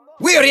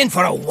We're in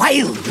for a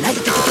wild night.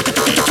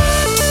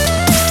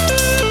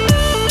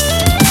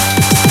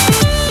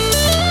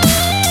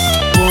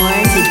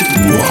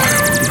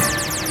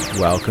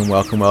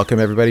 Welcome,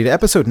 everybody, to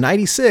episode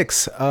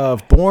 96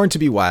 of Born to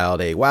be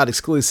Wild, a Wild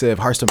exclusive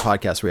Hearthstone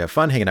podcast where we have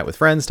fun hanging out with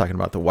friends, talking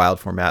about the Wild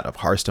format of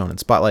Hearthstone and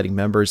spotlighting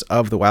members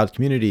of the Wild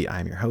community.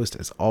 I'm your host,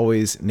 as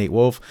always, Nate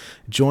Wolf,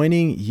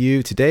 joining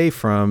you today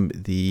from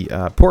the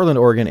Portland,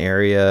 Oregon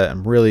area.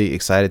 I'm really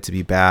excited to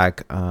be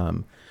back.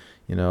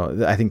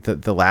 I think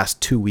that the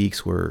last 2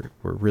 weeks were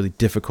really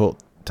difficult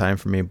time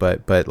for me,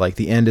 but like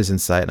the end is in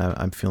sight, and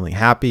I'm feeling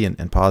happy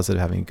and positive,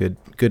 having a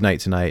good night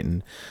tonight,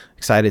 and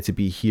excited to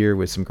be here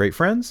with some great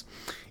friends.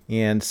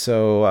 And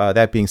so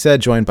that being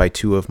said, joined by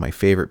two of my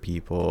favorite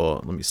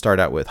people. Let me start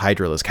out with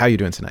Hydralisk. How are you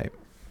doing tonight?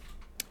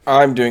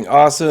 I'm doing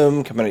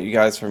awesome, coming at you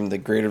guys from the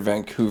greater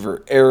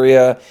Vancouver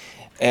area,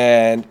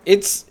 and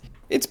it's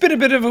been a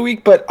bit of a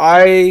week, but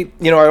I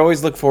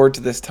always look forward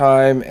to this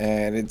time,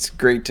 and it's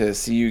great to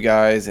see you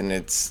guys, and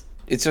it's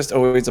just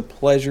always a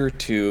pleasure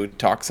to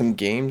talk some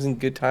games and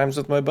good times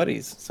with my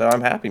buddies. So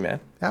I'm happy, man.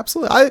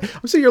 Absolutely.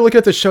 I'm seeing you're looking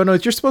at the show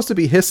notes. You're supposed to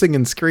be hissing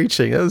and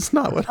screeching. That's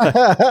not what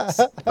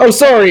I... Oh,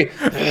 sorry.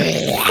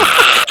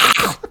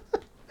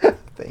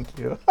 Thank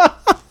you. I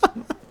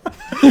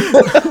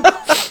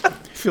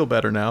feel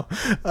better now.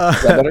 Is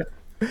that better?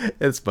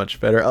 It's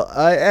much better.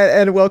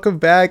 And welcome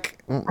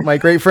back, my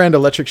great friend,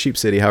 Electric Sheep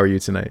City. How are you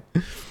tonight?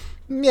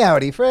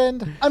 Meowdy,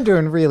 friend. I'm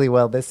doing really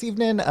well this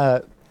evening.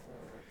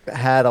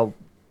 Had a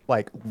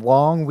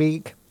long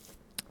week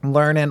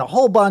learning a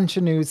whole bunch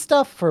of new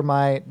stuff for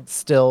my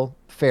still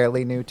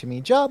fairly new to me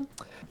job.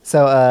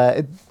 So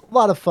a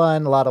lot of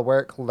fun, a lot of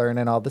work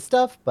learning all the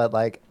stuff, but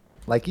like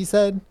you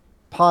said,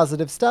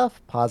 positive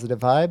stuff, positive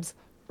vibes.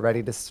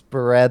 Ready to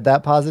spread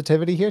that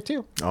positivity here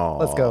too. Oh,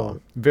 let's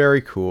go. Very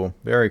cool.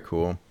 Very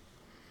cool.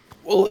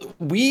 Well,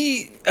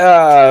 we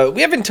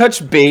haven't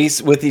touched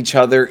base with each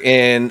other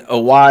in a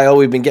while.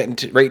 We've been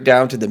getting right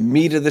down to the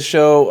meat of the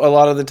show a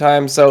lot of the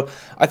time. So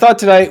I thought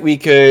tonight we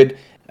could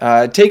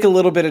take a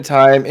little bit of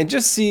time and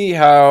just see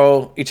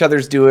how each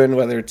other's doing,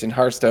 whether it's in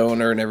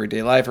Hearthstone or in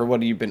everyday life, or what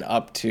have you been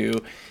up to.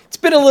 It's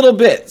been a little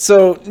bit.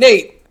 So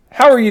Nate,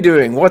 how are you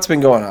doing? What's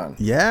been going on?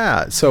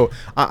 Yeah, so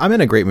I'm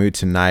in a great mood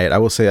tonight. I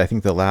will say I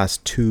think the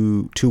last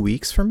two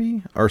weeks for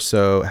me or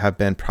so have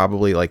been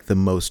probably like the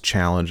most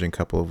challenging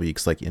couple of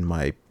weeks like in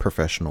my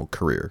professional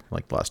career.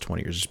 Like the last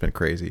 20 years, it's been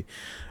crazy.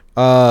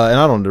 And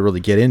I don't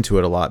really get into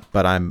it a lot,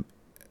 but I'm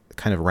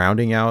kind of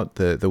rounding out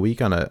the week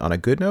on a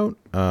good note.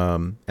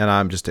 And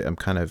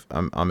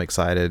I'm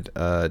excited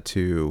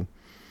to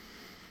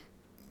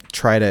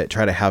try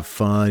to have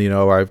fun,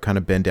 where I've kind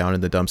of been down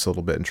in the dumps a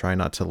little bit and try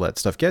not to let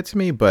stuff get to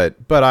me, but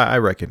I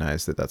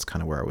recognize that that's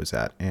kind of where I was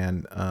at,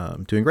 and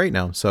doing great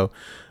now. So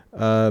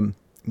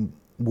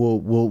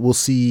we'll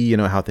see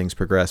how things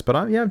progress, but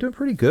I'm doing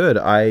pretty good.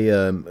 I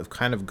have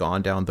kind of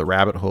gone down the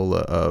rabbit hole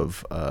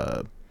of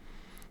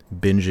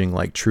binging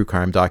like true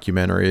crime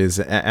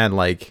documentaries and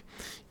like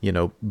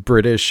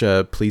British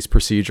police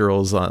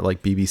procedurals on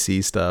like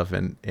BBC stuff,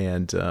 and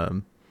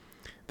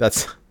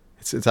that's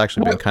It's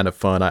actually been kind of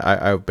fun.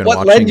 I've been watching.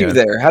 What led you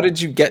there? How did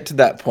you get to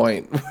that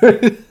point?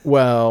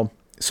 Well,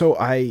 so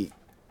I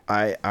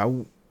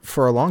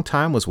for a long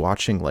time was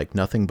watching like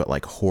nothing but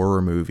like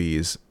horror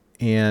movies,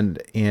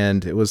 and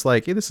it was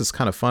like, hey, this is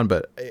kind of fun,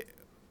 but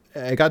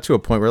I got to a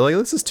point where like,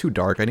 this is too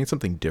dark. I need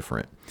something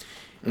different.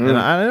 And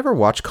I never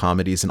watch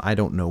comedies, and I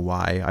don't know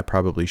why. I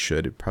probably should.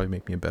 It'd probably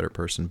make me a better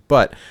person.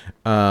 But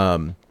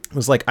it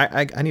was like,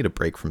 I need a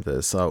break from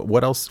this.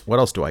 What else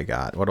do I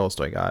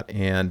got?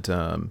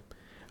 And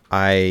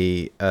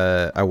I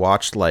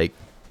watched like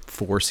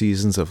 4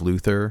 seasons of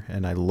Luther,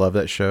 and I love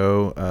that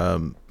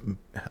show.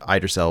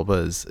 Idris Elba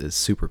is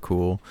super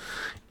cool,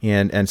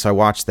 and so I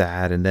watched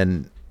that, and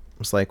then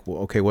was like, well,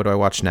 okay, what do I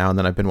watch now? And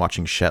then I've been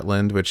watching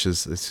Shetland, which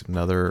is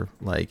another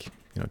like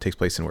takes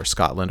place in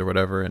Scotland or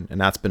whatever,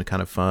 and that's been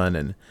kind of fun.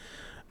 And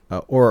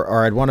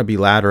or I'd want to be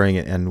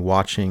laddering and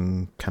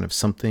watching kind of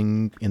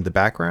something in the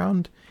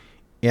background.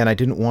 And I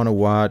didn't want to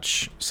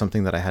watch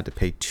something that I had to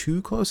pay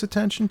too close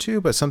attention to,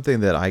 but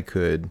something that I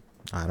could,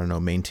 I don't know,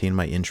 maintain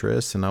my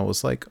interest. And I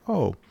was like,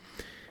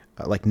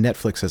 like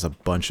Netflix has a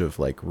bunch of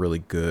like really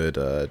good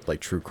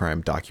like true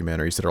crime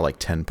documentaries that are like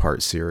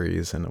 10-part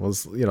series. And it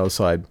was,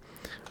 so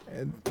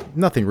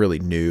nothing really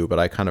new, but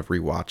I kind of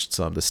rewatched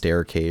some, The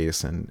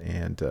Staircase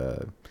and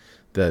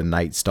The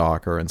Night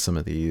Stalker and some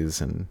of these.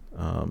 And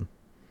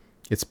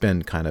it's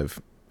been kind of,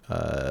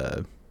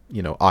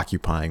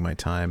 occupying my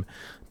time.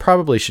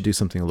 Probably should do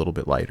something a little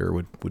bit lighter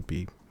would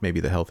be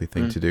maybe the healthy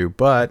thing to do.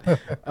 But,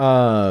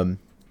 and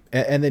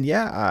then,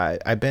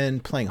 I've been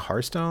playing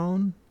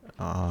Hearthstone.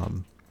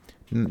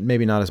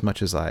 Maybe not as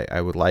much as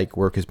I would like.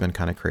 Work has been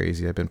kind of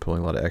crazy. I've been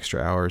pulling a lot of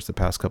extra hours the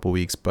past couple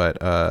weeks,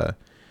 but,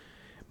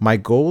 my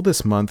goal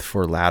this month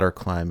for ladder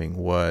climbing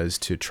was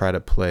to try to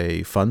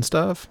play fun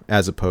stuff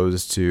as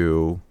opposed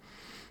to,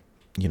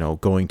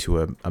 going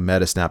to a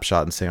meta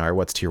snapshot and saying, all right,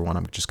 what's tier 1?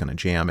 I'm just going to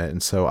jam it.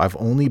 And so I've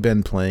only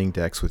been playing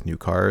decks with new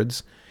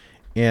cards,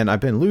 and I've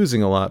been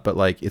losing a lot, but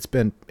like it's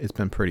been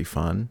pretty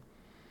fun.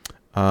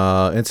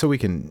 And so we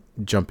can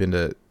jump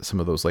into some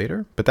of those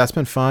later. But that's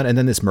been fun. And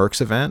then this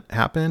Mercs event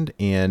happened,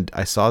 and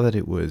I saw that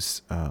it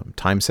was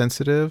time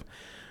sensitive.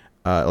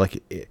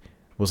 It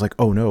was like,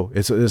 oh no,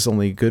 it's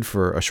only good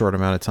for a short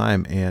amount of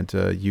time, and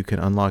you can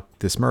unlock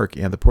this Merc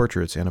and the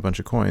portraits and a bunch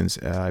of coins.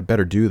 I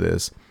better do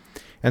this.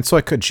 And so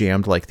I could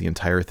jammed like the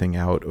entire thing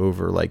out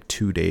over like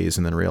 2 days,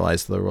 and then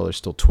realized that, well, there's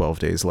still 12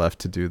 days left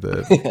to do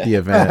the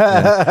event.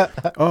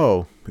 And,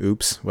 oh,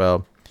 oops.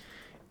 Well,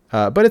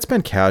 but it's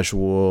been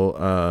casual.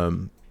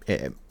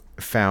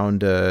 Found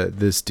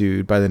this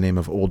dude by the name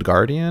of Old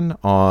Guardian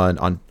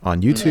on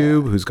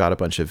YouTube, who's got a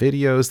bunch of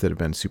videos that have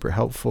been super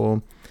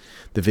helpful.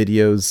 The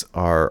videos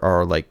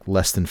are like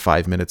less than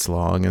 5 minutes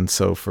long, and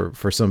so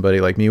for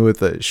somebody like me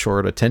with a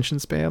short attention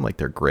span, like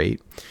they're great,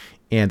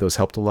 and those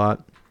helped a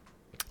lot.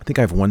 I think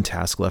I have one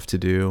task left to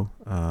do,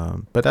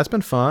 but that's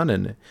been fun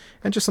and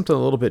just something a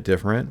little bit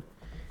different.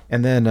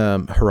 And then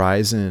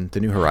Horizon, the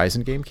new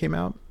Horizon game came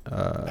out,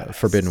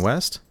 Forbidden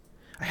West.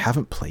 I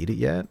haven't played it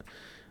yet.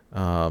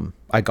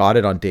 I got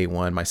it on day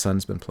one. My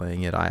son's been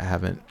playing it. I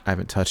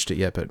haven't touched it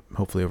yet, but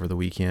hopefully over the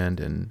weekend.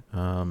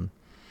 And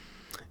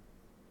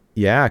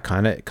yeah,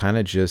 kind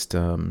of just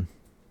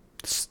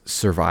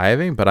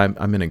surviving. But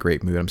I'm in a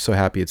great mood. I'm so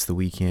happy it's the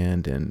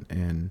weekend,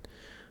 and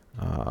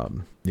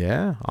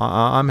yeah,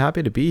 I'm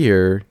happy to be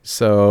here.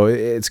 So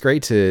it's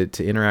great to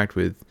interact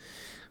with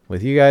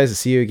you guys, to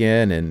see you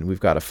again, and we've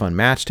got a fun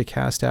match to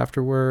cast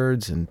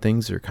afterwards, and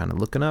things are kind of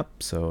looking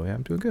up. So yeah,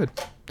 I'm doing good.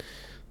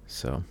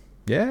 So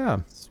yeah,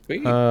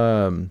 Sweet.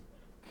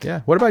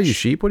 Yeah. What about you,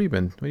 Sheep? What have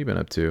you been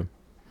up to?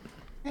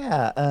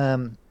 Yeah.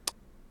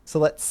 So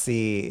let's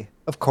see.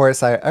 Of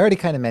course, I already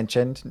kind of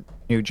mentioned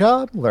new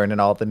job, learning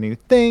all the new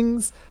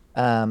things.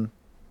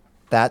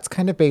 That's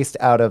kind of based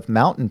out of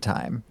Mountain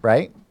Time,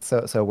 right?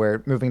 So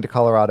we're moving to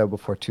Colorado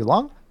before too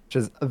long, which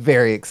is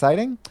very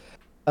exciting.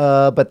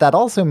 But that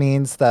also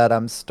means that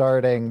I'm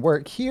starting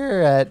work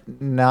here at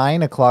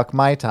 9 o'clock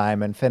my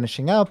time and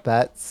finishing up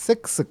at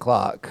 6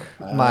 o'clock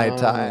my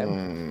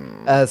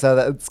time. So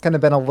that's kind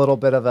of been a little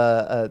bit of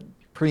a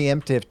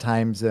preemptive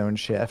time zone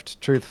shift,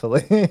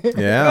 truthfully.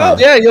 Yeah. Oh,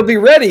 yeah, you'll be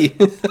ready.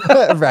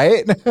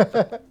 Right?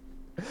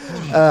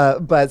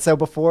 But so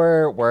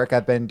before work,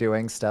 I've been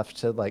doing stuff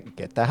to like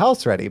get the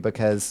house ready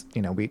because,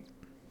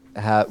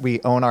 we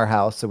own our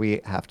house, so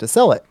we have to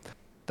sell it.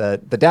 The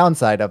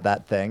downside of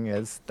that thing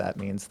is that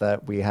means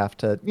that we have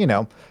to,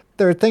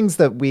 there are things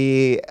that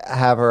we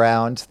have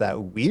around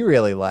that we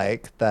really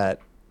like that,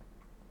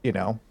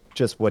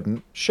 just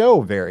wouldn't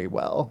show very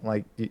well.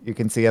 Like you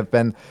can see, I've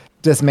been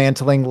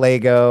dismantling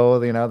Lego.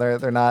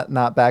 They're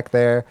not back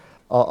there.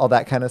 All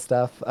that kind of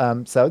stuff.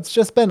 So it's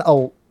just been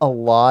a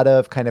lot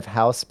of kind of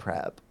house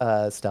prep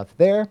stuff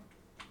there.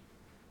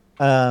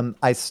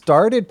 I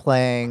started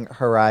playing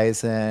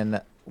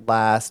Horizon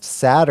last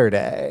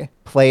Saturday,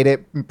 played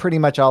it pretty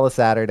much all of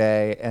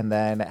Saturday, and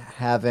then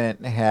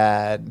haven't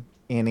had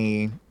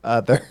any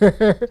other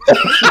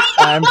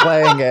time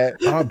playing it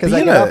because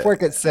I get off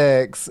work at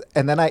 6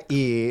 and then I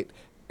eat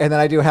and then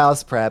I do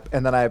house prep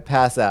and then I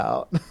pass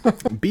out.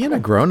 Being a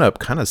grown-up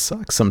kind of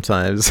sucks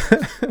sometimes.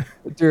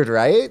 Dude,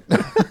 right?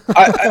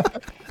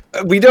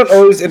 We don't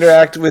always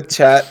interact with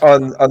chat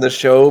on the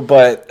show,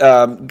 but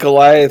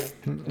Goliath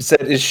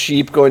said, "Is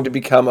Sheep going to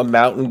become a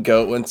mountain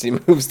goat once he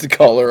moves to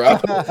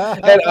Colorado?"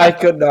 And I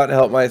could not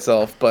help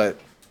myself but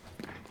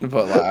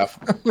laugh.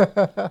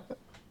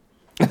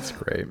 That's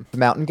great. The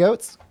Mountain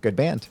Goats, good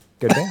band.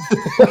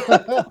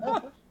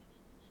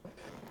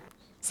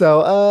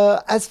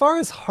 So as far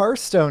as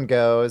Hearthstone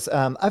goes,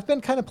 I've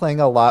been kind of playing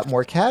a lot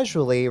more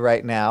casually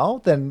right now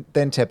than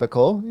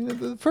typical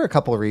for a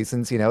couple of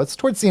reasons. It's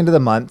towards the end of the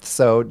month,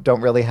 so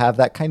don't really have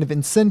that kind of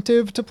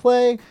incentive to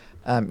play.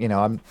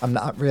 I'm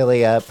not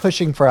really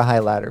pushing for a high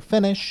ladder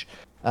finish.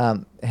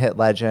 Hit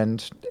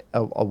Legend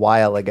a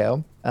while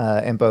ago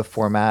in both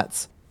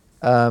formats.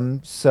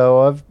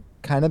 So I've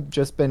kind of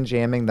just been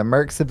jamming the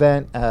Mercs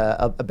event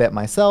a bit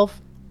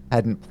myself.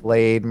 Hadn't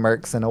played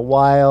Mercs in a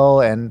while,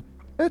 and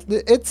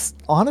it's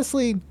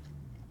honestly,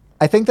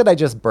 I think that I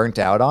just burnt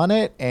out on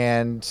it,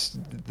 and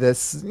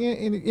this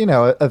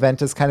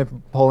event is kind of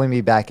pulling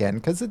me back in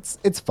because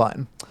it's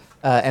fun,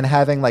 and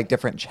having like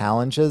different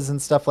challenges and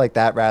stuff like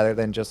that rather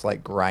than just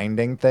like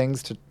grinding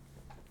things to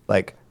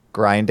like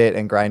grind it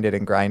and grind it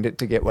and grind it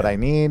to get what I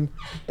need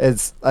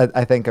is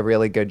I think a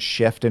really good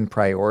shift in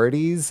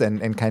priorities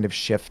and kind of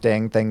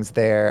shifting things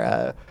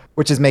there,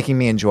 which is making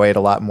me enjoy it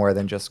a lot more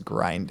than just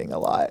grinding a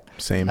lot.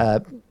 Same.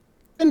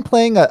 Been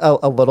playing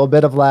a little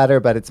bit of ladder,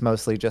 but it's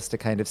mostly just to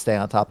kind of stay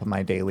on top of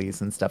my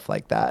dailies and stuff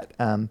like that.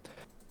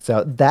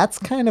 So that's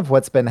kind of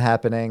what's been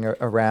happening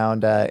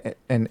around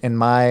in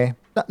my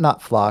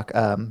not flock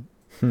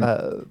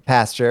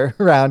pasture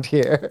around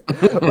here.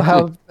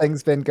 How have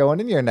things been going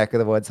in your neck of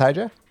the woods,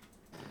 Hydra?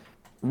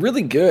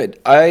 Really good.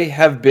 I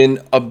have been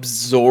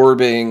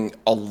absorbing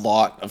a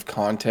lot of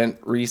content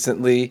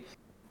recently.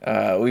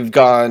 We've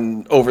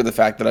gone over the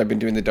fact that I've been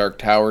doing the Dark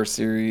Tower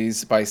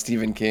series by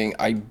Stephen King.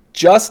 I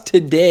just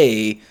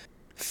today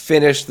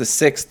finished the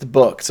 6th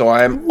book, so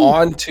I'm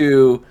on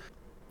to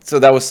So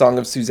that was Song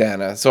of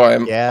Susanna. So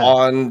I'm Yeah.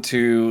 on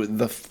to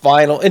the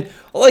final. And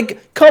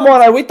like, come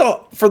on, I wait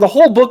for the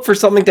whole book for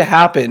something to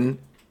happen.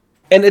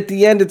 And at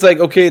the end, it's like,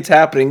 okay, it's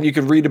happening. You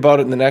can read about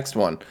it in the next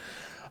one.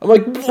 I'm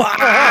like,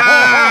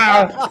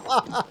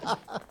 wow.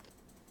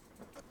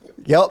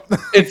 Yep.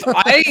 If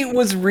I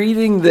was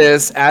reading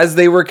this as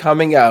they were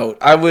coming out,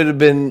 I would have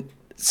been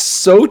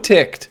so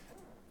ticked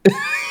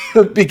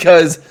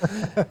because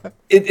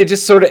it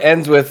just sort of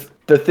ends with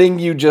the thing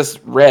you just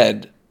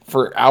read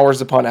for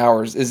hours upon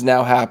hours is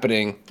now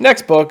happening.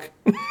 Next book.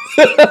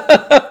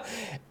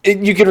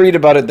 You can read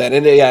about it then.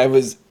 And yeah,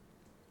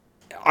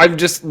 I'm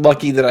just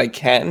lucky that I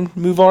can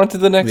move on to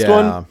the next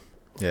one.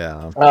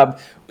 Yeah.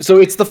 So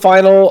it's the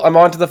final, I'm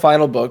on to the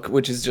final book,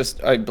 which is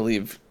just, I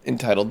believe,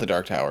 entitled The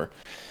Dark Tower.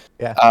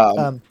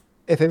 Yeah.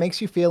 If it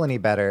makes you feel any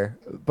better,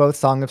 both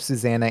Song of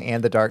Susanna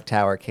and The Dark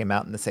Tower came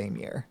out in the same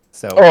year.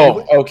 So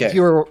okay. if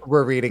you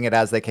were reading it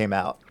as they came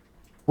out,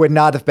 would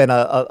not have been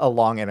a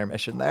long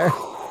intermission there.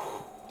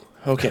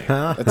 Okay,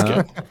 that's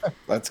good.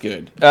 That's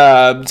good.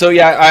 So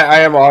yeah, I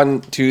am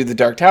on to The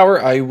Dark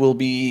Tower. I will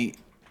be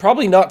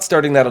probably not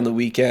starting that on the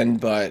weekend,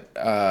 but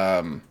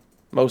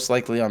most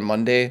likely on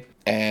Monday.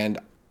 And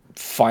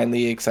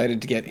finally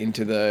excited to get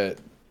into the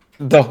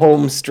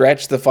home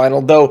stretch, the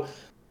final. Though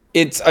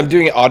I'm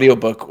doing it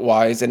audiobook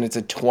wise, and it's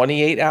a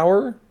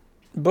 28-hour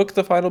book,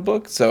 the final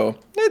book. So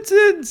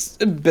it's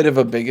a bit of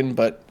a biggin,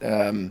 but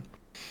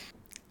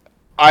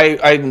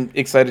I'm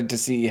excited to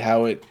see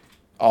how it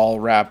all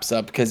wraps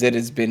up because it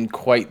has been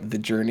quite the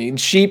journey. And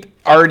Sheep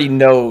already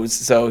knows,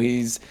 so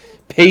he's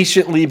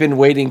patiently been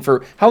waiting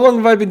for. How long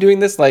have I been doing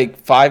this? Like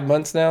 5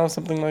 months now,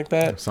 something like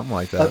that. Something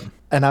like that.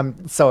 And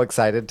I'm so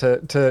excited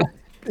to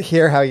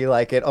hear how you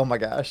like it. Oh my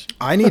gosh.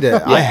 I need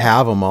to. I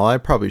have them all. I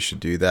probably should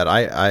do that.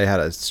 I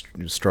had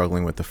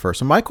struggling with the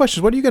first one. My question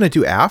is, what are you going to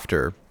do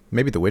after?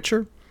 Maybe The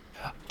Witcher?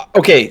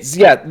 Okay, so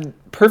yeah,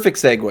 perfect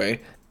segue.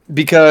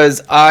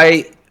 Because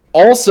I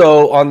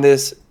also, on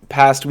this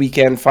past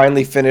weekend,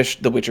 finally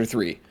finished The Witcher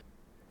 3.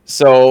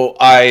 So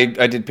I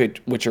did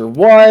pick Witcher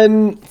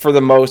 1 for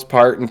the most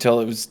part until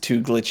it was too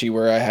glitchy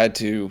where I had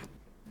to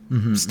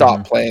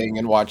stop playing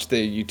and watch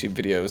the YouTube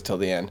videos till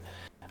the end.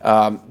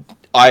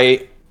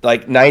 I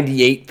like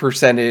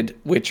 98%ed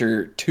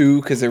Witcher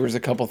 2 because there was a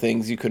couple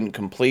things you couldn't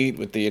complete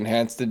with the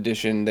enhanced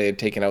edition. They had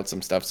taken out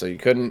some stuff so you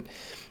couldn't.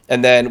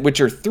 And then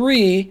Witcher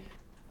 3,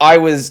 I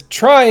was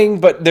trying,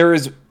 but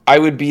I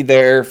would be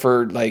there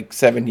for like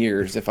 7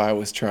 years if I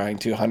was trying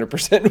to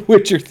 100%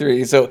 Witcher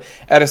 3. So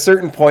at a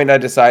certain point, I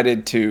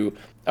decided to,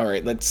 all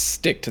right, let's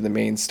stick to the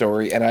main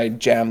story. And I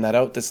jammed that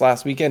out this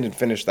last weekend and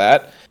finished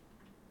that.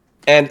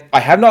 And I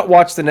have not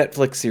watched the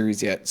Netflix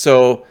series yet.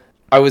 So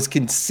I was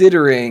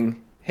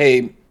considering,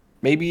 hey,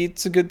 maybe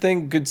it's a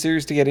good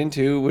series to get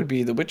into would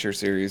be the Witcher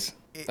series.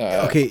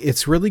 Okay,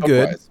 it's really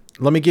good. Otherwise.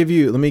 Let me give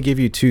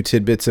you 2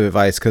 tidbits of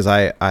advice because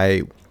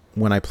I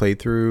when I played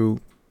through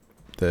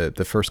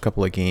the first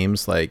couple of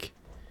games, like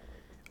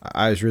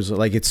I was really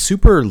like, it's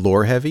super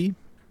lore heavy,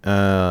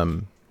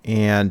 and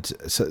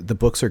so the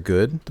books are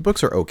good. The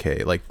books are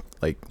okay, like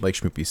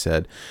Schmoopy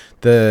said.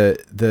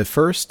 The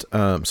first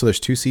so there's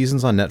 2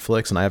 seasons on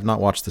Netflix, and I have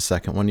not watched the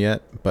second one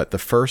yet, but the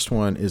first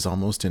one is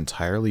almost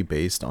entirely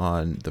based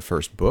on the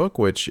first book,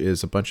 which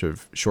is a bunch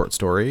of short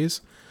stories,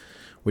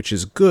 which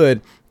is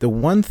good. The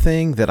one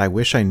thing that I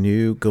wish I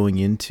knew going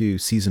into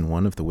season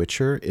 1 of The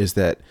Witcher is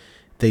that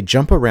they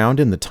jump around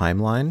in the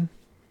timeline,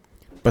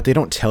 but they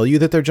don't tell you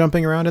that they're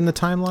jumping around in the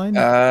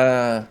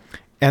timeline.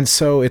 And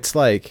so it's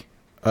like,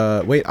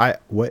 wait,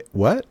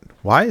 what?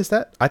 Why is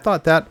that? I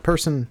thought that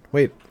person,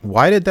 wait,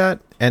 why did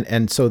that?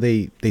 And so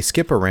they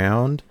skip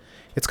around.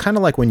 It's kind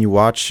of like when you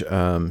watch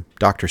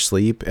Dr.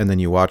 Sleep and then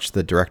you watch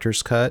the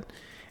director's cut,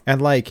 and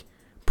like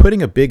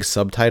putting a big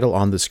subtitle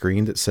on the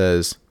screen that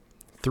says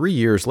 3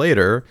 years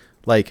later,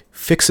 like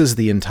fixes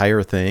the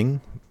entire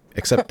thing,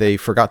 except they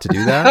forgot to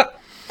do that.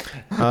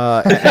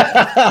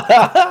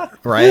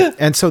 Right.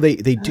 And so they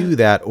do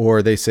that,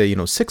 or they say,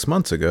 6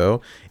 months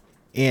ago.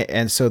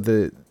 And so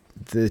the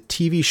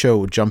TV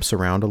show jumps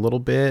around a little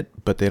bit,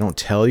 but they don't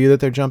tell you that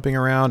they're jumping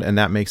around, and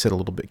that makes it a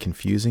little bit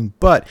confusing.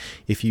 But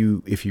if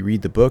you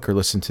read the book or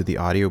listen to the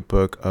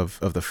audiobook of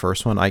the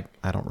first one, I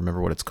don't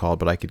remember what it's called,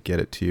 but I could get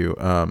it to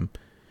you.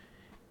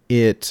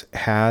 It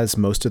has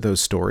most of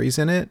those stories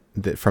in it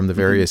from the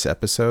various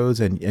episodes,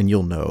 and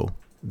you'll know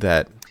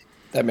that.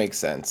 That makes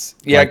sense.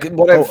 Yeah, Like,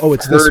 what I've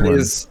it's this heard one.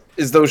 is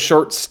those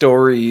short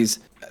stories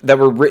that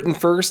were written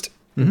first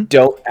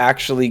don't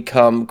actually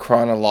come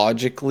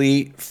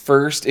chronologically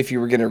first. If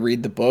you were going to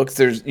read the books,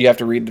 you have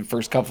to read the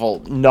first couple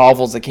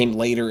novels that came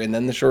later, and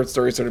then the short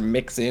stories sort of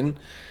mix in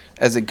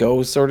as it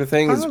goes, sort of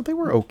thing. They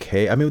were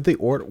okay. I mean,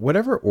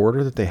 whatever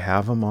order that they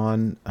have them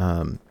on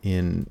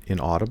in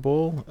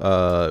Audible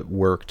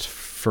worked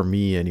for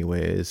me,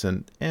 anyways.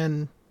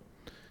 And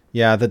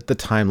yeah, the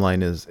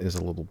timeline is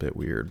a little bit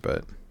weird,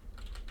 but.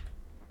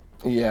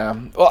 Yeah.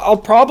 Well,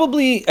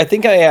 I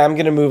think I am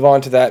going to move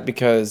on to that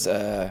because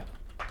I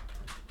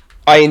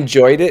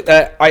enjoyed it.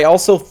 I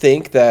also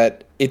think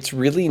that it's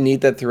really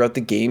neat that throughout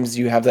the games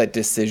you have that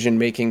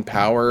decision-making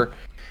power,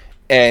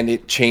 and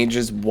it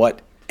changes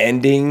what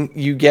ending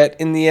you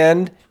get in the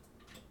end.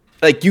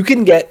 Like you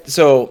can get,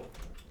 so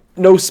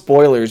no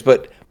spoilers,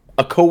 but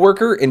a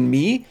coworker and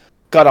me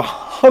got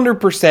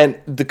 100%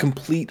 the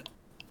complete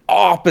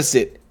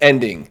opposite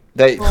ending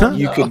that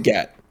you could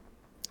get.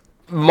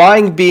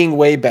 Mine being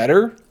way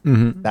better.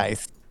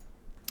 Nice.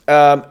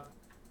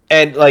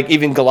 And like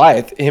even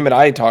Goliath, him and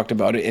I talked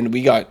about it, and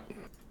we got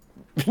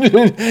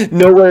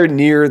nowhere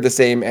near the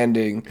same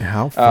ending.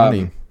 How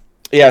funny.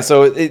 Yeah,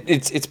 so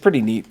it's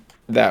pretty neat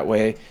that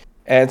way.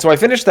 And so I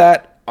finished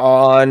that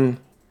on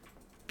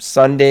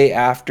Sunday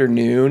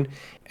afternoon,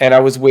 and I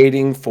was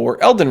waiting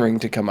for Elden Ring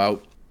to come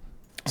out.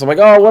 So I'm like,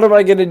 oh, what am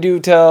I gonna do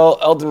till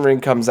Elden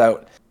Ring comes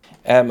out?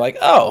 And I'm like,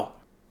 oh,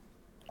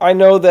 I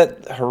know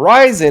that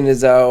Horizon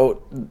is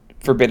out,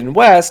 Forbidden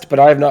West, but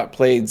I have not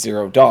played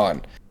Zero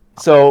Dawn.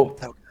 So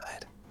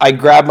I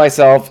grabbed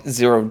myself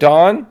Zero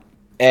Dawn,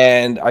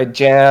 and I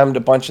jammed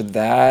a bunch of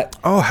that.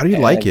 Oh, how do you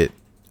like it?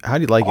 How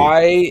do you like it?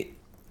 I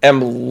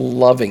am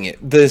loving it.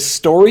 The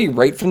story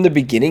right from the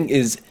beginning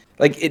is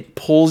like it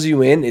pulls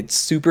you in. It's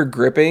super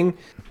gripping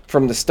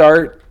from the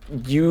start.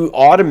 You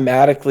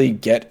automatically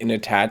get an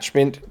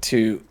attachment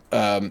to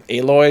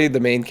Aloy, the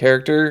main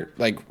character,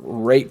 like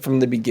right from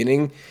the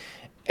beginning,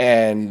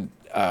 and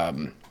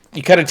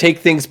you kind of take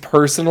things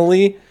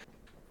personally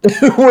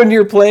when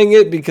you're playing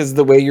it because of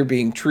the way you're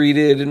being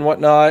treated and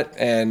whatnot.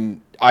 And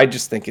I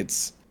just think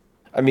it's,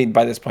 I mean,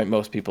 by this point,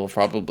 most people have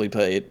probably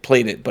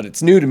played it, but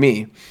it's new to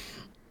me.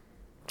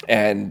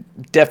 And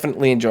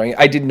definitely enjoying it.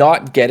 I did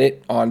not get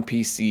it on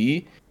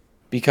PC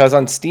because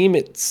on Steam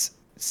it's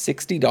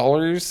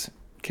 $60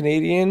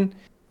 Canadian,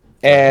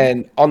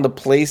 and on the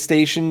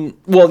PlayStation,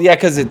 well, yeah,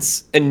 because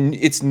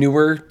it's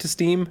newer to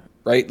Steam,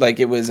 right? Like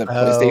it was a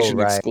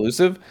PlayStation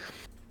exclusive,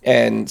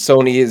 and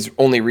Sony has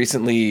only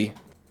recently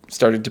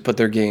started to put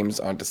their games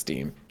onto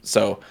Steam.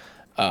 So,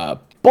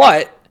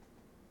 but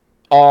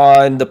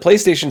on the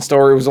PlayStation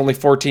Store, it was only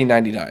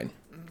 $14.99.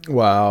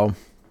 Wow.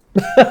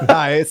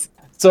 Nice.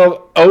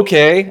 So,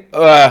 okay,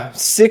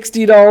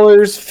 $60,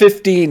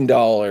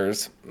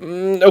 $15.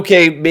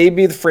 Okay,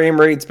 maybe the frame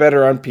rate's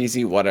better on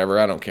PC, whatever,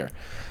 I don't care.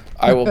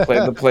 I will play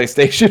the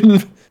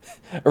PlayStation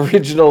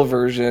original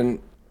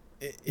version.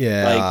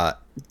 Yeah.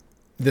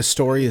 The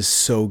story is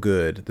so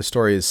good. The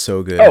story is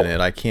so good Oh. in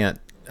it. I can't...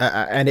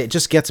 and it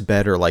just gets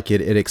better. Like,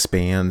 it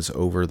expands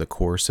over the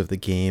course of the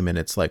game, and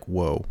it's like,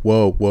 whoa,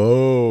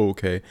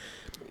 okay.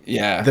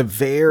 Yeah. The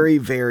very,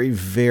 very,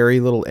 very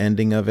little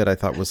ending of it, I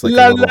thought was like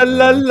La a little,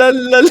 la la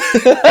la la.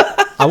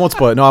 I won't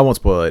spoil it. No, I won't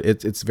spoil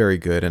it. It's very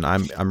good, and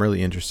I'm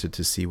really interested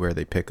to see where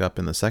they pick up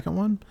in the second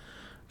one.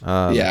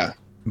 Yeah.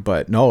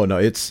 But no,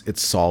 it's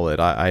solid.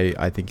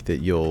 I think that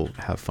you'll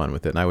have fun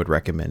with it, and I would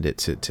recommend it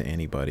to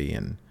anybody.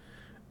 And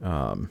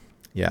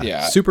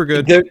yeah, super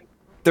good.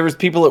 There was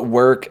people at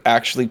work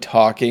actually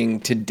talking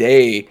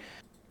today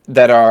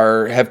that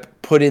have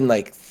put in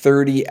like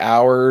 30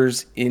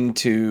 hours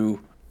into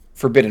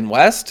Forbidden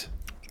West.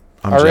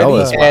 I'm already,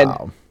 jealous. and,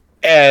 Wow.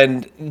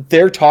 And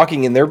they're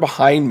talking and they're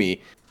behind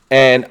me.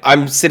 And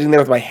I'm sitting there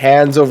with my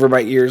hands over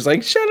my ears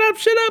like, shut up,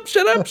 shut up,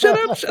 shut up, shut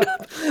up, shut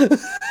up.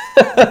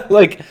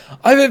 Like,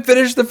 I haven't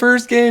finished the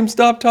first game.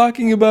 Stop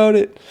talking about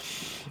it.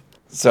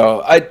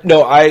 So,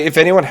 if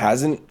anyone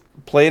hasn't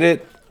played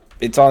it,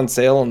 it's on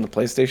sale on the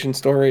PlayStation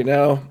Store right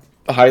now.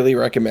 I highly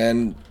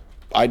recommend.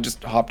 I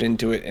just hopped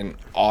into it and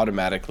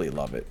automatically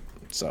love it.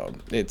 So,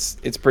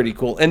 it's pretty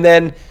cool. And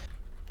then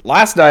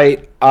last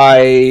night,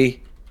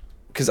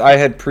 because I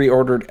had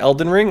pre-ordered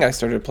Elden Ring, I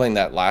started playing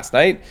that last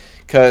night.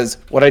 Because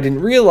what I didn't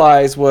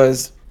realize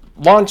was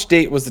launch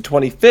date was the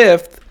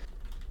 25th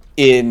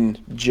in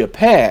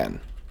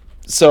Japan.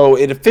 So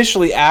it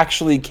officially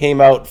actually came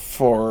out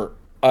for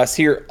us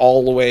here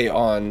all the way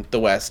on the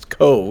West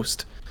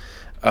Coast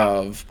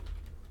of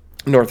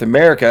North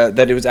America,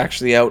 that it was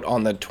actually out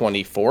on the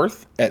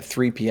 24th at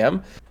 3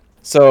 p.m.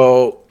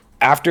 So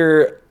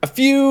after a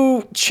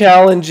few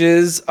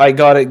challenges, I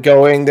got it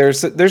going. There's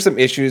some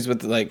issues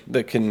with like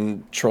the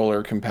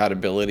controller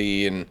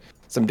compatibility and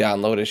some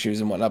download issues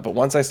and whatnot. But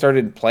once I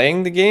started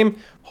playing the game,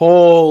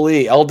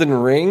 holy Elden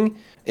Ring,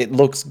 it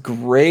looks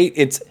great.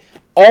 It's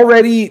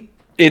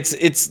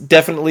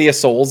definitely a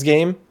Souls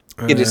game.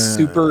 It is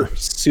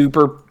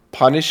super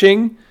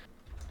punishing,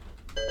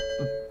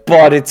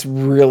 but it's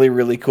really,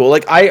 really cool.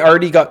 Like I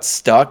already got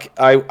stuck.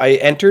 I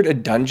entered a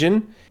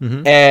dungeon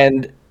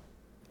and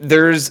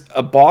there's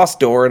a boss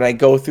door, and I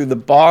go through the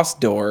boss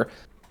door.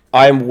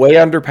 I'm way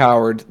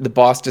underpowered. The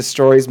boss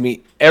destroys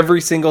me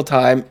every single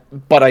time,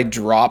 but I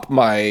drop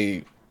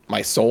my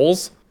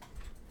souls.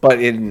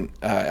 But in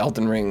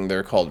Elden Ring,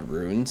 they're called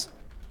runes.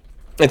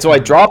 And so I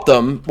drop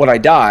them when I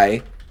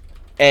die,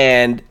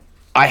 and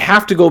I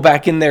have to go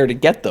back in there to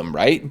get them,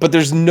 right? But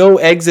there's no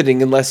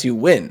exiting unless you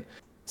win.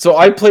 So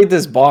I played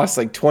this boss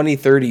like 20,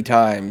 30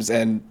 times,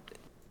 and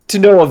to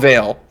no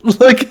avail.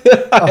 Like,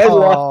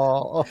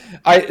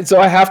 so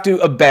I have to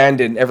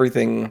abandon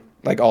everything,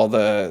 like all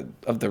the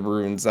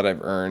runes that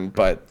I've earned,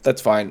 but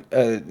that's fine.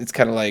 It's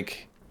kind of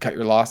like cut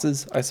your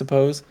losses, I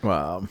suppose.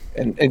 Wow.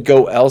 And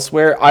go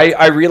elsewhere.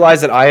 I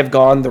realize that I have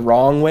gone the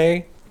wrong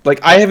way Like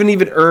I haven't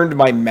even earned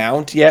my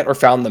mount yet or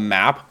found the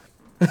map.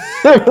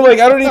 Like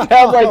I don't even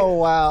have like Oh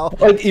wow.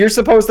 like you're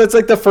supposed that's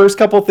like the first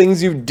couple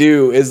things you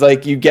do is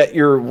like you get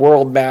your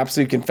world map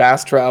so you can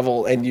fast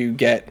travel and you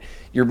get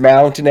your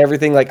mount and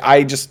everything. Like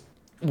I just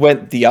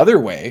went the other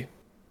way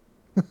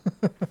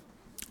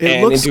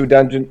and into a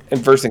dungeon and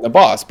versing a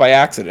boss by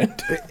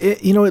accident.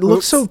 It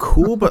looks so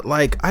cool, but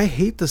like I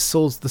hate the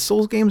Souls. The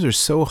Souls games are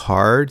so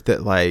hard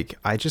that like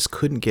I just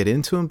couldn't get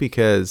into them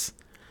because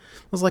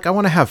I was like I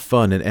want to have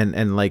fun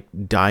and like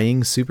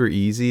dying super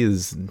easy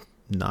is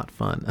not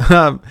fun.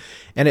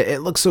 And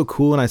it looks so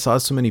cool, and I saw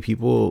so many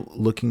people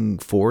looking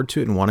forward to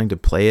it and wanting to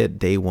play it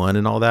day one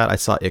and all that. I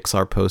saw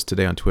Ixar post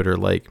today on Twitter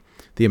like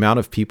the amount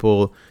of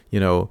people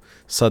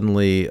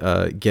suddenly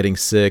getting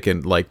sick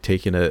and like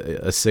taking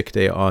a sick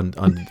day on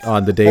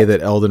the day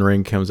that Elden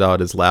Ring comes out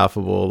is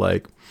laughable.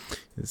 Like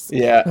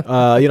Yeah.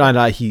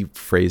 and he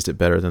phrased it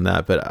better than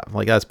that, but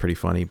like that's pretty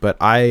funny. But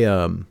I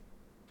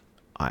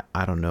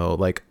don't know,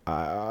 like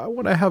I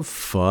want to have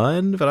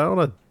fun, but I don't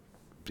want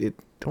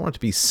it to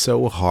be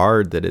so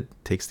hard that it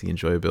takes the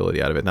enjoyability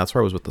out of it. And that's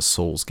where I was with the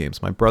Souls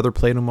games. My brother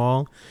played them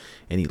all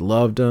and he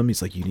loved them.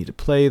 He's like, you need to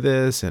play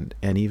this. And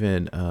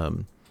even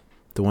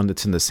the one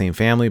that's in the same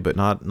family, but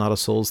not a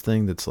Souls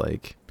thing. That's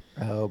like,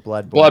 Oh,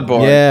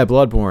 Bloodborne. yeah,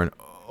 Bloodborne.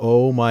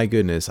 Oh my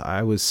goodness.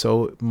 I was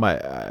so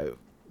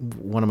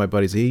one of my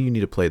buddies, hey, you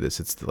need to play this.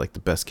 It's like the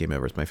best game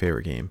ever. It's my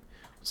favorite game.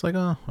 It's like,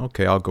 oh,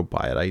 okay, I'll go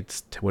buy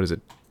it. What is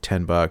it?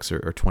 $10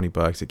 or $20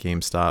 at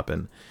GameStop.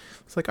 And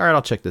it's like, all right,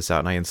 I'll check this out.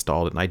 And I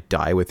installed it and I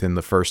die within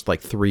the first like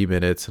 3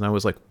 minutes. And I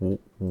was like,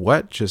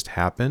 what just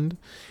happened?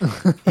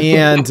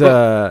 and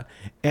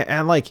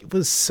like, it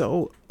was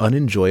so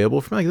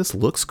unenjoyable for me. Like, this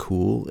looks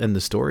cool. And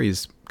the story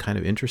is kind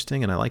of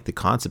interesting. And I like the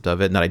concept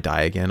of it. And then I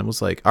die again. It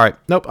was like, all right,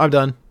 nope, I'm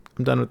done.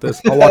 I'm done with this.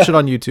 I'll watch it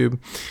on YouTube.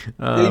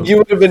 You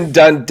would have been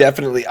done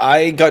definitely.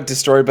 I got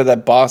destroyed by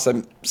that boss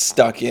I'm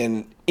stuck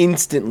in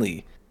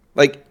instantly.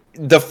 Like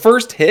the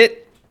first hit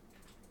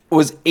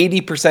was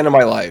 80% of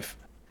my life.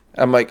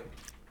 I'm like,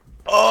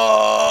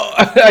 oh,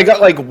 I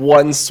got like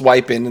one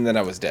swipe in and then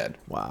I was dead.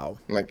 Wow.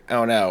 I'm like,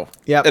 oh no.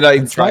 Yeah. And I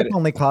And tried Swipe it.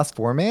 only costs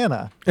 4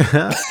 mana.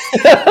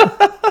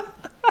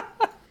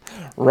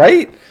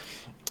 Right?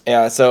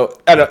 Yeah, so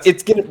I don't know.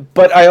 It's gonna,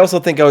 but I also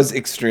think I was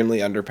extremely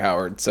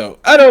underpowered. So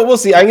I don't know. We'll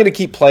see. I'm gonna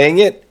keep playing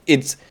it.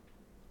 It's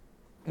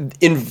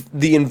in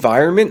the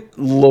environment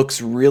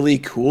looks really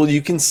cool.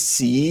 You can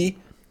see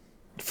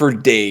for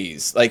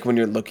days, like when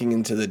you're looking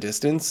into the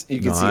distance,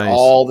 you can see Nice.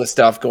 all the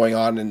stuff going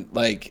on, and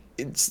like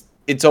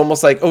it's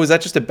almost like, oh, is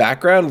that just a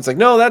background? It's like,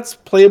 no, that's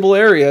playable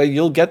area.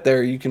 You'll get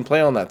there. You can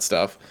play on that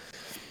stuff.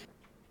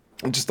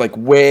 Just like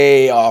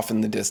way off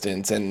in the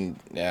distance, and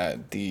yeah,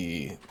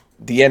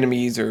 the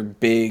enemies are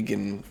big,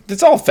 and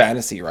it's all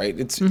fantasy, right?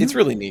 It's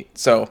really neat.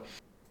 So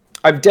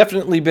I've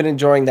definitely been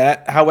enjoying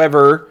that.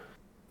 However,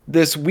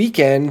 this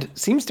weekend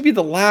seems to be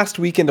the last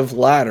weekend of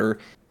ladder,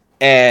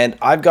 and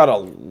I've got a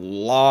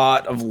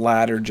lot of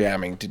ladder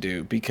jamming to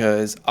do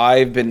because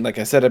I've been, like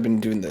I said, I've been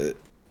doing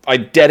I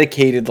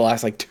dedicated the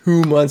last like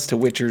 2 months to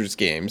Witcher's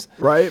games.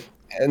 Right.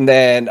 And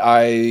then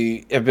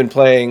I have been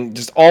playing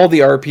just all the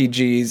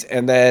RPGs,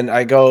 and then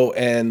I go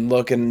and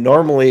look, and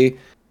normally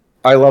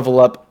I level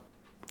up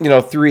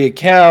 3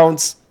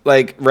 accounts,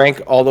 like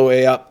rank all the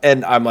way up,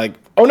 and I'm like,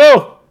 oh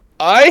no,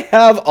 I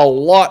have a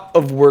lot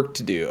of work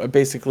to do. I've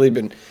basically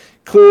been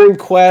clearing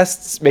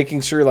quests, making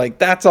sure like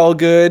that's all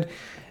good,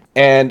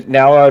 and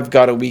now I've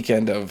got a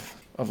weekend of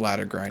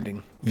ladder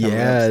grinding coming up,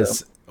 Yes.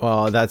 so.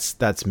 Well,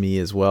 that's me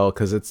as well,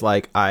 because it's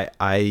like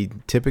I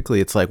typically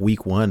it's like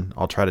week 1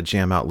 I'll try to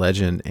jam out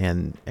Legend,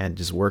 and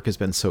just work has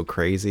been so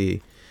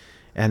crazy,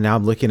 and now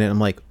I'm looking at it, I'm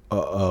like,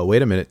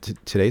 wait a minute,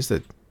 today's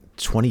the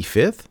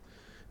 25th.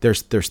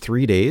 There's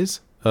 3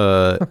 days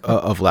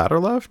of ladder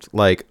left.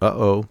 Like, I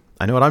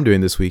know what I'm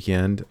doing this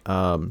weekend.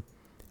 I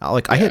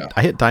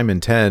hit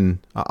Diamond 10.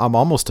 I'm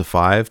almost to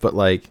 5, but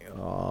like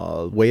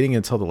waiting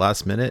until the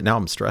last minute. Now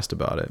I'm stressed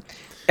about it.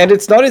 And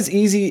it's not as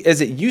easy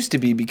as it used to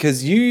be,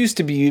 because you used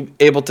to be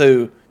able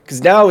to,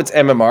 because now it's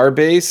MMR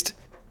based.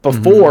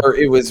 Before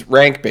it was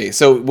rank based.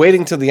 So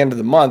waiting till the end of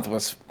the month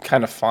was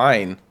kind of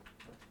fine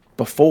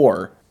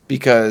before,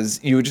 because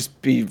you would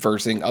just be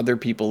versing other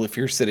people if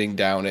you're sitting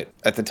down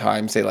at the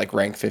time, say like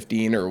rank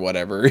 15 or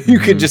whatever. You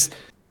could just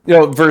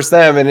verse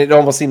them, and it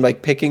almost seemed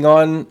like picking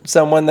on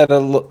someone that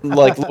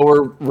like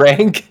lower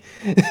rank.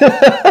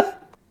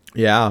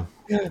 Yeah.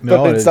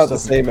 But it's not the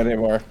same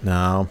anymore.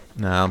 No.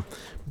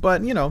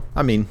 But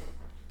I mean,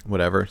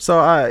 whatever.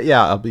 So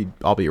yeah,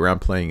 I'll be around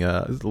playing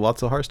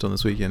lots of Hearthstone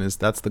this weekend.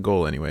 That's the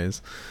goal,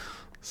 anyways.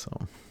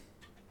 So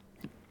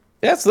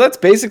Yeah, so that's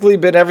basically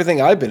been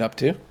everything I've been up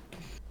to.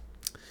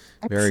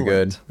 very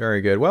good,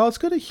 very good. Well, it's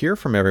good to hear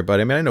from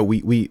everybody. I mean, I know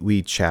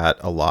we chat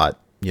a lot,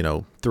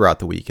 throughout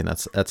the week, and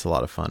that's a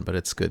lot of fun. But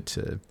it's good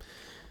to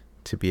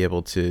be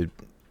able to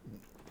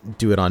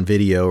do it on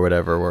video or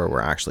whatever, where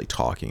we're actually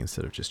talking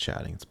instead of just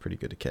chatting. It's pretty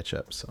good to catch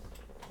up. So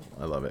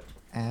I love it.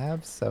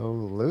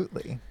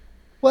 Absolutely.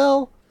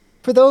 Well,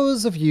 for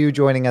those of you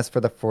joining us for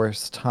the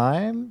first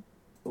time,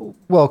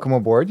 welcome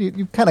aboard.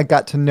 You kind of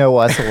got to know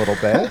us a little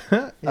bit.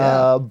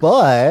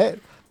 But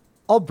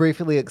I'll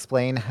briefly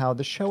explain how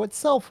the show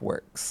itself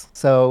works.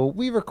 So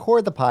we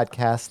record the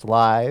podcast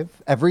live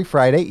every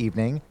Friday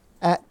evening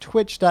at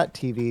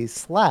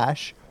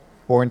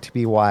twitch.tv/Born to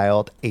Be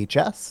Wild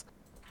HS.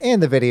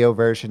 And the video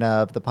version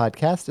of the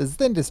podcast is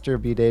then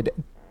distributed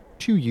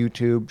to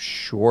YouTube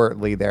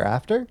shortly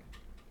thereafter.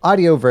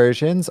 Audio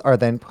versions are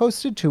then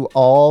posted to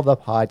all the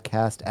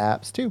podcast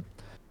apps too.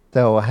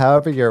 So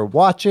however you're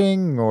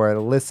watching or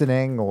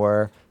listening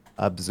or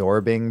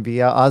absorbing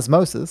via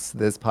osmosis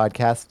this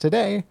podcast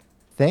today,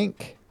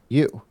 thank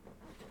you.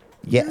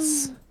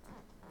 Yes.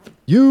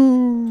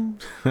 You.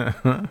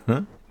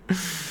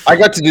 I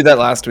got to do that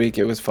last week.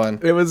 It was fun.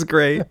 It was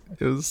great.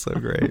 It was so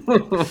great.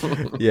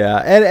 Yeah,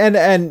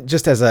 and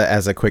just as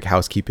a quick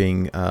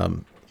housekeeping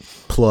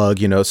plug,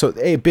 so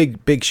a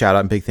big shout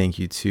out and big thank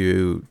you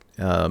to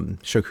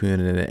Shokun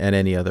and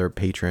any other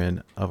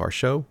patron of our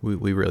show.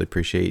 We really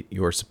appreciate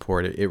your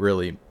support. It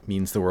really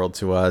means the world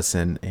to us,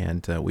 and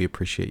we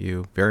appreciate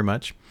you very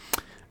much.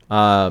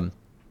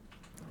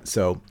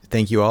 So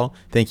thank you all.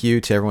 Thank you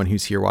to everyone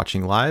who's here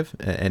watching live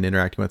and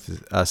interacting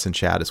with us in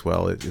chat as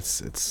well.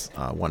 It's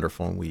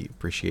wonderful, and we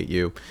appreciate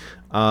you.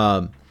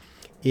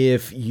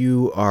 If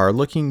you are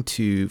looking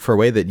for a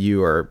way that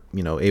you are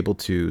able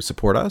to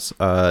support us,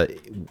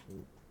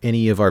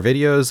 any of our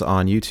videos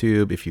on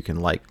YouTube, if you can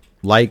like,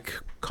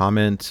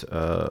 comment,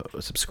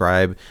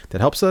 subscribe,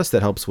 that helps us.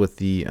 That helps with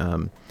the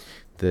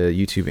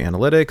YouTube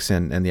analytics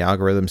and the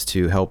algorithms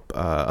to help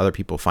other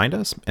people find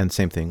us. And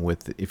same thing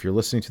with if you're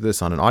listening to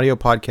this on an audio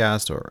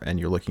podcast and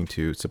you're looking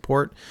to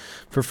support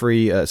for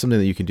free, something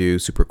that you can do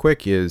super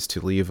quick is to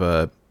leave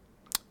a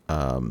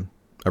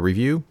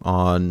review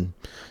on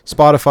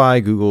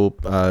Spotify, Google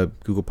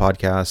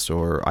Podcasts,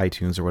 or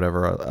iTunes, or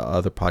whatever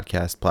other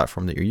podcast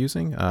platform that you're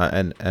using,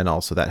 and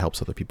also that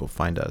helps other people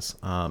find us.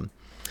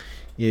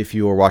 If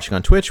you are watching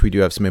on Twitch, we do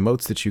have some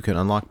emotes that you can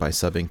unlock by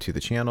subbing to the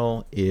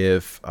channel.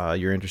 If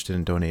you're interested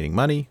in donating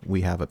money,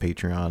 we have a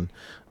Patreon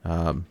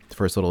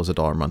for as little as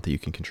 $1 a month that you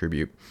can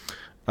contribute.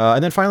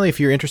 And then finally, if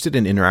you're interested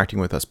in interacting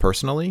with us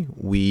personally,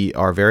 we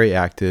are very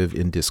active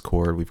in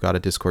Discord. We've got a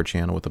Discord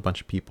channel with a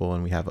bunch of people,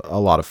 and we have a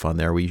lot of fun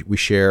there. We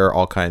share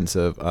all kinds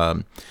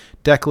of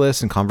deck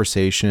lists and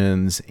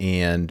conversations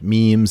and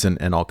memes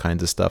and all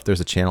kinds of stuff.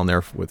 There's a channel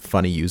there with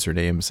funny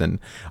usernames, and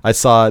I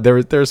saw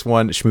there's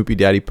one Schmoopy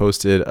Daddy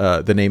posted.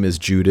 The name is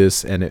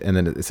Judas, and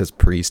then it says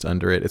priest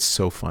under it. It's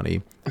so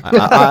funny.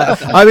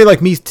 I mean,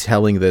 like, me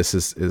telling this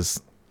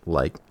is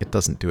like, it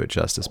doesn't do it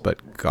justice, but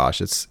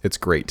gosh, it's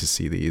great to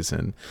see these.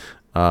 And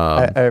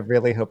I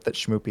really hope that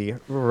Schmoopy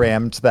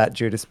rammed that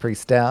Judas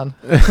Priest down.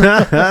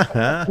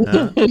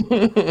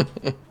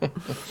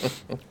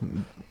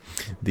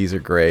 These are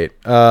great.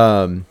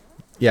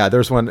 Yeah,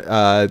 there's one.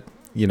 I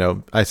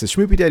said,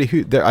 Schmoopy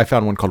Daddy. I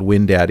found one called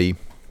Win Daddy.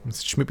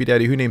 It's Schmoopy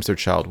Daddy. Who names their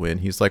child Win?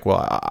 He's like,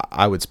 well,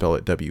 I would spell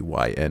it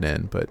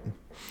WYNN, but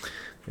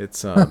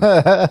it's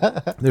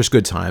there's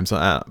good times.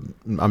 I'm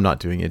not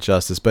doing it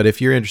justice, but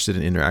if you're interested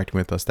in interacting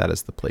with us, that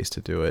is the place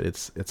to do it.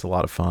 It's a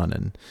lot of fun,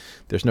 and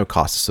there's no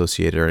cost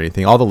associated or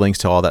anything. All the links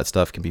to all that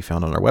stuff can be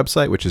found on our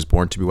website, which is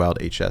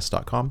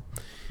borntobewildhs.com.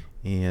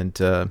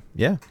 And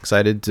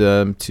excited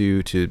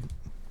to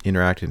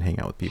interact and hang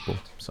out with people.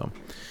 So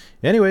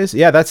anyways,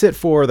 that's it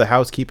for the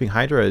housekeeping.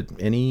 Hydra,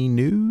 any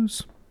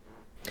news?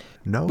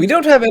 No, we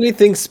don't have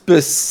anything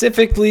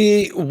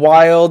specifically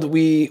wild.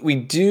 We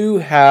do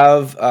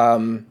have,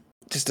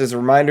 just as a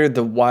reminder,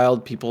 the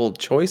Wild People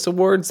Choice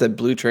Awards that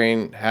Blue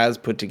Train has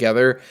put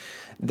together.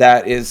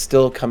 That is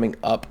still coming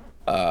up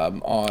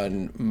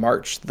on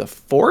March the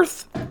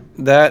 4th.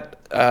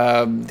 That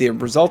the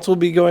results will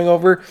be going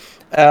over.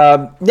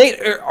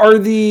 Nate, are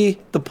the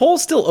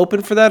polls still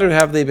open for that, or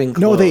have they been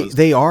closed? No,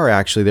 they are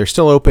actually. They're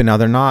still open now.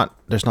 There's not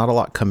a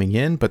lot coming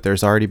in, but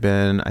there's already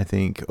been, I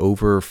think,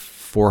 over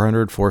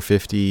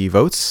 450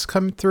 votes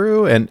come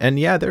through, and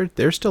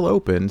they're still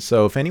open.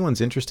 So if anyone's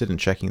interested in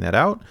checking that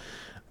out,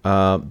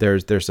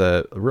 there's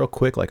a real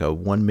quick, like a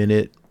 1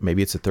 minute,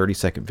 maybe it's a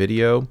 30-second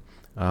video.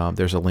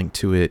 There's a link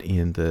to it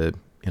in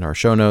our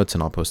show notes,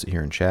 and I'll post it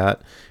here in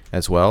chat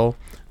as well.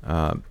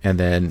 And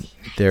then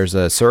there's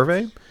a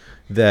survey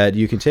that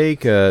you can take.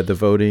 The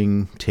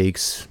voting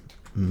takes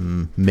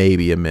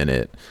maybe a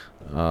minute.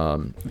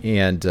 Anyone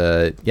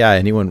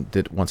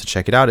that wants to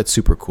check it out, it's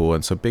super cool.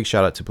 And so big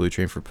shout out to Blue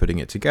Train for putting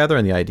it together.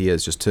 And the idea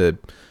is just to,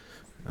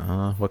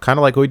 kind of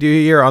like what we do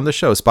here on the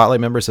show,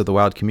 spotlight members of the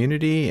Wild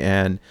community.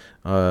 And,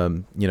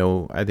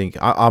 I think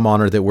I'm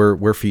honored that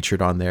we're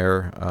featured on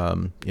there,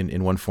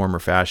 in one form or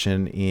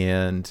fashion.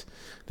 And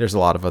there's a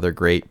lot of other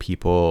great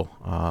people.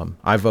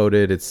 I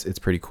voted. It's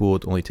pretty cool.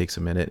 It only takes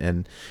a minute.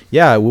 And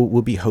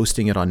we'll be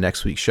hosting it on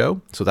next week's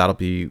show. So that'll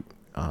be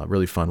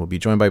really fun. We'll be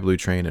joined by Blue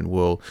Train, and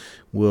we'll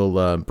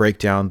break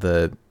down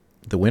the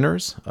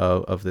winners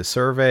of the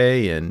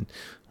survey, and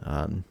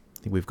I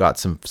think we've got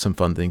some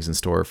fun things in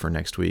store for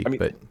next week.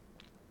 But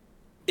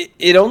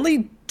it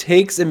only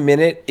takes a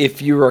minute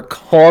if you are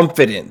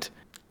confident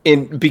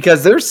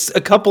because there's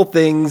a couple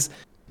things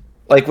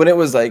Like when it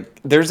was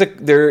like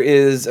there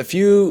is a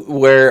few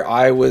where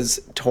I was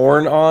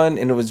torn on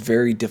and it was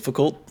very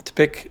difficult to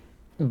pick.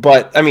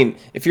 But I mean,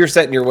 if you're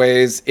set in your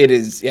ways,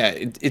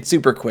 it's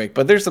super quick.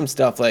 But there's some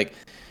stuff like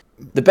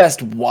the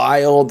best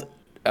wild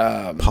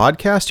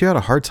Podcast, you had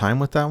a hard time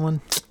with that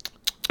one?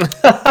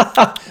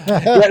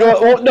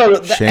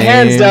 no, Shame.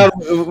 hands down,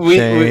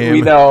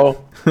 we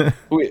know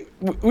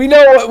we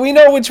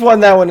know which one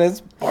that one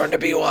is. Born to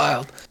be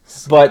Wild.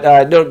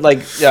 But no,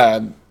 like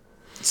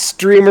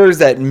streamers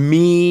that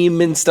meme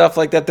and stuff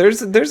like that.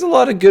 There's a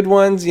lot of good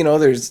ones. You know,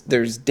 there's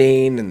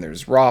Dane and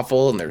there's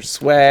Raffle and there's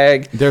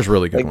Swag. There's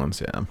really good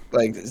ones, yeah.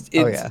 Like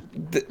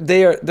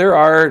there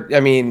are. I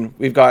mean,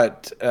 we've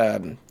got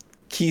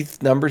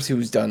Keith Numbers,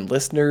 who's done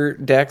listener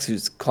decks,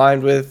 who's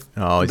climbed with.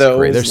 Oh, he's those.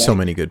 great. There's so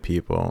many good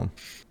people.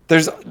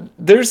 There's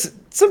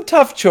some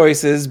tough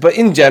choices, but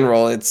in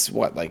general, it's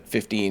like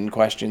 15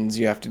 questions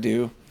you have to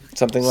do,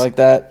 something like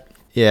that.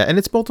 Yeah, and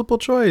it's multiple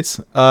choice.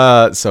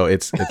 So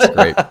it's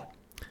great.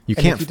 You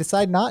and can't. if you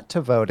decide not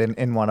to vote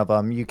in one of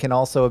them, you can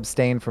also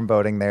abstain from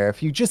voting there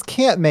if you just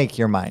can't make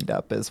your mind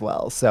up as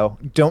well. So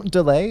don't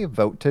delay,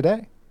 vote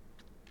today.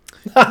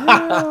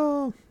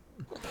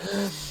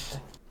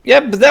 Yeah,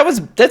 but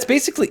that's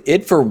basically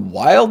it for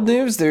wild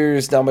news.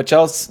 There's not much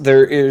else.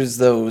 There is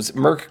those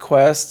Merc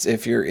quests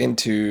if you're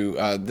into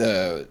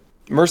the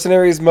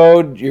mercenaries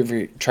mode. If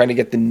you're trying to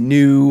get the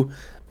new,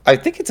 I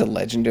think it's a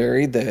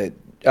legendary, the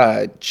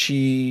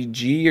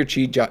Chi-Ji or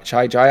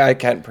Chai-Jai. I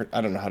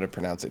don't know how to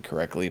pronounce it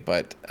correctly,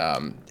 but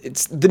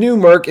it's the new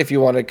Merc if you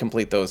want to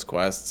complete those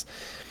quests.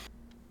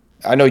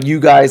 I know you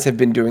guys have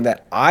been doing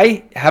that.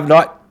 I have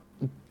not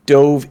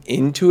dove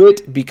into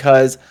it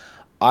because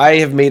I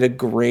have made a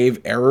grave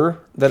error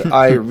that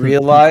I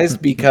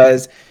realized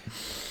because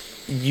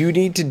you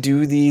need to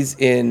do these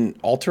in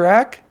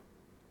Alterac,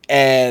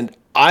 and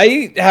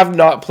I have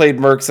not played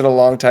Mercs in a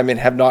long time and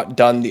have not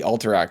done the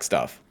Alterac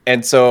stuff.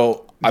 And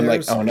so I'm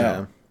like, oh no.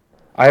 Yeah.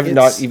 I have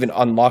not even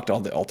unlocked all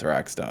the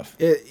Alterac stuff.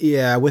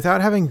 Yeah,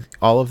 without having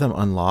all of them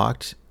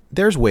unlocked,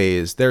 there's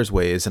ways,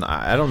 and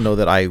I don't know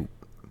that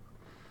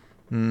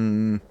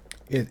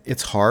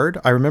it's hard.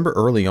 I remember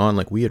early on,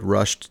 like we had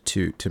rushed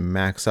to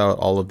max out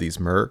all of these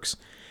Mercs,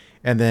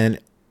 and then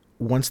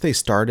once they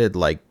started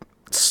like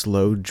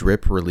slow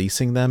drip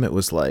releasing them, it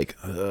was like,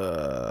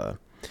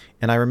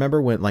 And I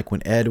remember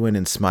when Edwin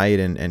and Smite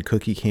and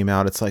Cookie came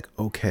out, it's like,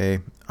 okay,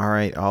 all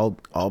right,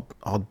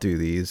 I'll do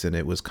these, and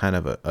it was kind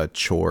of a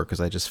chore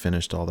because I just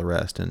finished all the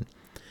rest, and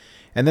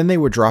then they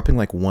were dropping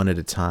like one at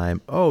a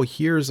time. Oh,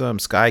 here's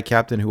Sky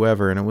Captain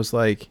whoever, and it was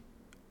like,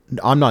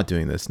 I'm not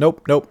doing this.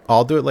 Nope.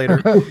 I'll do it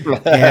later.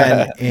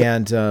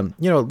 and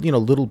you know,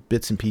 little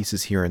bits and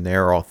pieces here and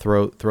there. I'll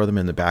throw them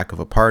in the back of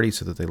a party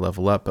so that they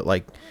level up. But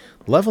like,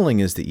 leveling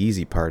is the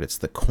easy part. It's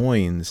the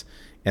coins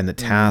and the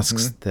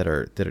tasks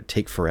that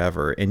take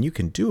forever. And you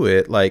can do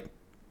it. Like,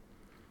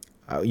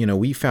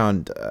 we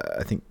found.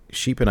 I think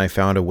Sheep and I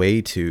found a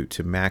way to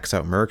max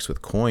out Mercs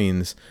with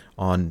coins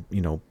on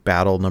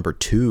battle number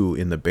 2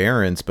 in the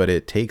Barrens, but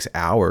it takes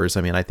hours.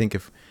 I mean, I think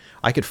if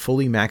I could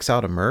fully max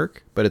out a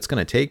Merc, but it's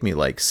going to take me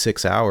like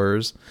 6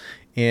 hours,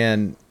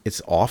 and it's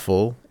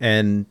awful.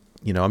 And,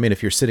 I mean,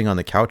 if you're sitting on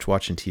the couch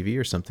watching TV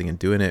or something and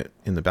doing it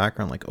in the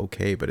background, like,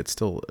 okay, but it's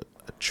still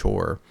a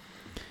chore.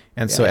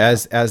 And so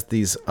as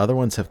these other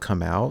ones have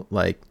come out,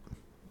 like,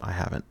 I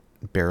haven't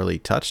barely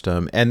touched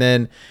them. And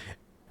then,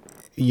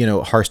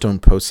 Hearthstone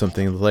posts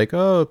something like,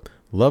 oh,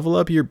 level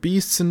up your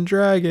beasts and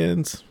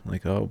dragons.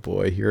 Like, oh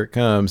boy, here it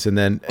comes. And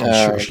then,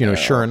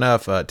 sure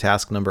enough,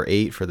 task number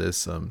 8 for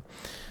this,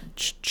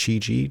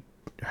 Chi-Ji,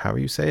 however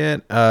you say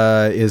it,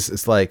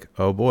 is like,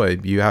 oh boy,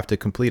 you have to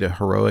complete a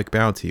heroic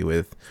bounty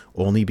with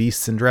only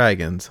beasts and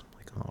dragons. I'm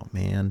like, oh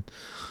man,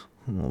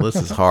 this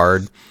is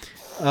hard.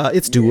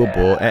 It's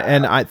doable,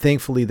 and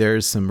thankfully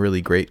there's some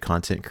really great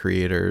content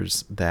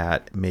creators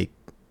that make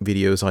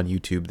videos on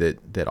YouTube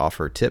that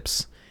offer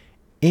tips.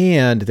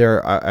 And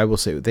I will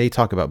say, they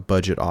talk about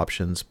budget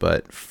options,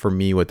 but for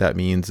me, what that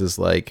means is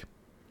like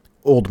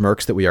old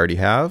Mercs that we already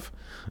have.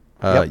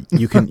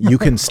 You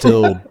can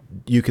still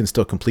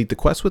complete the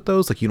quest with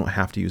those. Like, you don't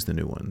have to use the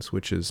new ones,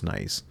 which is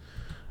nice.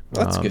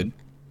 That's good.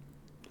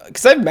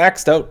 Because I've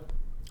maxed out,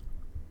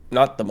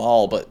 not them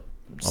all, but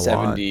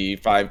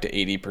 75 to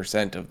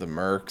 80% of the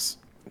Mercs.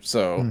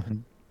 So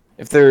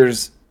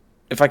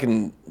if I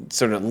can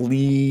sort of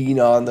lean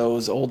on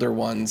those older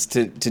ones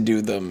to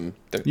do them,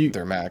 they're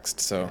maxed.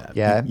 So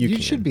yeah,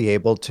 you should be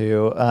able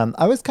to.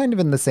 I was kind of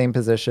in the same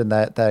position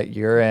that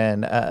you're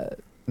in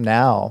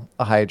now,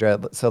 a Hydra.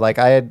 So like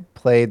I had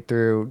played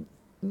through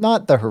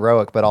not the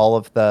heroic, but all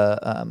of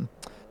the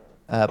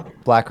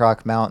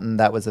Blackrock Mountain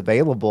that was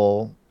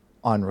available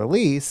on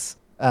release,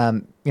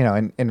 in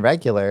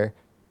regular.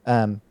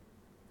 And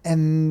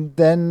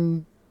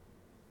then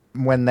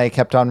when they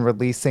kept on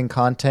releasing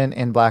content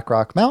in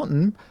Blackrock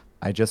Mountain,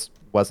 I just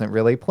wasn't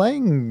really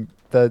playing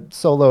the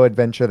solo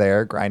adventure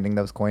there, grinding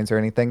those coins or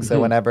anything. So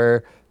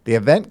whenever the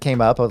event came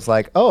up, I was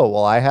like, oh,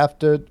 well, I have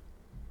to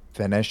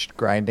finish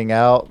grinding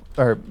out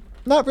or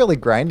not really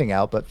grinding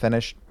out, but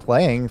finished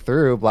playing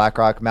through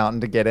Blackrock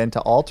Mountain to get into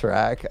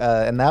Alterac,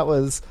 and that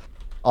was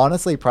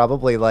honestly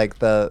probably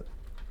like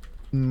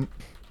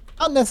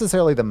not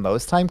necessarily the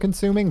most time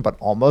consuming, but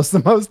almost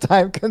the most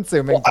time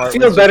consuming I part.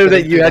 feel was better just that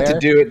getting you through had to there.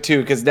 do it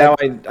too, because now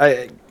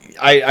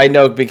I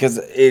know because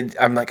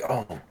I'm like,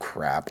 oh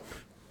crap.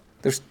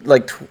 There's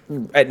like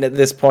at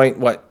this point,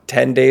 what,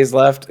 10 days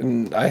left,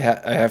 and I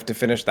have to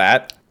finish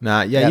that.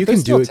 Nah, yeah, Yeah, you there's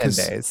can do still it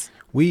 10 because days.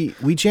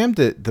 we jammed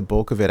the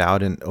bulk of it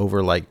out in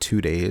over like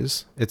 2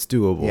 days. It's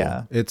doable.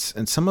 Yeah.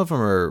 And some of them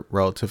are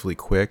relatively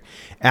quick.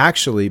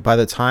 Actually, by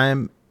the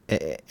time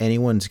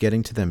anyone's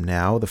getting to them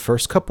now, the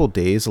first couple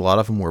days, a lot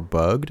of them were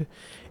bugged,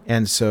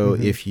 and so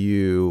if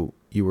you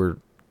were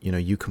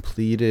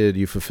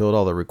you fulfilled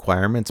all the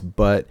requirements,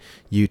 but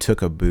you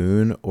took a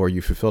boon or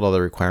you fulfilled all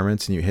the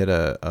requirements and you hit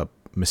a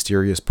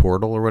mysterious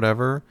portal or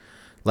whatever,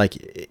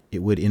 like it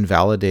would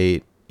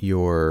invalidate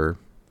your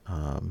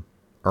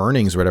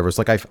earnings or whatever. It's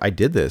like, I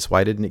did this.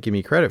 Why didn't it give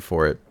me credit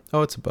for it?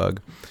 Oh, it's a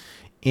bug.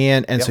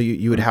 And so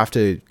you would have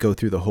to go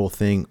through the whole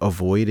thing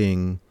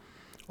avoiding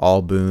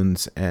all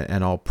boons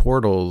and all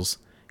portals.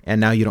 And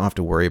now you don't have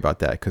to worry about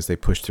that because they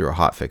pushed through a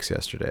hotfix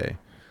yesterday.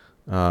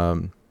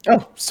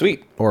 Oh,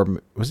 sweet.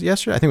 Or was it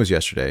yesterday? I think it was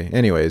yesterday.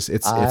 Anyways,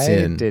 it's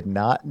in. I did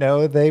not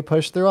know they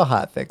pushed through a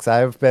hotfix.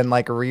 I've been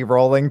like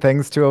re-rolling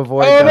things to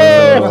avoid Oh,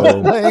 those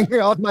no! playing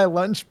on my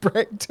lunch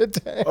break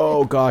today.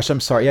 Oh gosh, I'm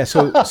sorry. Yeah,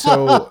 so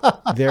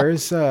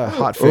there's a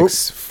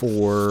hotfix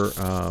for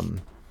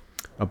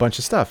a bunch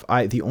of stuff.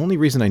 The only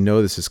reason I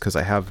know this is because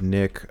I have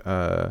Nick.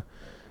 I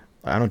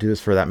don't do this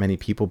for that many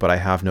people, but I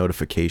have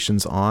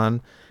notifications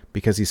on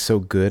because he's so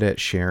good at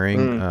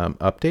sharing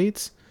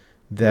updates.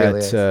 That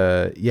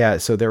Really yeah,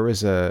 so there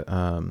was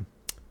a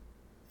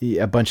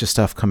bunch of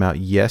stuff come out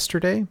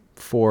yesterday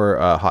for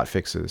hot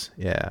fixes.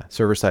 Yeah,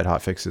 server side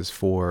hot fixes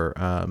for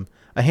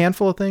a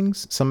handful of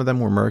things. Some of them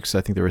were mercs.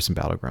 I think there was some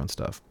battleground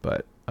stuff,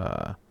 but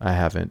I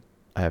haven't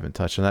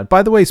touched on that.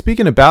 By the way,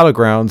 speaking of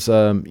battlegrounds,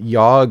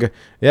 Yogg,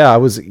 yeah, I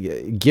was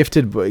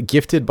gifted by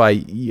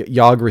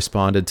Yogg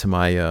responded to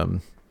my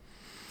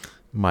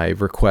my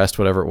request,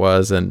 whatever it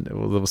was, and it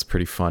was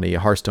pretty funny.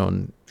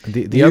 Hearthstone,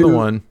 the other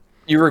one.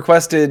 You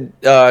requested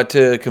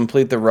to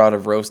complete the Rod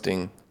of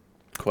Roasting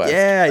quest.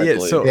 Yeah, I yeah.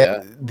 believe, So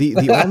yeah.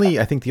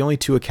 I think the only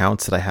two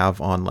accounts that I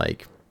have on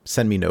like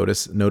send me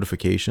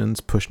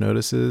notifications, push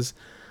notices.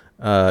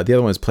 The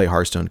other one is play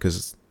Hearthstone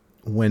because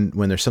when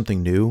there's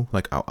something new,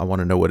 like I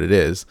want to know what it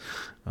is.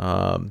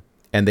 And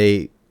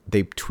they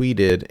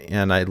tweeted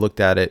and I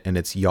looked at it and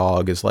it's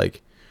Yogg is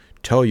like,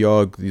 tell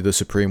Yogg the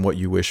Supreme what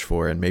you wish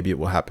for and maybe it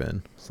will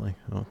happen. It's like,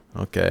 oh,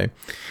 okay.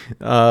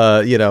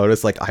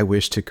 It's like, I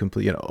wish to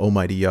complete,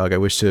 almighty Yogg, I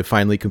wish to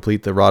finally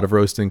complete the Rod of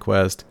Roasting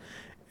quest.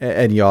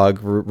 And Yogg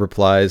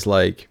replies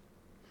like,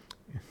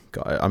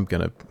 God, I'm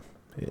going to,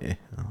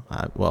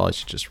 I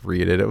should just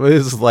read it. It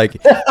was like,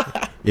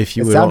 if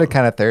you It would. sounded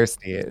kind of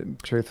thirsty,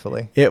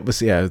 truthfully. It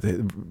was, yeah,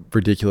 the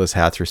ridiculous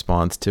Hat's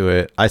response to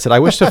it. I said, I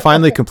wish to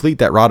finally complete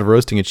that Rod of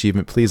Roasting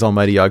achievement. Please,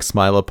 almighty Yogg,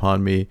 smile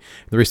upon me.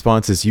 The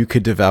response is, you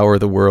could devour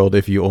the world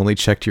if you only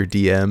checked your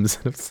DMs.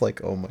 It's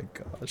like, oh my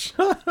gosh.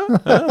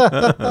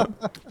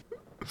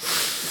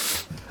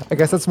 I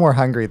guess it's more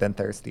hungry than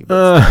thirsty.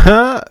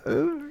 But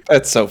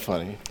That's so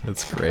funny.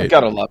 That's I great.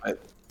 gotta love it.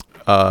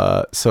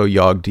 So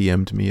Yogg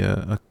DM'd me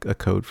a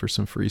code for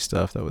some free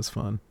stuff. That was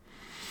fun.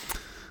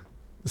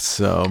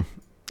 So,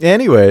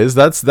 anyways,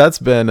 that's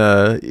been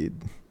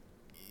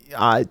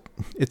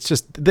it's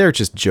just they're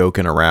just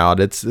joking around.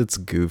 It's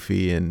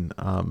goofy and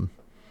I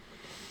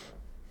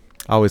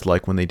always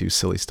like when they do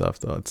silly stuff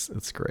though.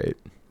 It's great.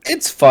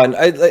 It's fun.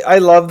 I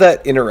love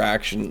that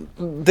interaction.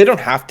 They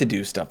don't have to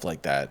do stuff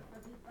like that.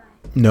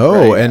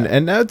 No, Right,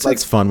 and that's like-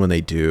 it's fun when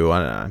they do.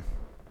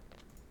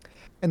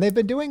 And they've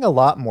been doing a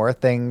lot more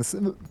things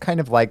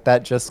kind of like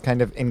that, just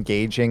kind of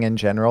engaging in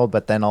general,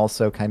 but then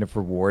also kind of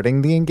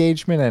rewarding the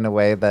engagement in a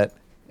way that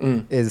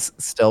is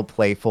still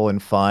playful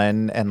and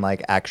fun and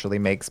like actually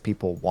makes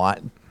people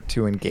want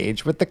to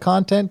engage with the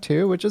content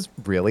too, which is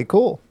really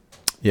cool.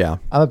 Yeah.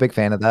 I'm a big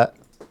fan of that.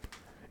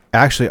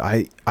 Actually,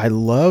 I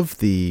love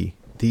we're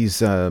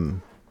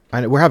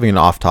having an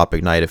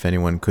off-topic night if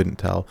anyone couldn't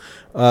tell.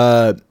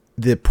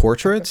 The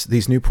portraits,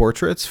 these new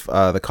portraits,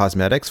 the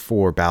cosmetics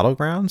for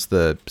Battlegrounds,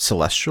 the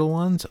celestial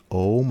ones.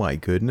 Oh my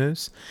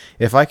goodness.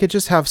 If I could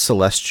just have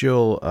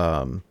celestial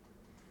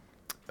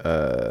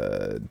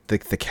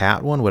the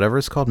cat one, whatever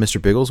it's called, Mr.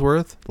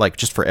 Bigglesworth, like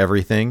just for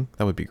everything,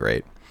 that would be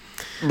great.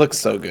 Looks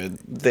so good.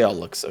 They all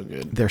look so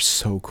good. They're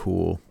so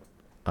cool.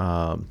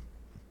 So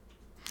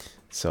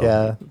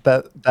Yeah,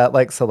 that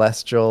like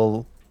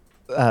celestial,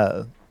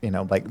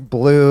 like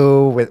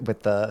blue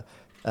with the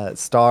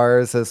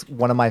stars is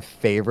one of my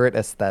favorite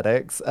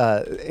aesthetics.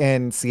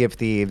 In Sea of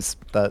Thieves,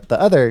 the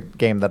other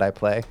game that I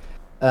play,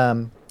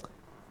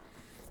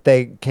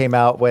 they came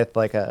out with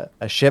like a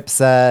ship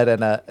set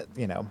and a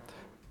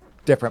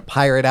different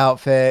pirate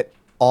outfit,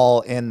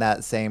 all in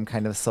that same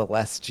kind of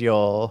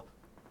celestial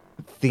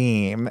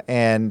theme,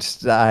 and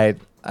I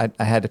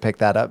had to pick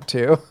that up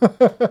too.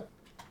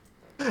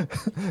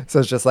 So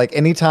it's just like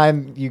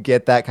anytime you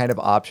get that kind of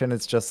option,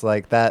 it's just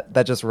like that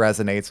just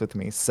resonates with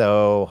me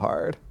so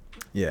hard.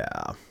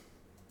 Yeah.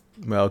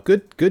 Well,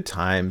 good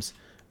times.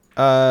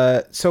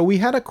 So we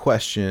had a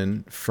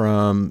question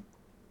from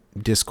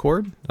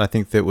Discord. I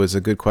think that was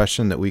a good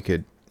question that we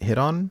could hit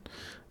on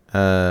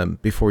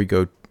before we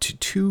go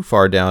too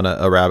far down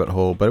a rabbit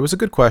hole. But it was a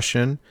good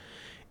question,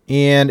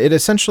 and it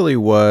essentially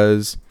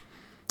was,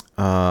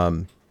 how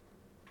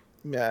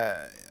do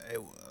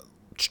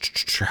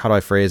I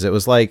phrase it? It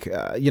was like,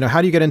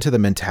 how do you get into the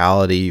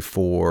mentality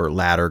for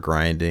ladder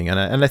grinding?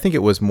 And I think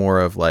it was more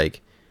of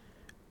like,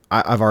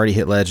 I've already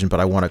hit legend,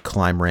 but I want to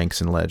climb ranks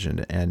in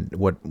legend, and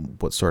what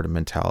sort of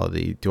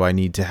mentality do I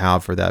need to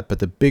have for that? But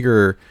the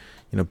bigger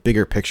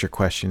picture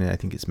question, I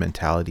think, is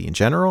mentality in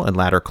general and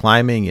ladder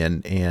climbing,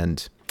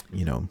 and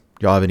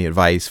y'all have any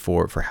advice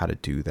for how to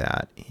do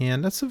that?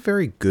 And that's a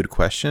very good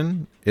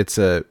question. It's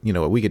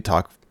we could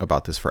talk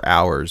about this for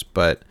hours,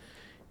 but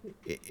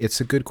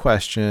it's a good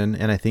question,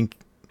 and I think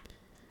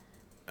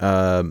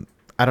I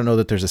don't know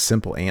that there's a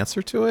simple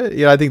answer to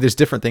it. I think there's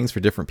different things for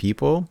different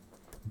people.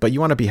 But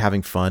you want to be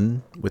having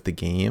fun with the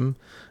game,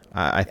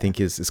 I think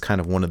is kind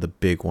of one of the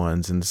big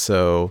ones. And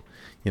so,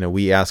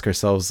 we ask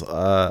ourselves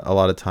a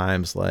lot of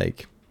times,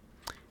 like,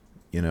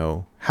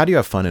 how do you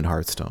have fun in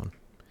Hearthstone?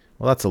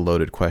 Well, that's a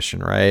loaded question,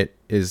 right?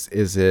 Is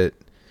it,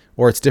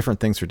 or it's different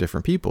things for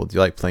different people. Do you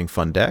like playing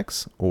fun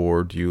decks,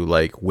 or do you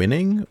like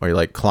winning, or you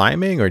like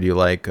climbing, or do you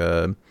like,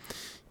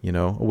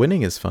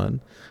 winning is fun?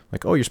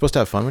 Like, oh, you're supposed to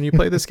have fun when you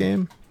play this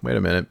game? Wait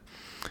a minute.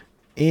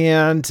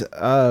 And,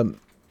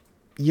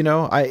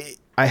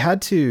 I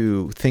had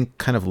to think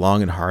kind of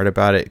long and hard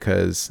about it,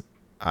 because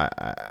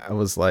I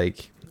was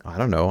like, I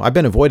don't know. I've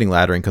been avoiding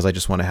laddering because I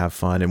just want to have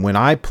fun. And when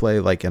I play,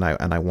 like, and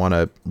I want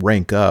to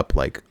rank up,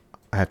 like,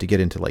 I have to get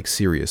into like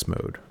serious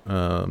mode.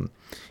 And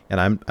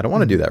I don't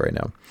want to do that right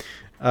now.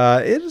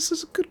 It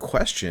is a good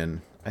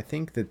question. I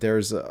think that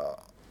there's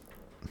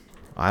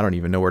I don't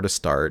even know where to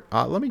start.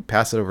 Let me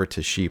pass it over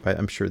to Sheep.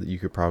 I'm sure that you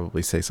could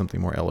probably say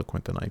something more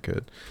eloquent than I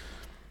could.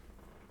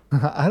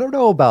 I don't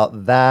know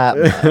about that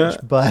much,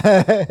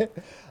 but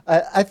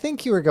I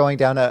think you were going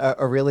down a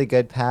really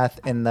good path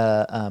in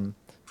the,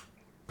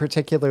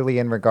 particularly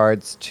in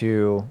regards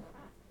to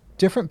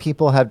different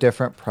people have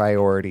different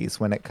priorities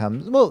when it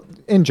comes, well,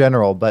 in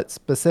general, but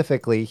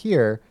specifically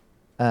here,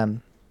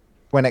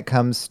 when it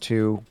comes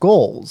to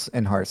goals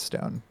in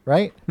Hearthstone,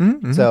 right?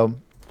 Mm-hmm. So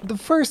the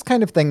first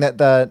kind of thing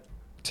that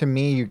to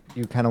me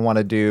you kind of want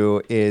to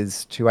do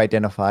is to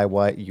identify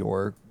what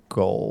your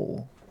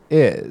goal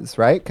is,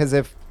 right? Because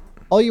if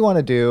all you want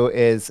to do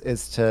is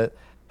to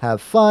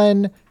have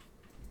fun,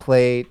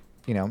 play,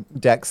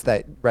 decks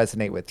that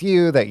resonate with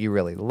you, that you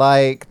really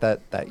like,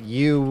 that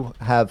you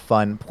have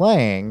fun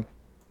playing,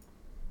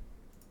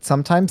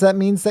 sometimes that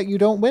means that you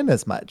don't win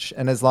as much.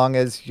 And as long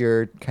as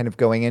you're kind of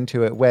going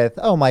into it with,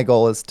 oh, my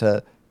goal is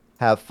to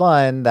have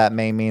fun, that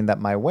may mean that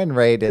my win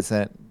rate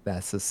isn't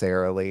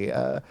necessarily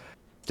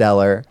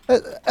stellar.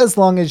 As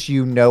long as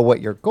you know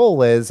what your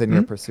goal is and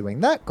you're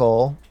pursuing that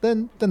goal,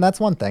 then that's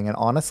one thing. And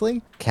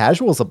honestly,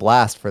 casual's a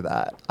blast for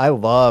that. I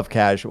love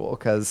casual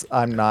because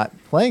I'm not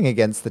playing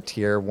against the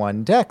tier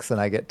 1 decks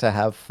and I get to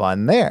have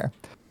fun there.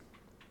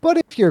 But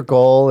if your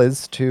goal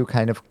is to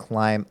kind of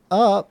climb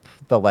up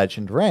the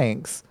legend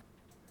ranks,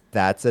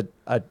 that's a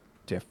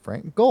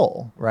different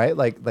goal, right?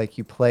 Like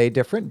you play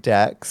different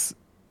decks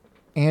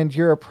and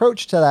your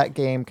approach to that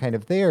game kind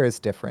of there is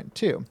different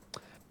too.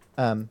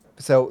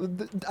 So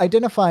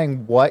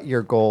identifying what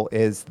your goal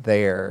is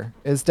there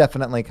is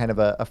definitely kind of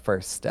a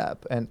first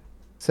step. And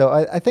so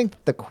I think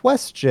the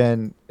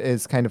question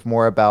is kind of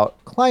more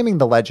about climbing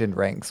the legend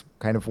ranks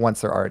kind of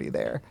once they're already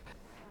there.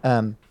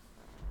 And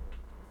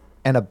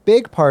a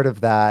big part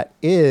of that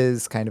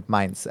is kind of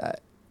mindset,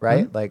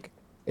 right? Mm-hmm. Like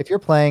if you're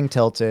playing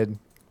Tilted,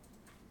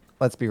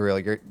 let's be real,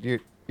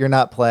 you're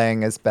not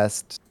playing as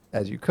best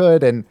as you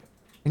could, and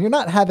you're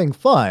not having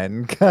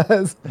fun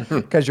because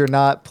you're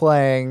not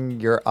playing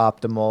you're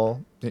not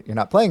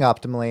playing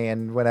optimally,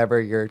 and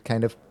whenever you're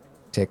kind of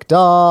ticked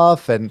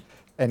off and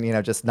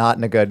just not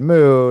in a good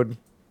mood,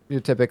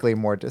 you're typically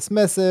more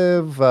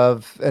dismissive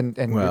of and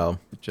Well,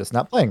 you're just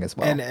not playing as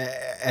well. And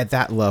at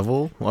that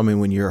level, I mean,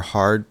 when you're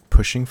hard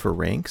pushing for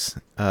ranks,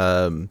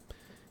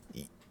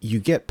 you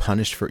get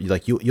punished for,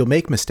 like, you'll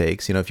make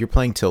mistakes. If you're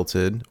playing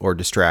Tilted or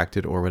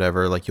Distracted or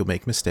whatever, like, you'll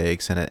make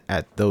mistakes, and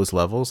at those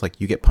levels,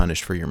 like, you get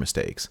punished for your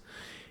mistakes.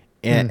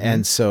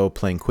 And so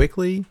playing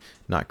quickly,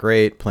 not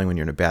great. Playing when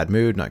you're in a bad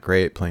mood, not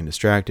great. Playing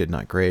Distracted,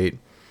 not great.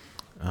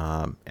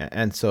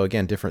 And so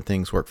again, different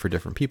things work for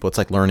different people. It's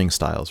like learning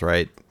styles,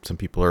 right? Some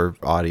people are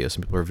audio,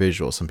 some people are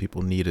visual, some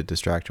people need a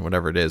distraction,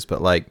 whatever it is.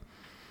 But like,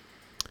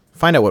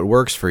 find out what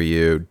works for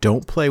you.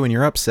 Don't play when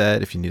you're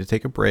upset. If you need to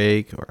take a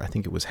break, or I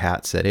think it was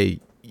Hat said, hey,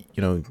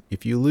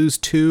 if you lose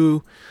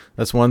 2,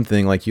 that's one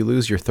thing. Like, you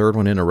lose your 3rd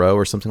one in a row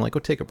or something, like, go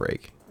take a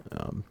break.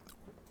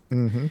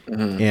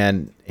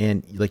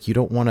 And like, you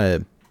don't want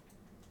to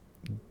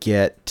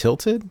get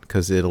tilted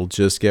because it'll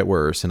just get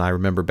worse. And I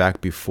remember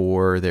back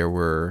before there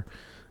were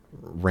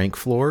rank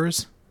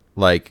floors,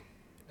 like,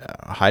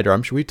 Hydra,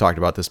 I'm sure we talked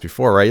about this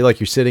before, right? Like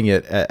you're sitting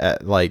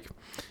at like,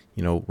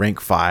 rank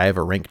 5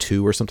 or rank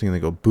 2 or something, and they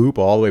go boop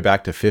all the way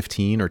back to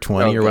 15 or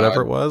 20 or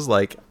whatever it was.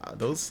 Like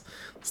those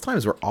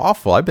times were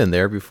awful. I've been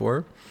there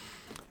before.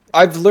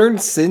 I've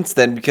learned since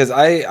then, because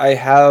I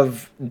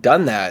have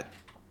done that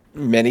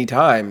many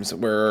times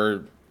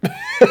where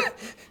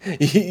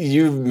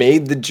you've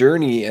made the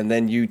journey and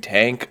then you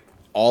tank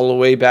all the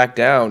way back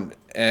down.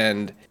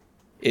 And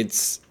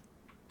it's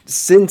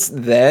since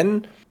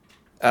then,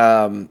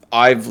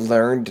 I've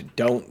learned,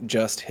 don't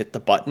just hit the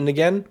button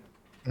again.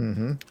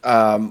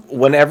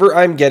 Whenever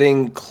I'm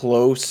getting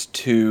close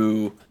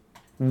to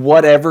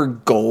whatever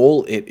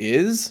goal it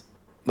is,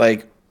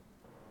 like,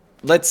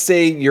 let's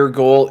say your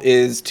goal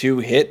is to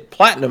hit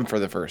platinum for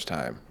the first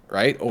time,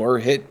 right? Or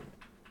hit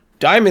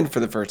diamond for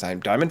the first time,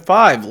 diamond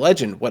 5,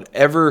 legend,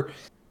 whatever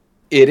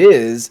it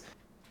is.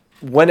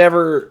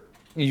 Whenever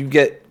you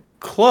get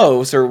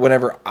close, or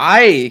whenever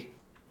I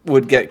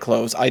would get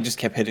close, I just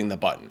kept hitting the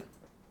button,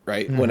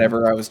 right?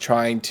 Whenever I was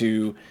trying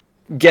to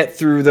get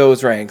through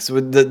those ranks,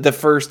 with the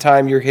first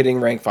time you're hitting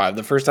rank 5,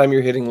 the first time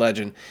you're hitting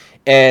legend,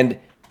 and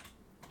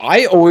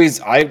I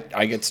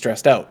get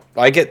stressed out.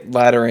 I get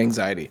ladder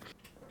anxiety.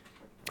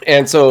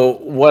 And so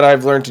what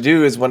I've learned to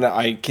do is, when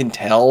I can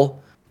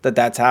tell that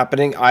that's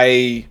happening,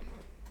 I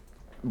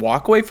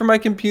walk away from my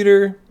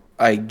computer.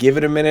 I give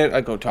it a minute.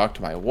 I go talk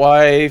to my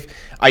wife.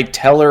 I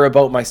tell her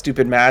about my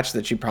stupid match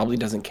that she probably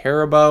doesn't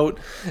care about.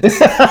 She's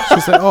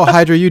like, "Oh,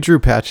 Hydra, you drew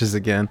patches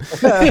again."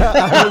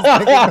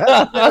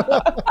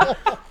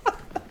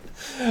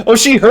 Oh,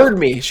 she heard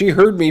me. She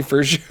heard me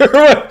for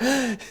sure.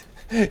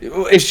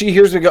 If she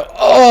hears me go,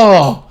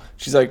 "Oh,"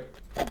 she's like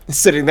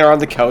sitting there on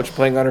the couch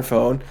playing on her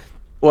phone.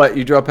 What,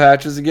 you draw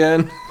patches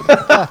again?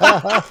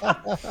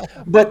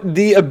 But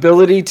the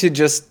ability to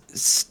just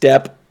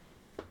step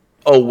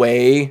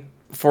away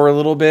for a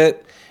little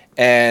bit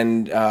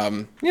and,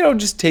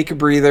 just take a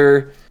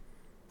breather.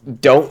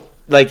 Don't,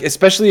 like,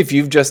 especially if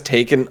you've just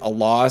taken a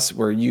loss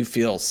where you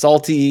feel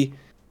salty.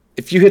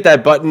 If you hit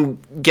that button,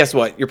 guess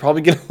what? You're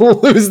probably going to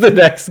lose the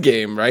next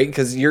game, right?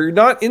 Because you're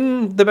not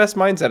in the best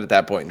mindset at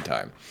that point in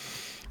time.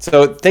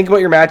 So think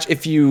about your match.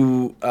 If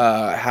you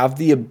have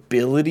the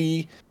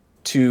ability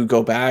to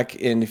go back,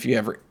 and if you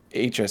have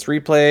HS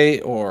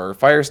Replay or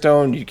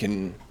Firestone, you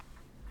can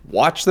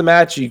watch the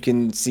match. You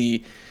can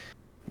see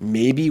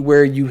maybe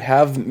where you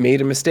have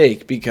made a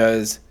mistake,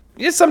 because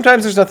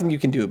sometimes there's nothing you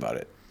can do about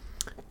it.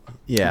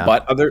 Yeah.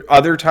 But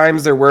other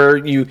times there where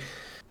you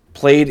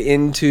played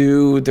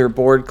into their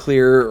board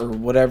clear or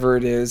whatever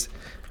it is.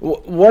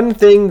 One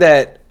thing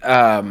that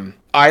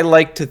I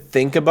like to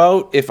think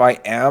about if I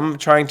am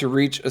trying to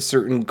reach a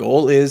certain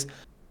goal is,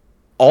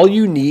 all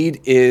you need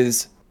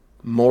is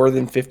more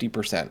than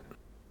 50%.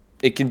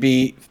 It can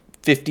be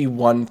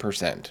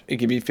 51%. It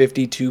can be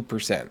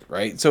 52%,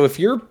 right? So if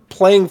you're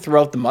playing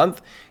throughout the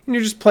month and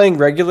you're just playing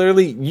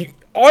regularly, you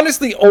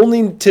honestly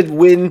only to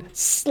win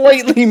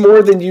slightly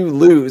more than you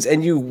lose,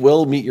 and you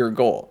will meet your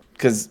goal,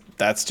 because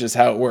that's just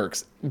how it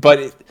works.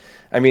 But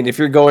if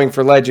you're going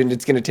for legend,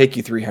 it's going to take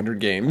you 300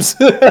 games.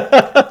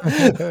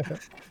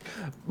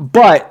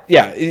 But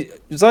yeah,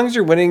 as long as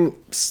you're winning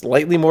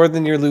slightly more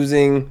than you're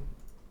losing,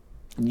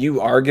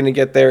 you are going to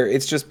get there.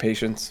 It's just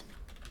patience.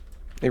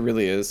 It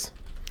really is.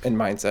 And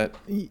mindset.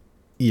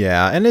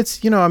 Yeah. And it's,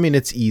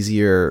 it's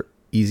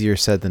easier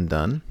said than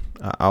done.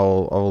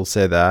 I'll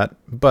say that,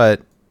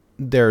 but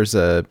there's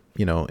it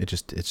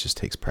just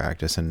takes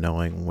practice and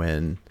knowing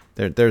when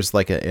there's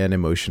like an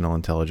emotional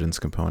intelligence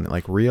component,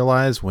 like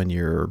realize when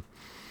you're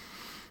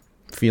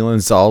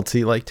feeling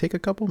salty, like take a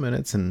couple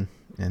minutes and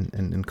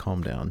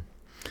calm down.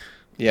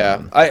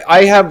 Yeah.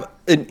 I have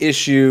an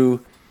issue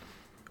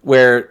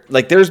where,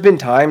 like, there's been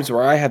times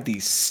where I have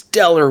these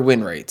stellar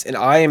win rates and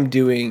I am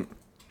doing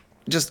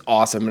just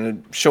awesome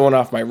and showing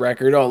off my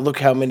record. Oh, look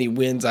how many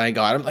wins I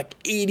got. I'm like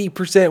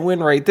 80%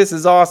 win rate. This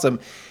is awesome.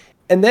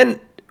 And then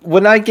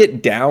when I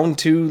get down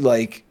to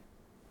like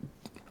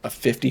a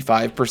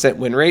 55%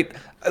 win rate,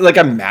 like,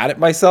 I'm mad at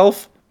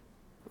myself.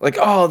 Like,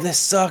 oh, this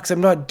sucks.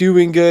 I'm not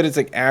doing good. It's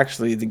like,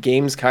 actually, the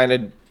game's kind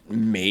of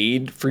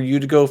made for you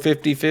to go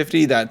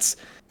 50-50. That's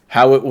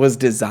how it was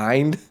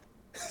designed.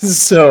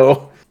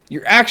 So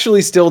you're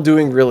actually still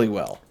doing really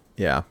well.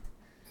 Yeah.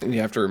 And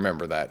you have to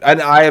remember that.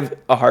 And I have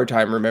a hard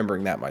time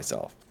remembering that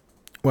myself.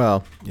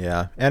 Well,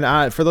 yeah.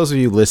 And for those of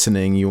you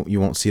listening, you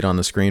won't see it on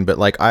the screen, but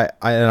like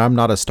I'm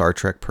not a Star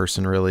Trek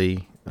person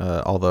really,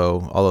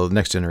 although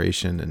Next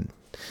Generation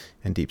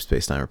and Deep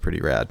Space Nine are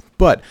pretty rad.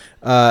 But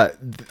I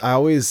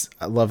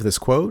love this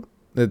quote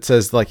that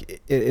says, like,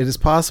 it is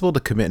possible to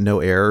commit no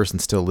errors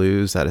and still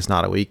lose. That is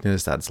not a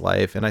weakness. That's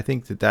life. And I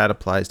think that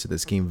applies to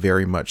this game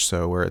very much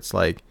so, where it's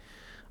like,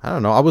 I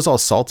don't know. I was all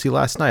salty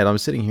last night. I'm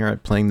sitting here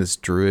playing this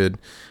druid.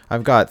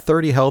 I've got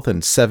 30 health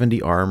and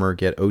 70 armor,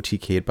 get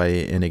OTK'd by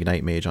an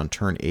Ignite Mage on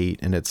turn 8.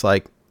 And it's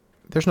like,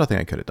 there's nothing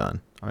I could have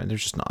done. I mean,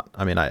 there's just not.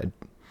 I mean,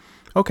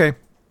 okay.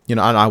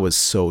 And I was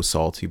so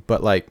salty.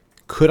 But, like,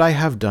 could I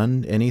have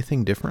done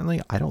anything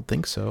differently? I don't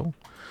think so.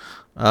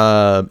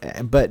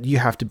 But you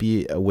have to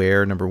be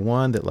aware, number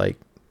one, that, like,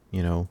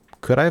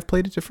 could I have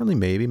played it differently?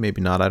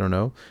 Maybe not. I don't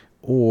know.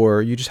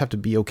 Or you just have to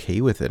be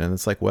okay with it. And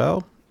it's like,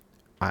 well,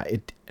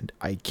 I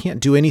can't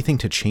do anything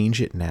to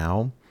change it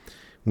now.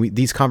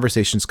 These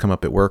conversations come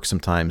up at work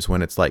sometimes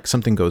when it's like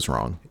something goes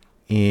wrong,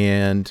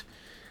 and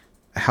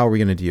how are we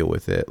going to deal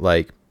with it?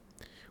 Like,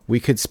 we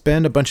could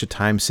spend a bunch of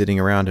time sitting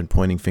around and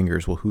pointing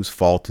fingers. Well, whose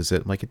fault is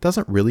it? Like, it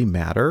doesn't really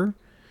matter,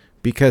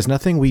 because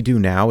nothing we do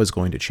now is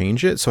going to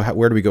change it. So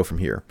where do we go from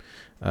here?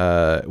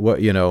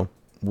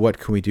 What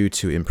can we do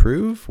to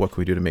improve? What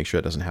can we do to make sure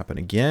it doesn't happen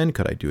again?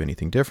 Could I do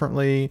anything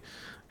differently?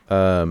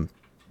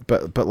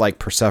 But like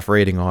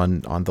perseverating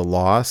on the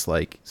loss,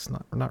 like it's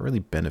not really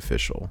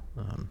beneficial.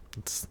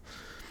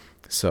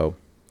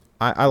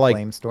 I like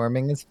Blame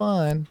storming is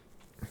fun.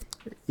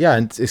 Yeah,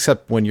 and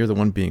except when you're the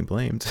one being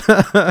blamed.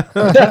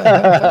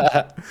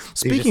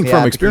 Speaking You just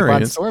from have to keep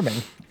on experience.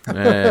 storming.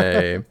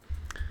 Hey.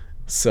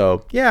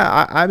 So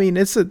yeah, I mean,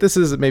 this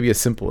is maybe a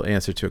simple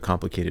answer to a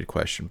complicated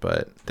question,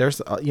 but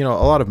there's a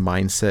lot of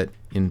mindset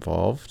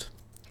involved.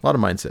 A lot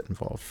of mindset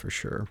involved for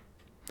sure.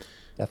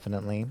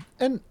 Definitely.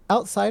 And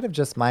outside of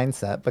just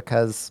mindset,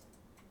 because,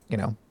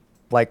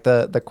 like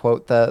the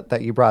quote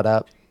that you brought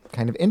up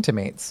kind of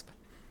intimates,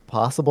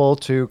 possible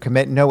to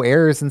commit no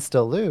errors and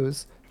still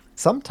lose.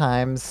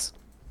 Sometimes,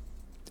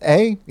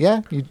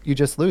 you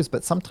just lose,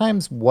 but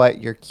sometimes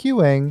what you're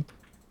queuing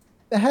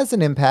has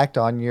an impact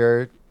on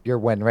your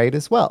win rate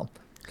as well.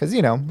 Because,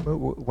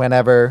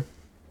 whenever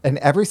in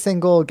every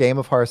single game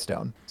of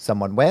Hearthstone,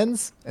 someone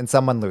wins and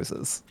someone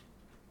loses.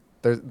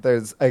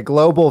 There's a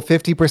global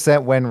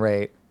 50% win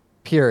rate,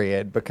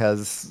 period,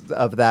 because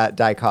of that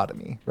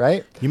dichotomy,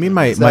 right? You mean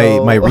my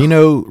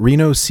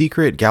Reno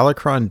secret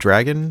Galakron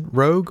Dragon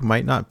Rogue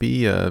might not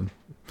be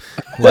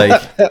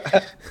like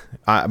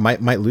I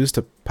might lose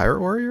to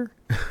Pirate Warrior?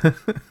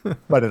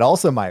 But it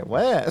also might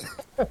win.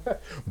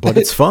 But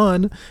it's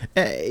fun.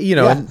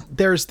 And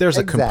there's a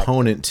Exactly.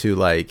 component to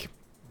like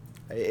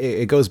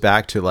it goes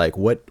back to like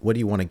what do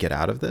you want to get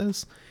out of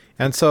this?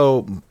 And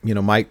so,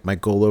 my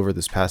goal over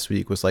this past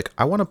week was like,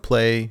 I want to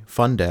play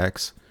fun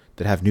decks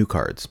that have new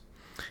cards.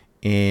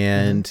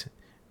 And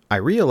I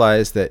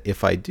realized that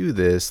if I do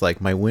this,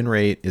 like my win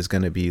rate is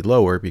going to be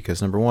lower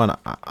because number one,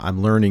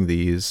 I'm learning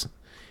these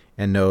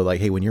and know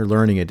like, hey, when you're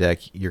learning a deck,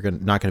 you're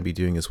not going to be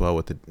doing as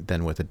well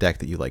than with a deck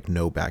that you like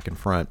know back and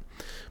front.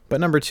 But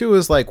number two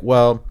is like,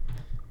 well,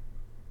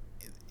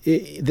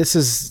 this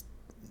is,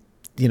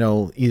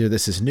 either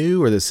this is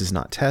new or this is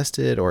not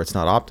tested or it's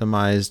not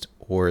optimized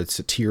or it's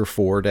a tier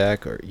 4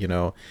 deck or,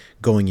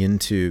 going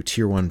into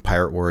tier 1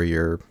 Pirate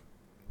Warrior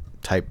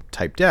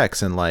type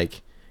decks. And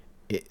like,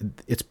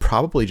 it's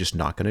probably just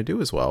not going to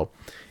do as well.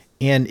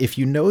 And if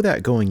you know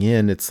that going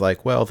in, it's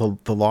like, well,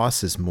 the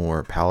loss is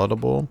more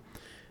palatable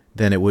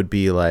than it would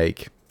be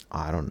like,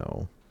 I don't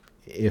know,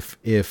 if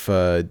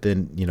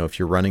then, if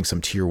you're running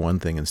some tier 1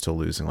 thing and still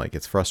losing, like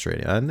it's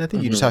frustrating. And I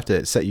think you just have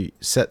to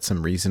set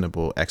some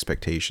reasonable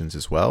expectations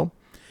as well.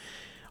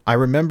 I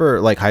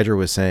remember like Hydra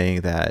was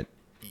saying that,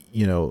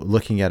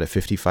 looking at a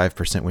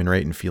 55% win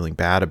rate and feeling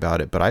bad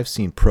about it, but I've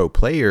seen pro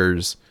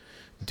players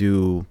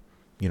do,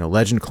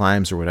 legend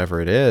climbs or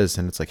whatever it is.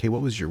 And it's like, hey,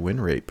 what was your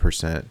win rate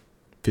percent?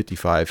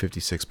 55,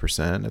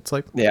 56%. It's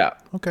like, Yeah.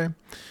 okay.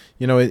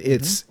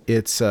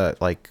 It's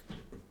like,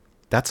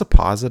 that's a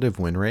positive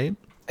win rate.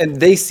 And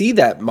they see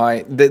that,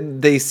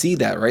 they see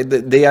that, right?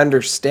 They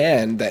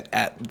understand that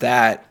at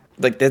that,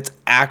 like that's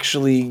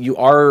actually, you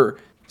are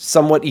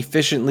somewhat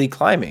efficiently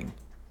climbing.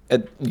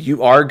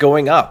 You are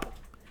going up,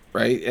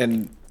 right?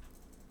 And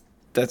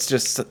that's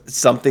just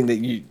something that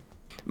you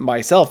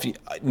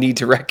need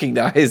to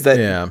recognize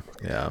that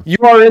you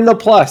are in the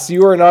plus,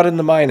 you are not in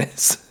the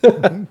minus.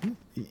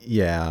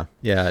 Yeah,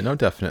 no,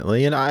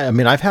 definitely. And I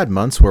mean, I've had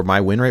months where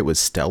my win rate was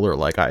stellar,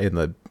 like in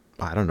the,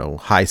 I don't know,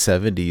 high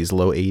 70s,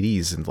 low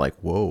 80s, and like,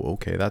 whoa,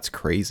 okay, that's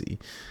crazy.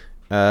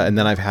 And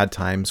then I've had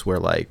times where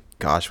like,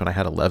 gosh, when I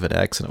had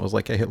 11x and it was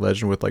like I hit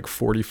legend with like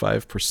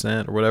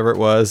 45% or whatever it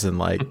was, and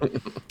like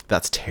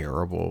that's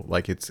terrible.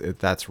 Like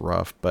that's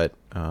rough, but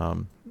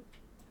a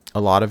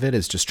lot of it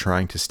is just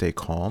trying to stay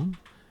calm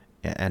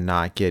and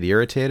not get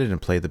irritated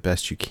and play the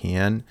best you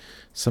can.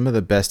 Some of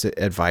the best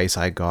advice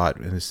I got,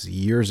 and this is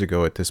years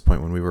ago at this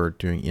point when we were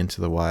doing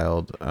Into the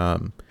Wild,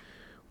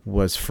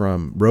 was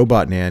from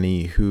Robot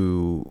Nanny,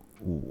 who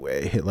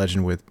hit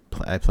legend with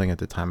playing at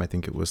the time. I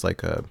think it was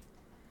like a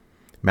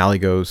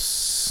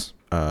Malygos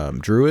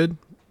Druid,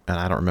 and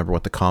I don't remember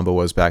what the combo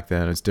was back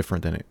then. It's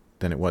different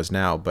than it was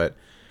now, but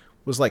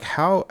was like,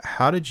 how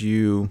did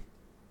you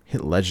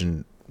hit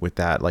legend with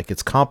that? Like,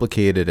 it's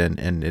complicated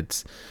and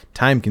it's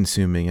time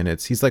consuming, and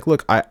he's like,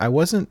 look, I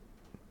wasn't,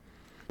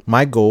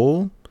 my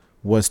goal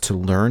was to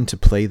learn to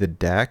play the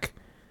deck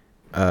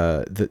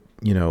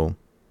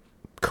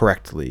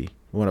correctly.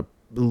 I want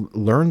to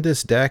learn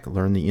this deck,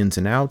 learn the ins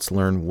and outs,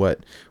 learn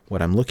what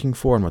I'm looking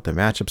for and what the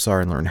matchups are,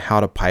 and learn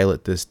how to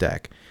pilot this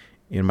deck.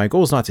 And my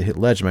goal is not to hit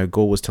legend. My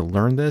goal was to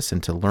learn this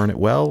and to learn it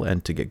well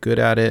and to get good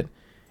at it.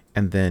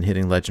 And then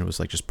hitting legend was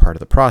like just part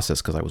of the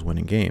process because I was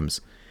winning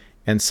games.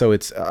 And so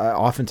it's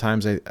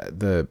oftentimes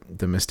the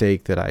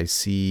mistake that I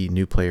see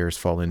new players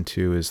fall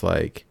into is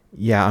like,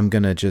 yeah, I'm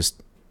gonna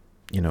just,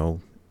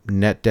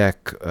 net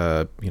deck,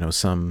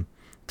 some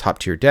top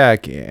tier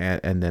deck,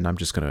 and then I'm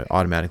just gonna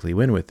automatically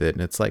win with it.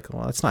 And it's like,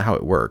 well, that's not how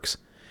it works.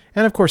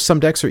 And of course, some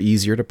decks are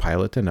easier to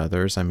pilot than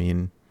others. I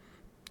mean,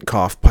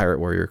 cough, Pirate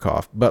Warrior,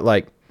 cough, but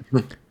like,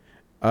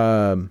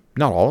 not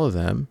all of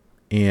them.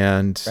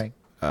 And Right.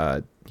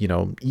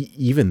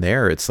 even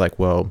there, it's like,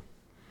 well,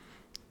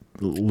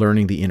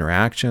 learning the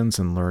interactions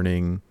and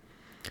learning,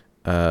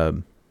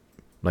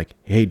 like,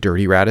 hey,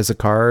 Dirty Rat is a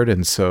card,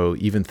 and so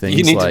even things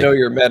You need like, to know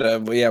your meta,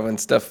 but yeah, when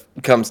stuff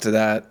comes to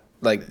that,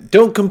 like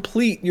don't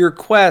complete your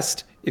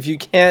quest if you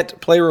can't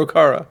play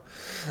Rokara.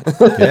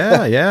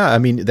 yeah. I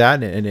mean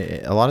that, and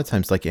a lot of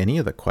times, like any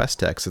of the quest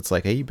decks, it's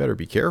like, hey, you better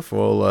be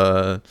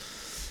careful.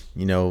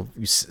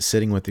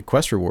 Sitting with the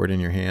quest reward in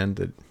your hand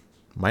that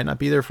might not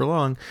be there for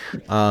long.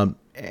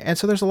 And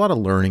so there's a lot of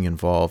learning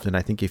involved. And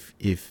I think if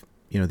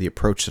the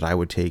approach that I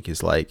would take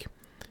is like,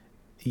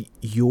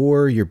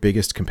 you're your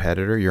biggest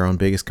competitor, your own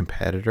biggest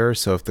competitor.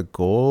 So if the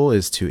goal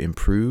is to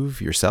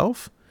improve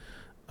yourself,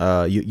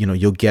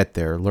 you'll get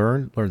there.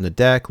 Learn the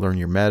deck, learn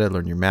your meta,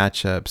 learn your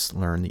matchups,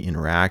 learn the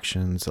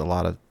interactions. A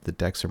lot of the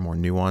decks are more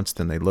nuanced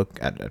than they look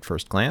at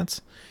first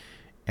glance,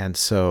 and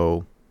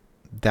so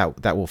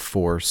that will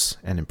force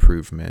an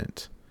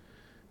improvement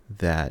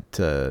that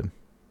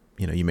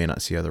you may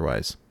not see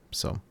otherwise.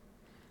 So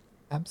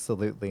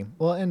Absolutely.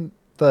 Well, and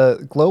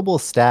the global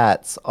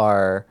stats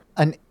are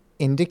an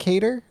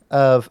indicator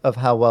of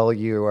how well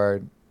you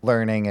are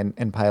learning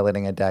and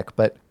piloting a deck,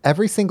 but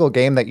every single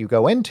game that you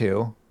go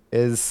into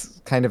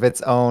is kind of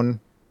its own,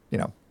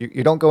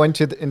 you don't go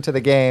into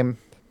the game,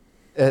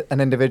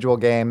 an individual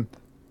game.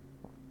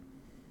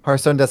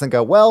 Hearthstone doesn't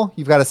go, well,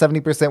 you've got a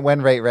 70%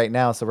 win rate right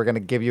now, so we're going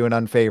to give you an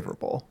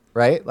unfavorable,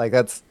 right? Like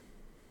that's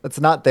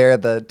not there.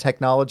 The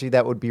technology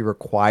that would be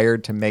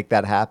required to make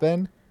that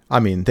happen. I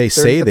mean, they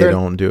say they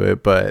don't do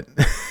it, but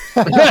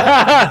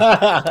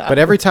but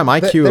every time I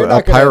queue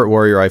a Pirate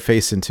Warrior, I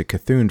face into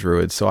Cthulhu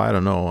Druid, so I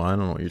don't know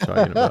what you're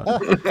talking about.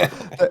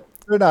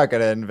 They're not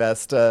going to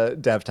invest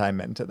dev time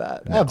into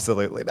that. No.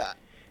 Absolutely not.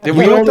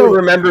 We only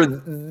remember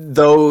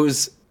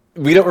those.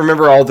 We don't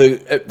remember all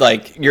the,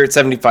 like, you're at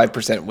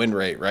 75% win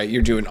rate, right?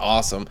 You're doing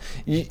awesome.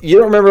 You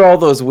don't remember all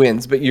those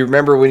wins, but you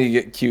remember when you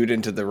get queued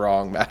into the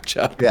wrong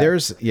matchup.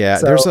 Yeah.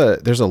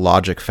 There's a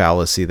logic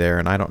fallacy there,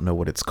 and I don't know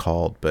what it's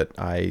called, but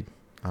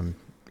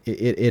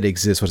it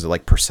exists. What is it,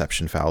 like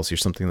perception fallacy or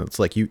something? That's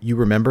like you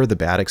remember the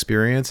bad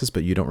experiences,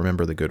 but you don't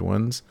remember the good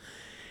ones.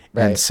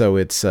 Right. And so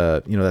it's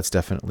that's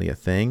definitely a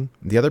thing.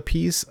 The other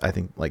piece, I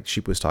think, like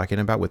Sheep was talking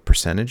about with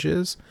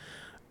percentages,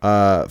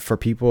 for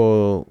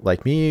people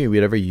like me,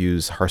 we'd ever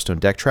use Hearthstone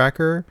Deck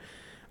Tracker.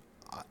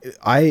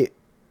 I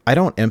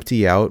don't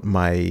empty out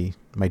my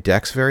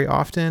decks very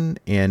often,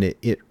 and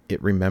it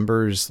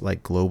remembers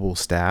like global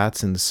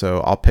stats, and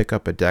so I'll pick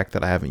up a deck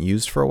that I haven't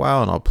used for a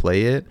while and I'll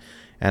play it,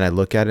 and I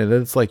look at it and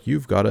it's like,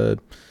 you've got a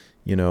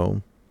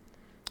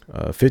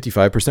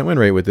 55% win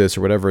rate with this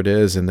or whatever it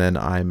is, and then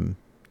I'm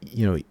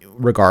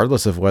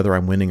regardless of whether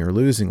I'm winning or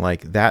losing,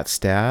 like that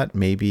stat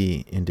may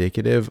be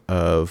indicative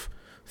of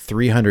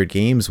 300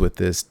 games with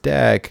this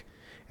deck.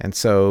 And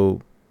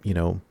so,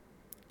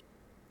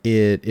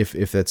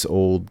 if that's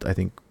old, I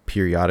think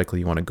periodically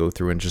you want to go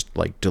through and just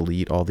like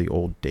delete all the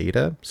old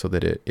data so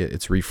that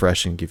it's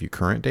refreshing and give you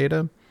current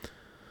data.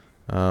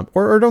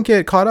 Or don't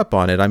get caught up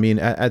on it. I mean,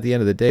 at the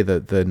end of the day,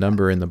 the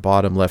number in the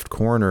bottom left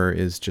corner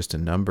is just a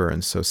number.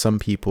 And so some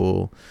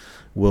people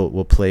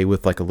will play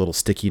with like a little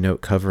sticky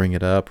note covering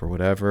it up or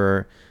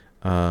whatever.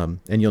 And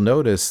you'll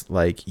notice,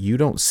 like, you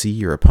don't see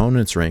your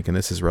opponent's rank, and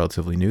this is a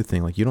relatively new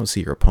thing. Like, you don't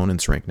see your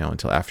opponent's rank now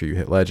until after you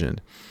hit legend.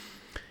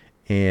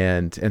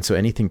 And so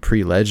anything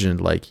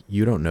pre-legend, like,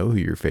 you don't know who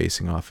you're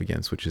facing off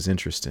against, which is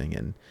interesting.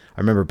 And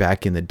I remember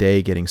back in the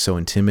day getting so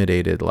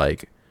intimidated,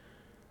 like,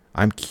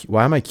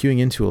 why am I queuing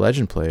into a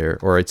legend player?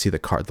 Or I'd see the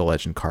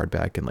legend card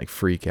back and like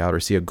freak out, or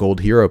see a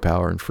gold hero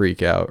power and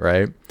freak out,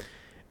 right?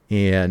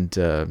 And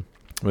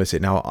what I say,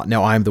 now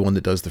I'm the one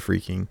that does the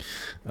freaking.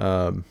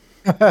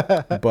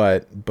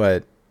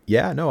 But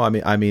yeah, no, I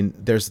mean,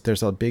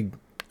 there's a big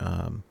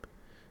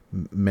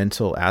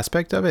mental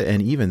aspect of it,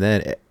 and even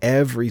then,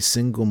 every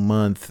single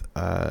month,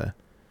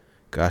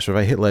 gosh, if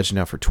I hit legend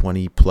now for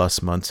 20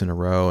 plus months in a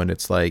row, and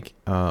it's like,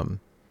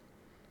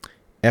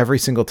 every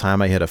single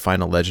time I hit a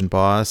final legend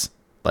boss,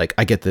 like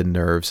I get the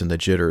nerves and the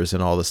jitters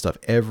and all this stuff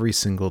every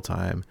single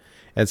time.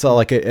 And so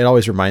like it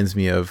always reminds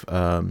me of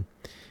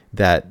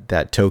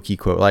that Toki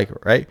quote,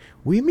 like, right,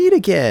 we meet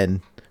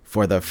again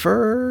for the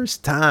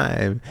first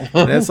time.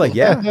 And it's like,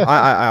 yeah,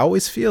 I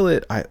always feel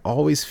it.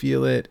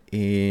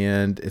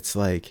 And it's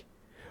like,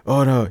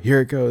 oh no,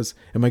 here it goes.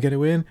 Am I going to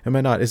win? Am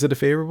I not? Is it a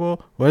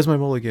favorable? Where's my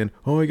mulligan?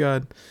 Oh my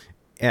God.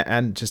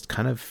 And just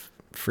kind of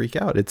freak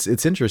out.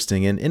 It's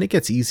interesting. And it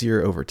gets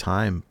easier over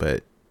time,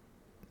 but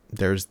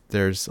there's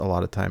a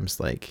lot of times,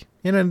 like,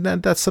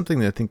 that's something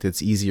that I think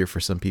that's easier for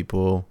some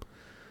people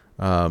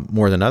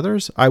more than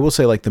others. I will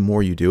say, like, the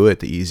more you do it,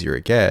 the easier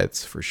it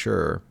gets, for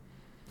sure.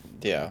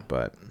 Yeah.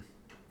 But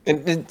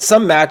and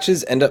some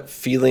matches end up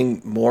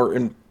feeling more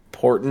important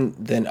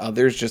important than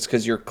others just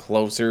because you're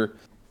closer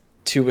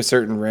to a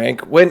certain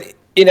rank, when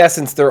in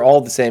essence they're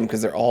all the same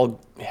because they're all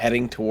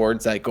heading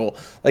towards that goal.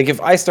 Like if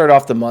I start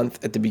off the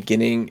month at the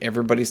beginning,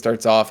 everybody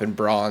starts off in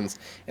bronze,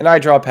 and I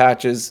draw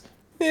patches,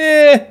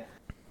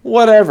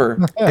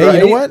 whatever. Hey,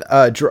 you know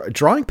what?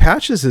 Drawing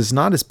patches is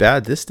not as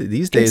bad these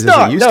days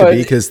as it used to be,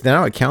 because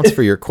now it counts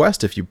for your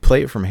quest. If you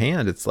play it from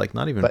hand, it's like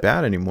not even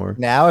bad anymore.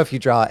 Now, if you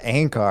draw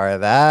Ankar,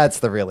 that's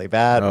the really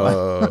bad one.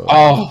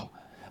 Oh,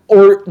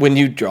 or when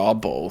you draw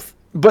both.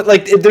 But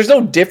like, there's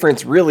no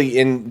difference really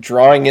in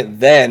drawing it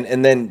then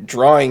and then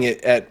drawing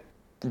it at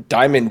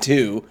Diamond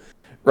 2,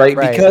 right?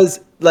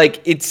 Because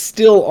like it's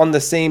still on the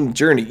same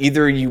journey.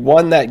 Either you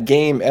won that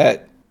game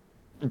at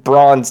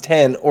Bronze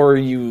 10, or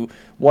you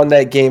won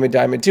that game at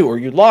Diamond 2, or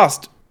you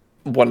lost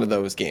one of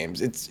those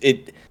games.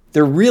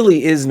 There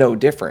really is no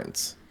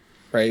difference,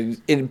 right?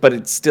 But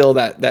it's still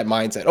that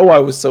mindset. Oh, I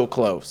was so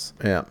close.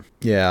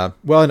 Yeah.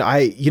 Well,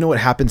 and you know what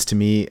happens to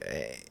me,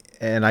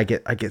 and I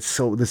get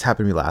so, this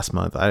happened to me last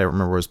month. I don't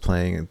remember, I was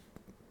playing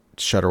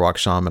Shudderwock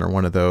Shaman or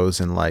one of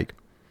those, and like,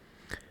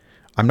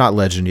 I'm not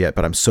legend yet,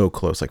 but I'm so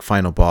close, like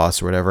final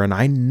boss or whatever. And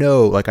I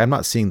know, like, I'm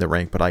not seeing the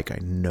rank, but like, I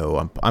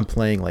know I'm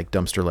playing like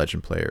dumpster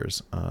legend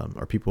players,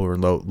 or people who are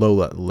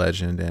low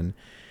legend, and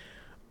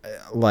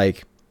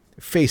like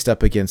faced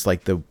up against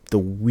like the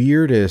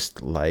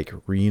weirdest, like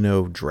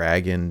Reno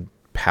Dragon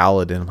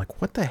Paladin. I'm like,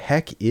 what the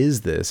heck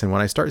is this? And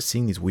when I start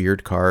seeing these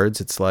weird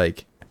cards, it's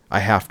like, I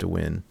have to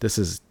win. This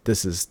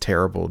is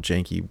terrible,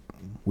 janky,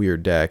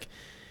 weird deck.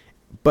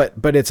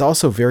 But it's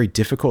also very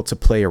difficult to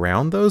play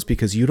around those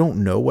because you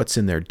don't know what's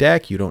in their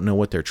deck. You don't know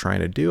what they're trying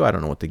to do. I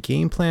don't know what the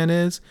game plan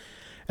is.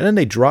 And then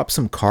they drop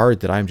some card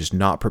that I'm just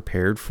not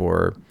prepared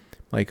for.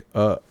 Like,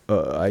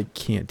 I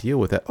can't deal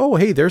with that. Oh,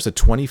 hey, there's a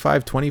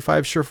 25/25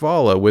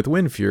 Shirvala with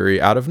Wind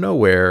Fury out of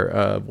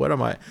nowhere. What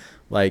am I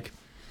like?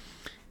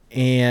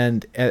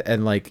 And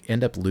like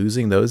end up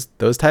losing those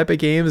type of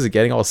games and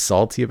getting all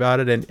salty about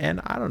it.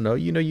 And I don't know,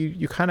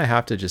 you kind of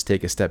have to just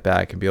take a step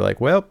back and be like,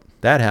 well,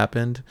 that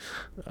happened.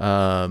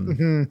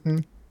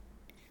 And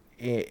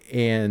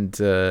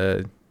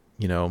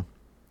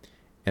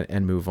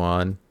move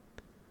on.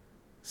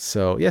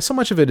 So yeah, so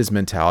much of it is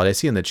mentality. I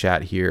see in the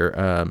chat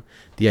here,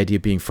 the idea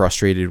of being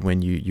frustrated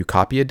when you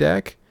copy a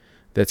deck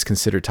that's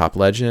considered top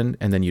legend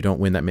and then you don't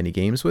win that many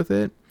games with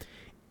it.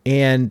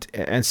 And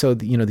so,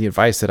 the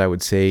advice that I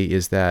would say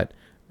is that,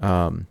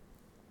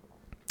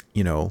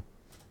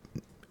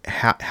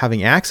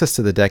 having access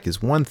to the deck is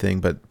one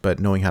thing, but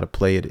knowing how to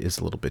play it is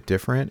a little bit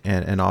different.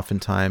 And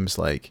oftentimes,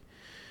 like,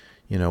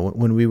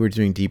 when we were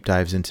doing deep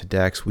dives into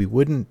decks, we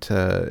wouldn't,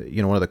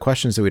 one of the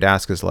questions that we'd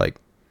ask is like,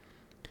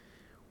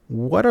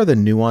 what are the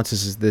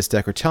nuances of this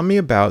deck? Or tell me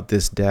about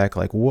this deck.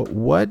 Like,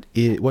 what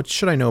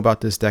should I know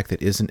about this deck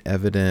that isn't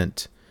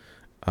evident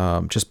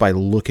just by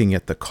looking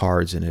at the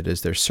cards in it?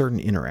 Is there certain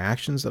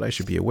interactions that I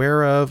should be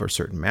aware of, or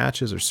certain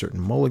matches, or certain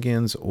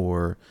mulligans,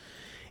 and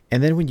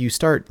then when you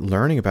start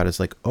learning about it, it's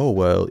like, oh,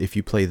 well, if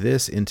you play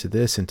this into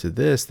this,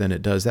 then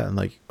it does that. And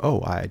like,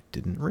 oh, I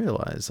didn't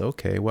realize.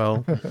 Okay,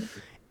 well,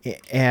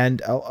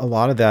 and a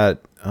lot of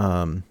that,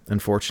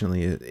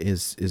 unfortunately,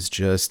 is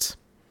just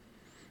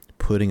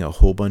putting a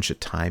whole bunch of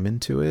time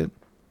into it,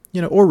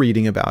 or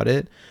reading about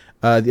it.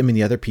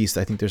 The other piece,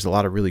 I think there's a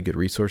lot of really good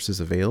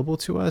resources available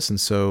to us. And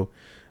so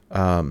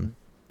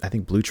I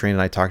think Blue Train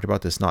and I talked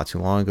about this not too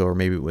long ago, or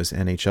maybe it was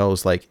NHL. It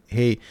was like,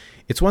 hey,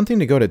 it's one thing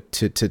to go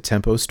to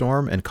Tempo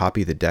Storm and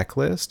copy the deck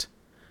list,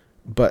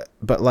 but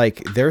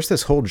like there's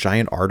this whole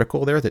giant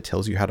article there that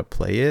tells you how to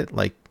play it.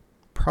 Like,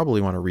 probably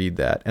want to read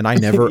that. And I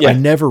never I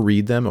never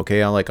read them.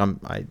 Okay,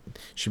 I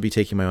should be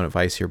taking my own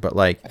advice here, but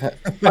like,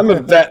 I'm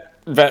a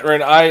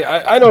veteran.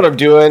 I know what I'm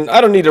doing. I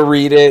don't need to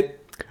read it.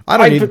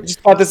 I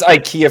just bought this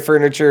IKEA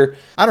furniture.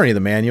 I don't need the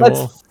manual.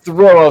 Let's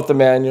throw out the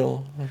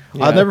manual.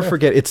 Yeah. I'll never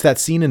forget. It's that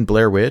scene in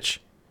Blair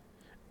Witch.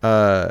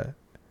 What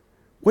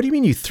do you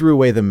mean you threw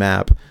away the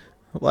map?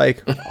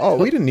 Like, oh,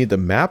 we didn't need the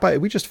map.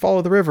 We just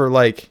followed the river.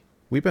 Like,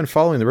 we've been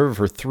following the river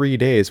for 3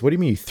 days. What do you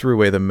mean you threw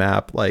away the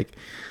map? Like,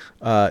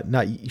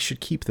 you should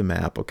keep the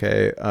map.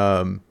 Okay.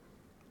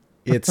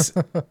 It's,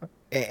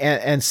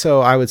 and so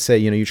I would say,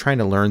 you're trying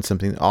to learn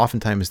something.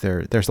 Oftentimes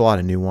there's a lot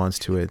of nuance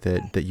to it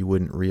that you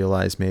wouldn't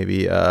realize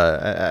maybe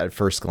at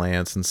first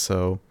glance. And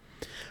so,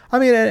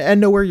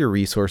 and know where your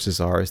resources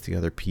are is the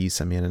other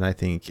piece. And I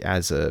think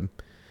as a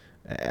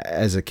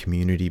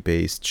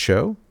community-based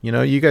show,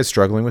 you guys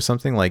struggling with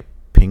something, like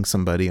ping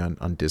somebody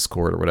on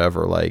Discord or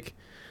whatever. Like,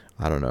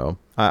 I don't know.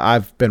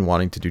 I've been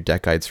wanting to do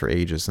deck guides for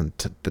ages, and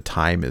the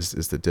time is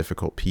the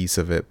difficult piece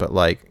of it. But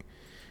like,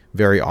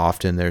 very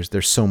often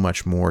there's so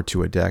much more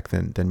to a deck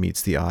than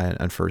meets the eye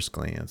on first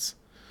glance.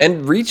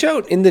 And reach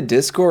out in the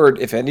Discord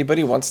if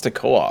anybody wants to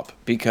co-op,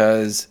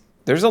 because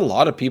there's a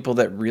lot of people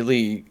that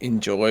really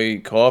enjoy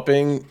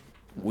co-oping.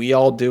 We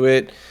all do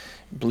it.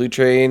 Blue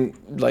Train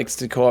likes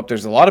to co-op.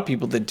 There's a lot of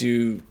people that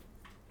do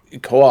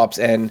co-ops,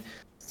 and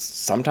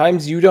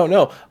sometimes you don't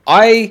know.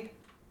 I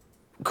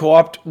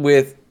co-opted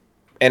with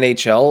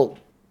NHL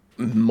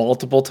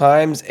multiple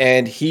times,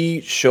 and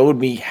he showed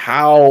me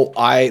how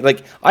I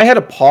had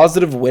a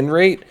positive win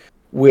rate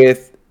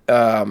with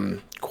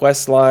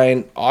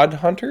Questline Odd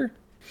Hunter,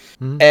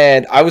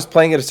 and I was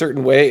playing it a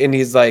certain way, and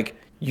he's like,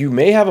 you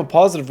may have a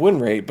positive win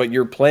rate, but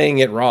you're playing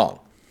it wrong.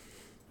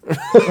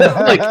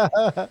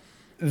 Like,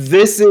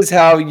 this is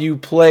how you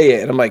play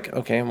it. And I'm like,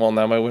 okay, well,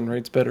 now my win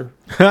rate's better.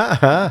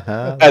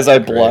 As I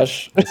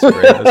blush. That's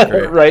great. That's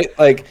great. Right?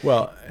 Like,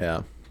 Well,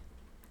 yeah.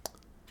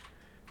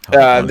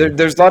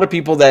 there's a lot of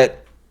people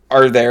that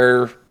are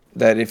there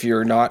that if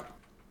you're not,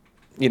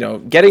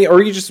 getting,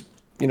 or you just,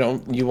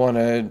 you want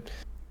to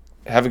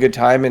have a good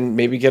time and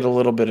maybe get a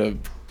little bit of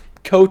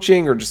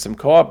coaching or just some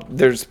co-op,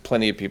 there's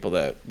plenty of people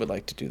that would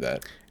like to do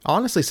that.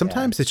 Honestly,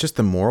 sometimes it's just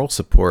the moral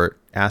support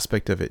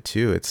aspect of it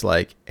too. It's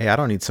like, hey, I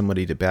don't need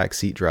somebody to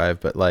backseat drive,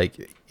 but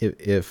like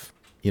if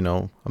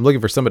I'm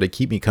looking for somebody to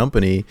keep me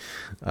company,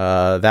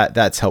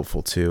 that's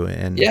helpful too.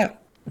 And yeah,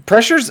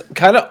 pressure's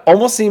kind of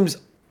almost seems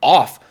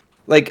off.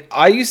 Like,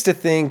 I used to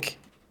think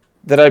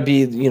that I'd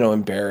be,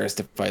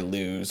 embarrassed if I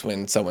lose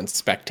when someone's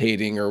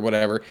spectating or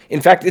whatever. In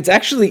fact, it's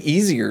actually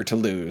easier to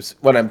lose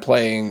when I'm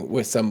playing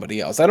with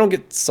somebody else. I don't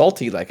get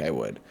salty like I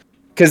would,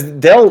 because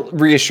they'll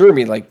reassure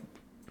me like,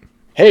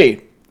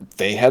 hey,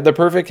 they had the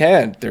perfect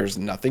hand. There's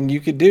nothing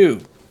you could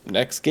do.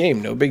 Next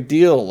game, no big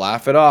deal.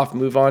 Laugh it off.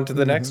 Move on to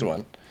the next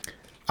one.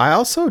 I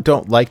also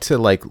don't like to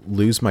like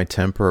lose my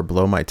temper or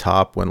blow my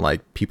top when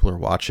like people are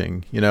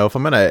watching. If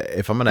I'm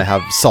gonna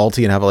have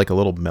salty and have like a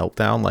little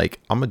meltdown, like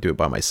I'm gonna do it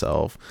by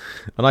myself.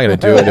 I'm not gonna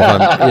do it if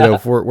I'm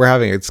if we're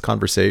having this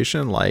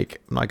conversation.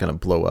 Like, I'm not gonna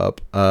blow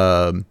up.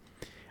 I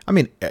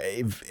mean,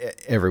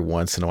 every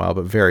once in a while,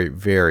 but very,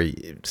 very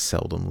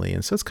seldomly,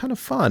 and so it's kind of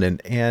fun.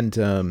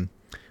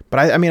 But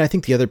I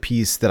think the other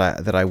piece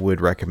that I would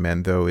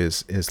recommend though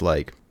is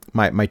like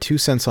my 2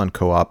 cents on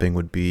co-oping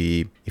would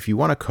be, if you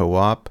want to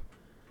co-op,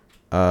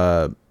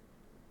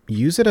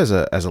 use it as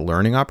a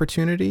learning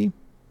opportunity.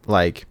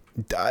 Like,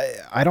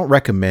 I don't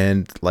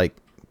recommend, like,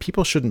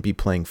 people shouldn't be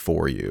playing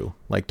for you.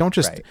 Like, don't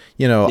just,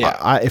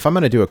 if I'm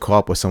going to do a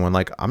co-op with someone,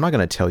 like, I'm not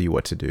going to tell you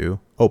what to do.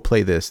 Oh,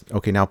 play this.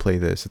 Okay, now play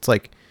this. It's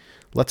like,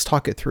 let's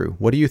talk it through.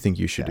 What do you think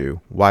you should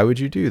do? Why would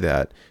you do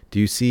that? Do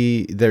you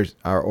see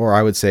or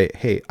I would say,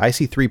 hey, I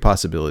see 3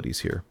 possibilities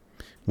here.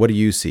 What do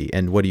you see?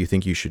 And what do you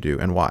think you should do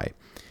and why?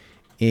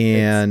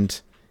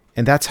 And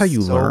that's how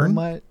you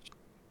learn.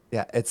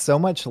 Yeah, it's so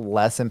much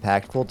less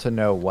impactful to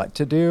know what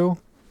to do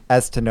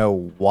as to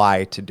know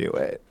why to do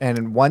it.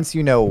 And once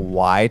you know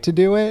why to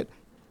do it,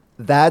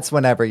 that's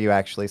whenever you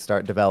actually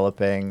start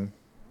developing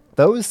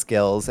those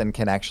skills and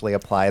can actually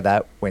apply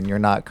that when you're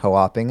not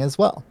co-oping as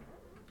well.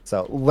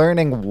 So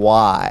learning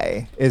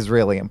why is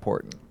really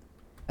important.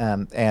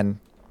 And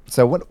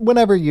so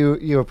whenever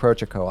you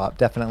approach a co-op,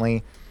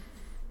 definitely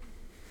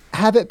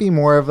have it be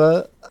more of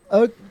a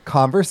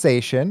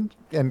conversation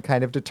and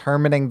kind of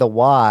determining the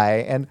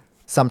why. And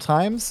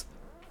sometimes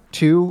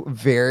 2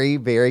 very,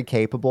 very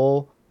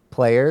capable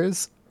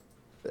players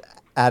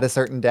at a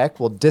certain deck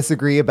will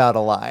disagree about a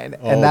line,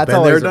 and that's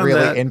always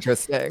really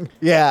interesting.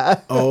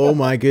 Yeah. Oh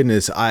my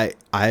goodness,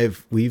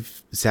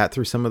 we've sat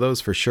through some of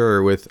those for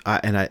sure.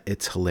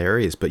 It's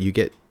hilarious. But you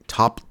get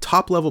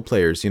top level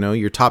players,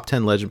 your top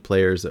 10 legend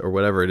players or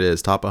whatever it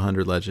is, top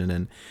 100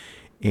 legend,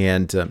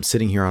 and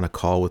sitting here on a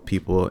call with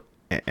people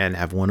and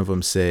have one of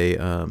them say,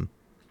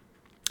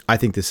 I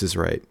think this is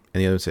right.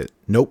 And the other say,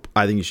 nope,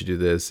 I think you should do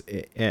this.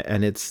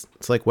 And it's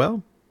like,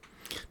 well,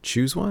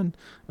 choose one.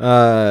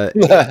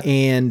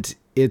 And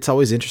it's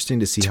always interesting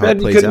to see how it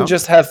plays out. You couldn't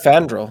just have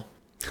Fandral.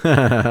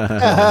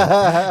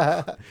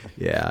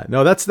 Yeah,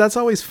 no, that's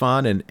always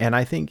fun. And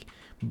I think,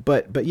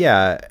 but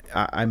yeah,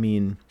 I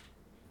mean,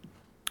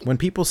 when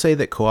people say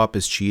that co-op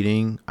is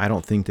cheating, I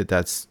don't think that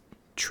that's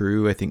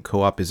true. I think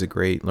co-op is a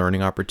great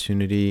learning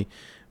opportunity,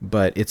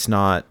 but it's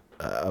not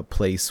a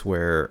place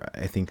where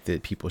I think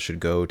that people should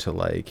go to,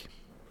 like,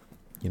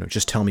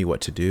 just tell me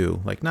what to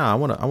do. Like, no, I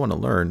want to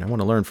learn. I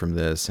want to learn from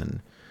this.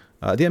 And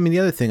the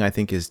other thing I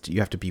think is you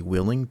have to be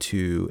willing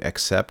to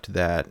accept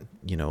that,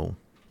 you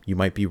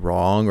might be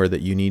wrong, or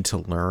that you need to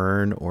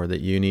learn, or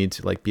that you need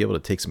to, like, be able to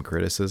take some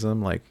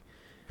criticism. Like,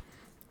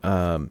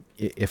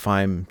 if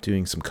I'm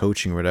doing some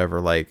coaching or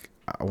whatever, like,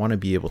 I want to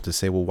be able to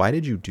say, well, why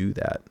did you do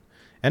that?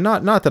 And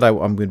not that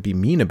I'm going to be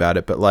mean about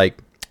it, but, like,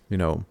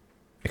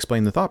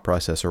 explain the thought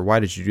process, or why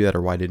did you do that,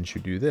 or why didn't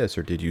you do this,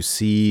 or did you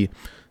see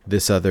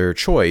this other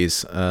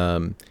choice?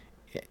 And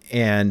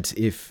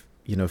if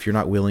you're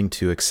not willing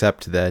to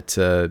accept that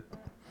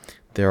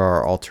there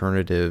are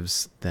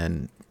alternatives,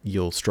 then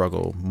you'll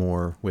struggle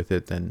more with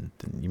it than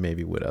you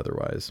maybe would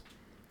otherwise.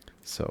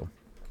 So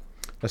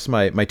that's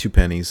my 2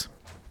 pennies.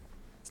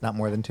 It's not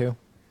more than 2.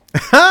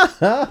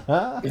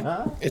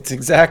 It's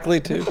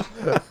exactly 2.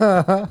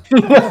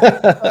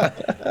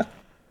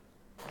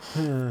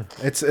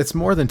 It's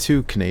more than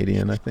 2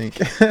 Canadian, I think.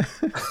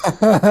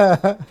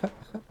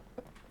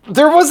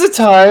 There was a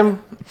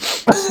time,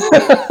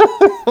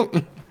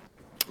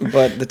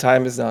 but the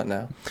time is not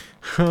now.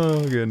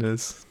 Oh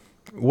goodness.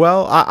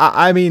 Well,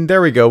 I mean,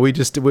 there we go. We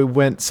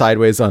went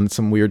sideways on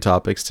some weird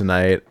topics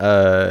tonight.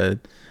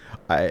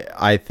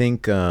 I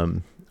think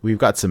we've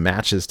got some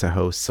matches to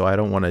host, so I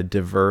don't want to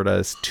divert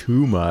us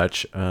too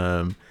much.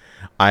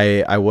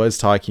 I was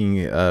talking.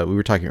 We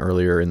were talking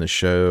earlier in the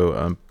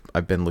show.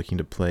 I've been looking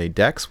to play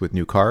decks with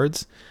new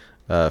cards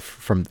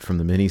from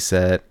the mini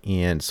set,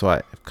 and so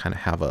I kind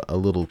of have a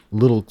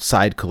little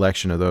side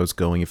collection of those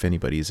going. If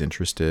anybody's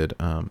interested,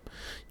 I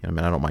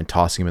don't mind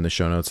tossing them in the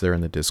show notes there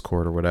in the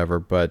Discord or whatever.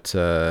 But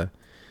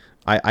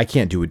I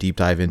can't do a deep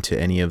dive into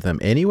any of them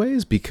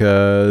anyways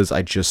because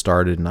I just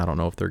started and I don't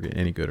know if they're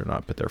any good or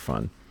not, but they're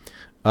fun.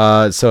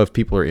 So if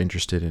people are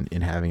interested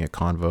in having a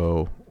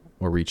convo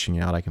or reaching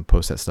out, I can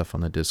post that stuff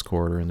on the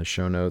Discord or in the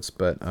show notes.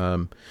 But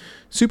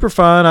super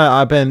fun.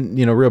 I've been,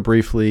 real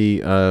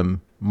briefly,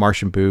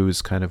 Martian Boo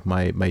is kind of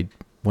my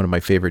one of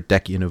my favorite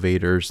deck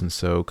innovators, and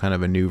so kind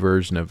of a new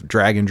version of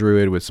Dragon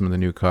Druid with some of the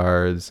new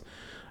cards.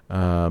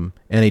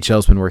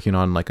 NHL's been working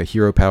on like a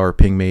Hero Power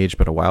Ping Mage,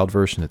 but a wild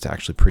version. It's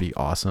actually pretty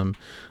awesome.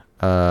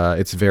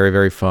 It's very,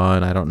 very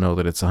fun. I don't know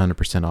that it's 100%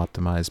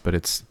 optimized, but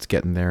it's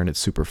getting there and it's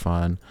super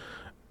fun.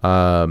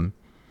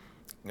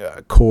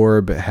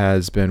 Corb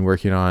has been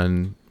working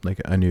on like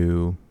a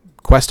new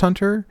Quest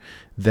Hunter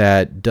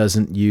that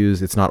doesn't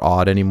use, it's not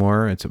odd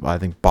anymore. I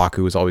think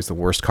Baku is always the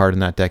worst card in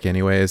that deck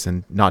anyways,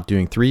 and not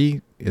doing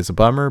 3 is a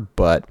bummer,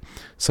 but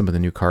some of the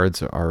new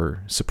cards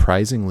are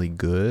surprisingly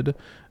good.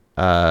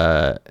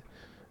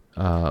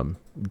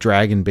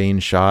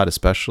 Dragonbane Shot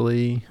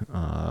especially,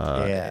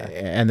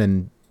 and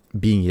then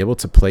being able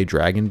to play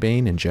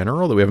Dragonbane in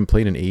general that we haven't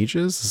played in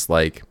ages is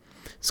like,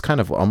 it's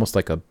kind of almost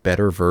like a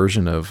better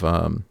version of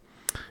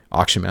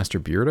Auction Master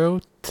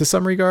Beardo to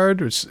some regard,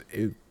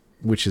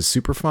 which is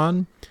super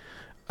fun.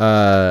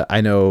 I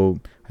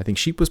think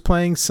Sheep was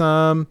playing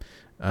some.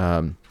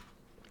 Again,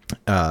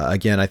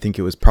 I think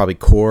it was probably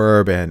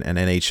Corb and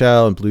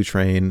NHL and Blue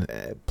Train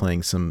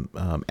playing some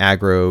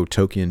aggro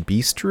token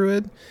Beast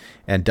Druid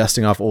and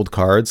dusting off old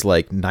cards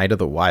like Knight of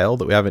the Wild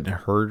that we haven't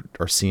heard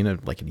or seen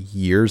in like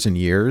years and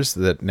years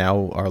that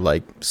now are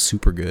like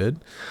super good.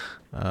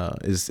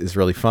 Is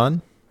really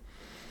fun.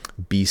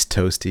 Beast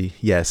Toasty.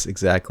 Yes,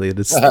 exactly.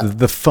 It's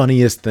the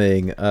funniest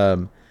thing.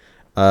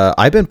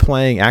 I've been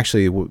playing,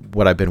 actually,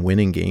 what I've been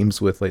winning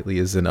games with lately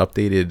is an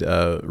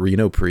updated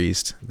Reno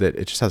Priest that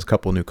it just has a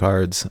couple new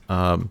cards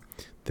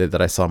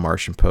that I saw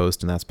Martian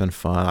post, and that's been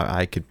fun.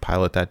 I could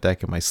pilot that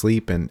deck in my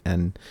sleep,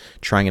 and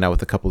trying it out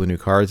with a couple of new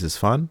cards is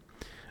fun.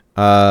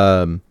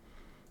 And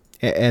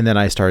then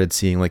I started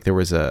seeing, like, there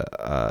was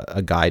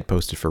a guide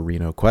posted for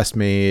Reno Quest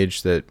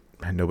Mage that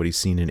nobody's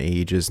seen in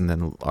ages, and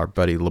then our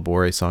buddy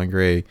Labore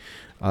Sangre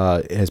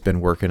has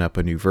been working up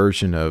a new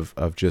version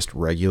of just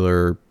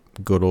regular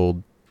good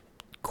old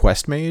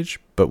Quest Mage,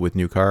 but with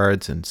new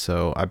cards. And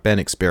so I've been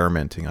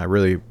experimenting. I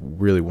really,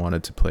 really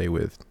wanted to play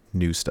with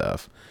new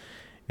stuff,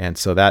 and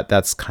so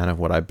that's kind of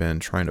what I've been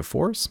trying to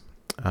force.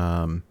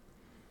 I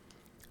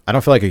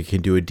don't feel like I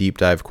can do a deep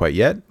dive quite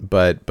yet,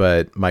 but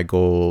my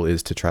goal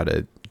is to try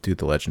to do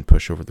the legend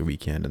push over the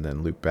weekend and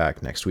then loop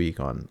back next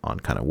week on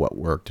kind of what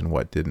worked and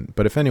what didn't.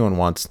 But if anyone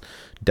wants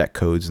deck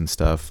codes and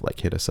stuff, like,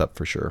 hit us up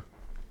for sure.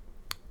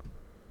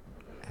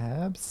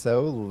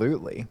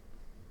 Absolutely.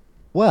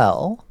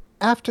 Well,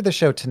 after the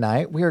show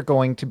tonight, we are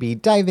going to be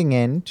diving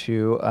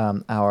into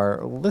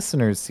our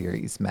listeners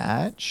series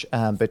match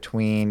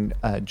between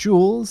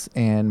Jules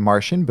and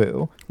Martian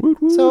Boo.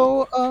 Woot woot.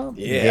 So,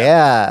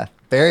 yeah,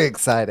 very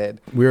excited.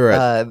 We're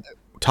at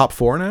top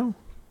 4 now.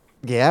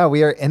 Yeah,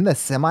 we are in the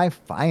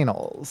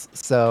semifinals.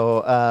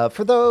 So,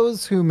 for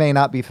those who may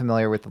not be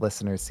familiar with the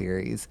listener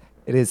series,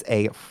 it is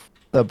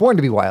the Born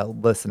to Be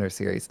Wild listener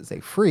series is a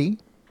free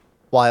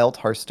Wild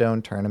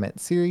Hearthstone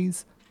tournament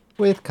series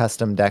with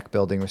custom deck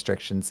building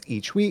restrictions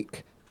each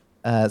week.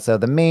 So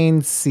the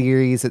main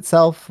series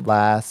itself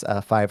lasts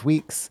 5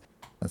 weeks.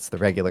 That's the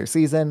regular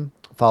season,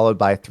 followed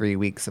by 3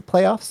 weeks of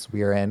playoffs.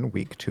 We are in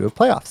week 2 of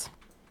playoffs.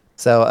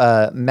 So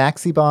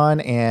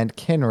Maxibon and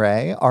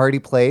Kinray already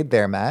played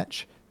their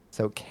match.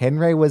 So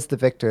Kinray was the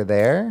victor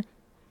there,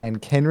 and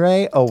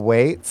Kinray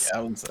awaits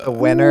the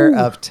winner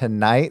of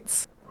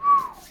tonight's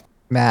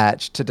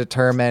match to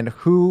determine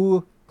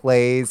who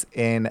plays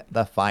in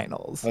the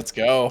finals. Let's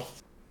go.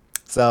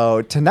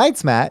 So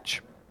tonight's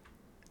match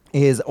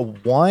is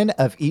one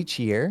of each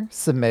year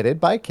submitted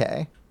by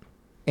Kay.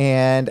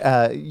 And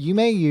you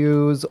may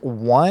use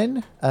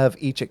one of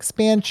each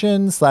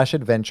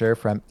expansion/adventure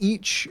from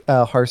each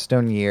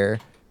Hearthstone year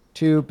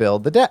to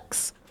build the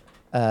decks.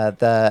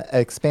 The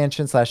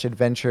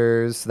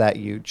expansion/adventures that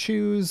you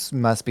choose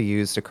must be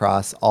used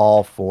across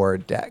all 4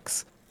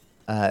 decks.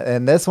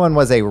 And this one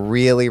was a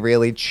really,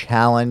 really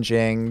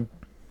challenging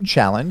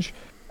challenge,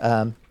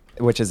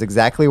 which is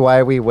exactly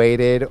why we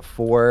waited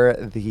for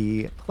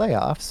the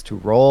playoffs to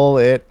roll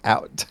it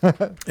out.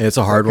 It's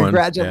a hard one.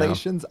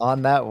 Congratulations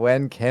on that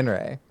win,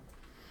 Kinray.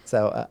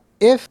 So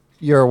if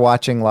you're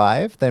watching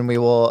live, then we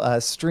will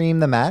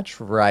stream the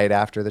match right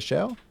after the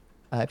show.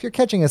 If you're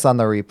catching us on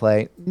the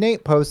replay,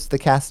 Nate posts the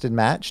casted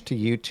match to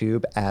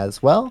YouTube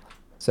as well,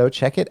 so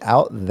check it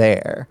out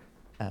there.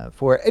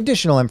 For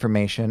additional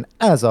information,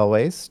 as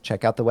always,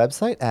 check out the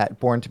website at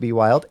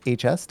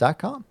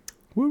borntobewildhs.com.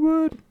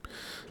 Woot.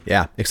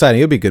 Yeah,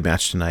 exciting. It'll be a good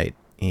match tonight.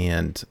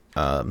 And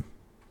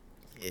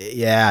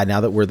yeah,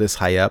 now that we're this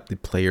high up, the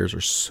players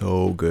are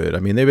so good. I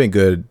mean, they've been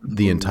good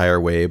the entire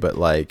way, but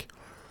like,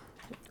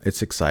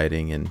 it's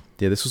exciting. And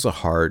yeah, this was a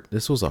hard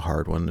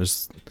one.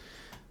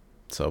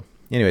 So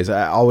anyways,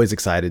 I always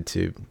excited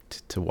to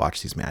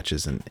watch these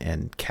matches,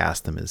 and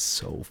cast them is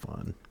so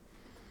fun.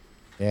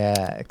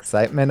 Yeah,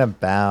 excitement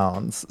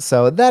abounds.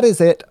 So that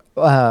is it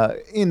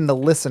in the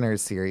listener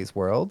series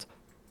world.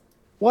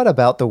 What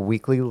about the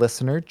weekly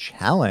listener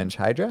challenge,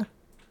 Hydra?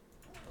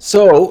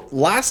 So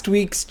last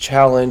week's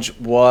challenge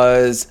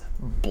was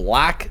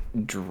Black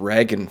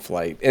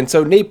Dragonflight. And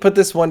so Nate put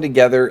this one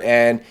together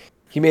and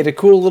he made a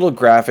cool little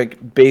graphic.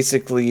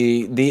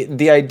 Basically,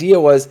 the idea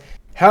was,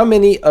 how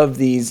many of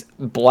these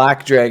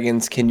black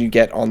dragons can you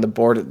get on the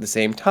board at the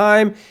same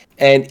time?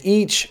 And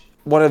each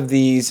one of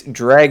these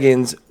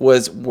dragons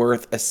was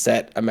worth a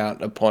set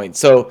amount of points.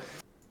 So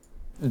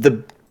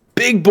the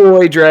big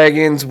boy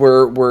dragons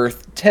were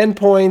worth 10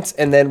 points,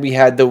 and then we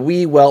had the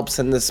wee whelps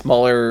and the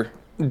smaller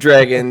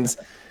dragons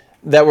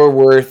that were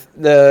worth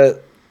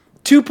the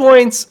 2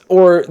 points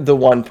or the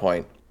 1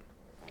 point.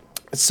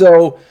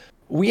 So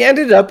we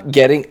ended up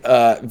getting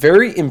a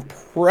very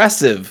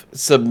impressive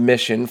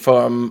submission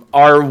from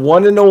our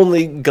one and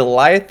only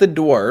Goliath the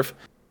Dwarf,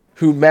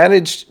 who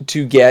managed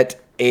to get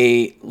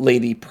a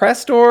Lady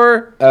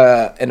Prestor,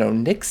 an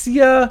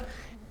Onyxia,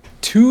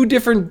 2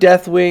 different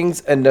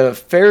Deathwings, a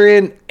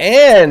Nefarian,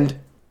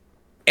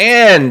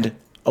 and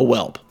a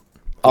Whelp,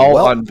 all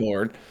on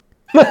board.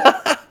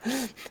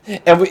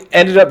 And we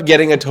ended up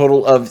getting a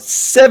total of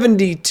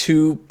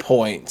 72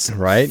 points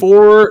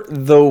for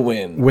the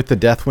win. With the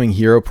Deathwing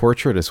hero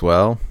portrait as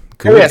well.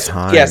 Good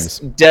times. Yes,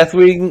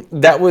 Deathwing,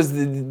 that was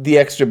the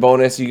extra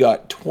bonus. You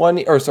got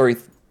 20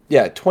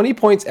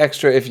 points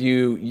extra if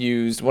you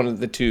used one of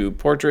the 2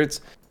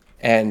 portraits,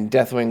 and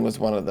Deathwing was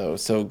one of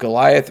those. So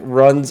Goliath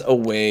runs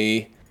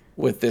away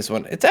with this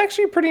one. It's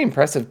actually pretty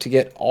impressive to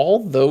get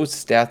all those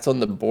stats on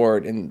the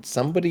board, and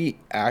somebody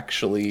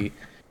actually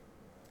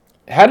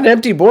had an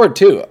empty board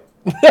too.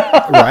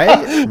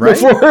 right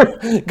Before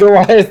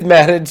Goliath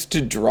managed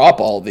to drop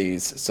all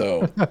these.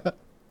 So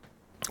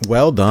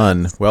well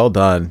done.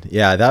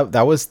 Yeah,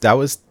 that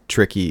was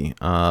tricky.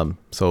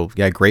 So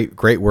yeah,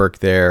 great work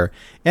there.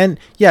 And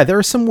yeah,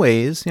 there's some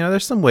ways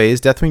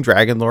Deathwing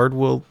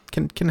Dragonlord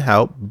can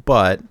help,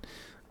 but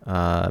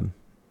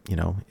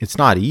it's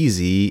not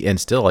easy, and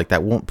still like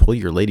that won't pull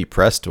your Lady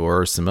Prestor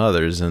or some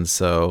others. And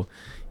so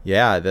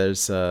yeah,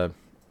 there's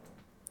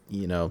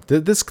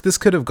this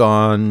could have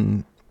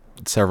gone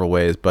several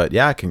ways, but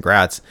yeah,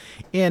 congrats.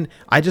 And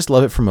I just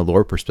love it from a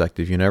lore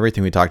perspective,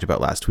 everything we talked about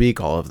last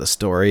week, all of the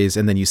stories,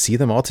 and then you see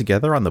them all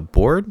together on the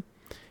board.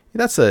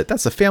 That's a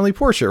family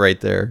portrait right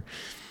there.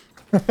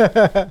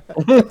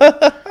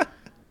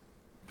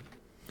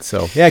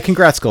 So yeah,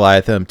 congrats,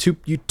 Goliath.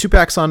 Two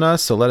packs on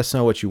us, so let us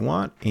know what you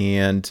want,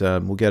 and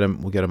we'll get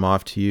them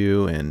off to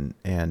you. And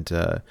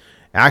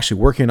actually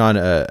working on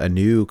a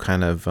new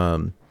kind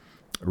of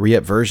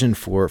re-up version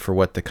for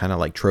what the kind of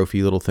like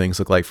trophy little things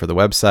look like for the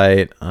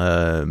website,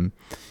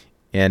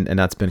 and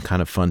that's been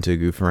kind of fun to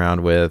goof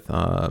around with,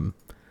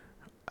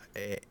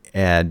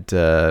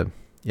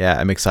 yeah,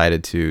 I'm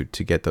excited to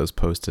get those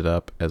posted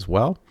up as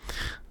well.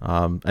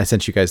 I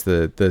sent you guys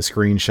the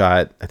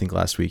screenshot I think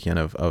last weekend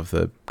of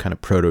the kind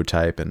of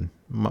prototype, and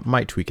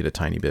might tweak it a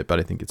tiny bit, but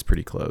I think it's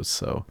pretty close.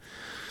 So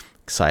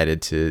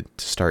excited to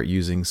start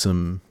using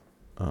some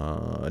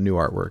new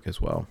artwork as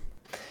well.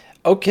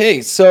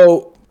 Okay,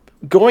 so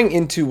going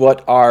into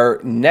what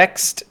our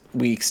next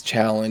week's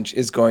challenge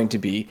is going to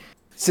be,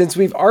 since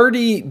we've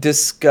already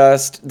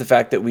discussed the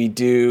fact that we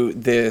do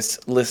this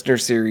listener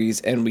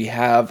series and we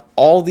have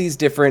all these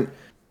different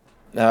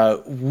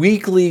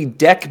weekly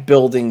deck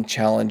building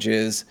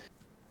challenges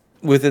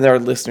within our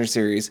listener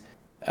series,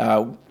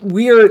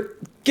 we are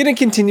going to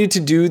continue to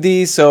do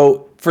these.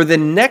 So for the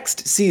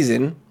next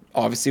season,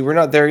 obviously we're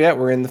not there yet.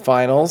 We're in the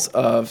finals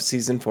of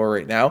season 4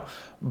 right now.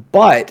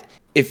 But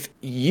if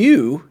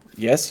you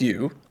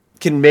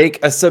can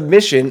make a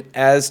submission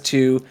as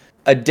to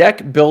a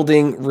deck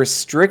building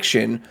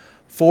restriction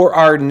for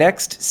our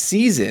next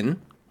season,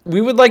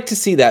 we would like to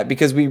see that,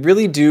 because we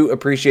really do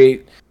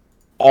appreciate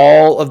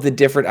all of the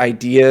different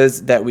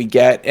ideas that we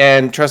get.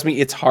 And trust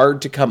me, it's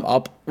hard to come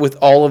up with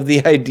all of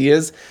the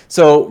ideas.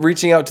 So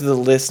reaching out to the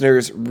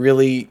listeners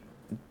really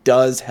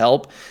does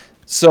help.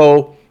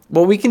 So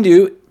what we can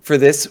do for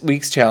this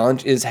week's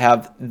challenge is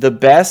have the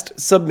best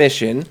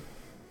submission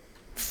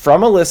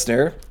from a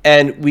listener,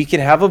 and we can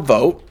have a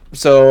vote.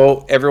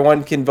 So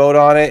everyone can vote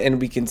on it, and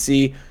we can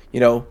see,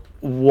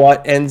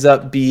 what ends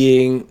up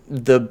being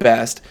the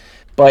best.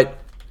 But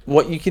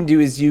what you can do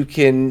is you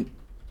can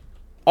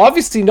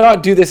obviously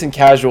not do this in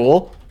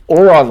casual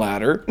or on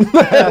ladder,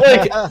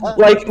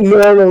 like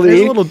normally.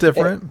 It's a little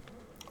different.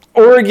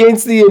 Or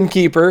against the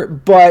innkeeper,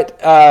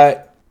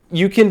 but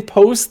you can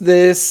post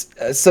this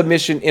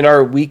submission in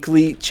our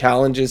weekly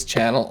challenges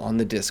channel on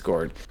the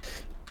Discord.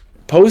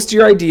 Post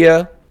your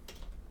idea.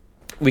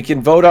 We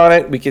can vote on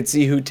it. We can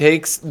see who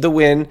takes the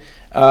win.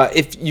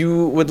 If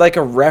you would like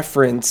a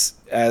reference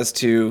as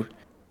to,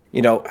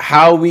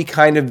 how we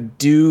kind of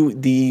do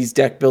these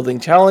deck building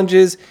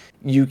challenges,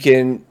 you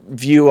can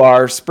view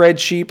our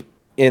spreadsheet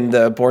in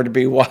the Born to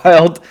Be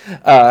Wild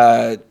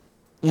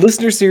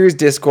listener series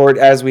Discord,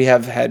 as we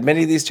have had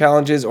many of these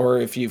challenges, or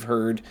if you've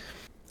heard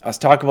us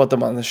talk about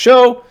them on the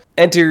show.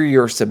 Enter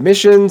your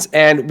submissions,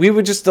 and we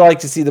would just like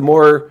to see the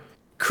more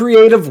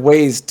creative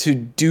ways to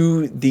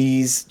do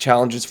these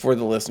challenges for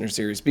the listener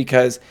series,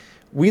 because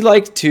we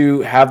like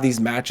to have these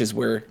matches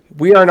where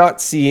we are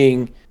not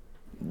seeing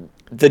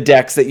the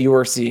decks that you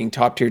are seeing,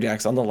 top tier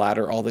decks on the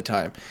ladder all the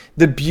time.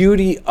 The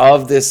beauty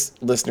of this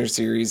listener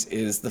series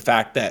is the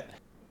fact that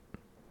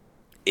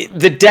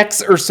the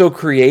decks are so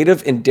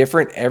creative and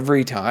different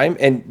every time,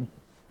 and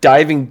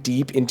diving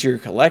deep into your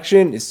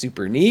collection is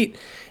super neat.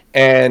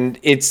 And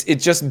it's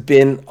just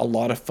been a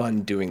lot of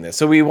fun doing this.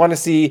 So we want to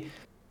see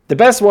the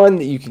best one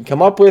that you can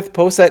come up with.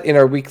 Post that in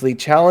our weekly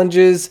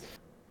challenges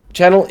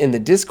channel in the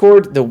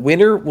Discord. The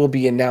winner will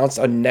be announced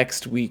on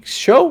next week's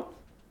show,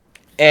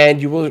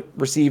 and you will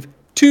receive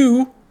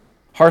 2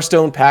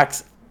 Hearthstone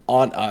packs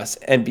on us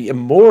and be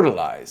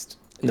immortalized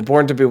in the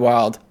Born to Be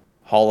Wild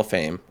Hall of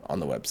Fame on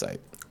the website.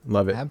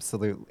 Love it.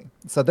 Absolutely.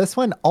 So this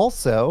one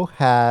also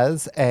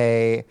has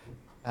a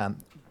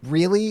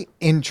really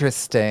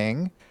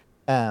interesting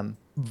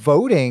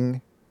voting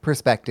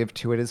perspective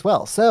to it as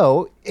well.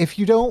 So if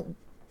you don't,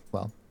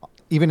 well,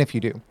 even if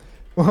you do,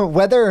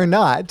 whether or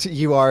not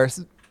you are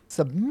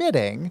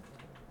submitting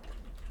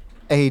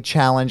a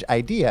challenge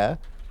idea,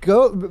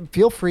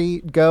 feel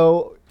free,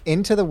 go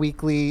into the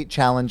weekly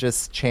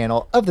challenges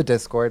channel of the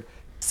Discord,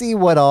 see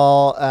what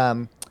all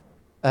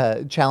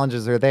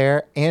challenges are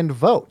there, and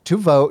vote. To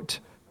vote,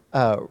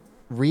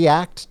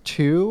 react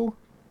to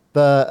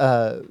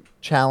the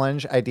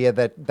challenge idea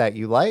that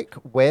you like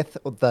with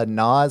the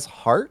Nas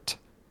heart.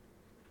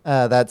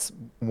 That's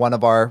one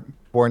of our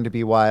Born to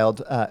Be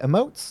Wild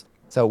emotes.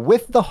 So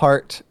with the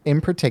heart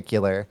in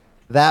particular,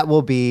 that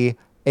will be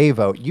a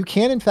vote. You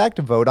can in fact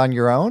vote on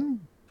your own,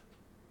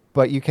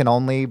 but you can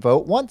only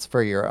vote once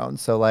for your own.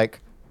 So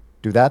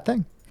do that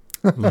thing.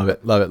 Love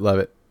it. Love it. Love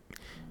it.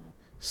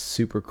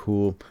 Super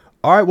cool.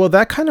 All right. Well,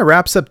 that kind of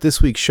wraps up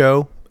this week's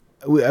show.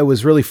 It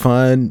was really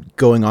fun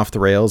going off the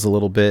rails a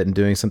little bit and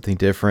doing something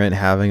different,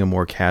 having a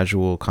more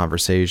casual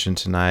conversation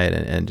tonight,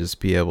 and just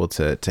be able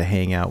to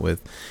hang out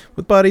with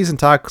buddies and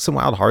talk some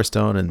Wild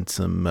Hearthstone and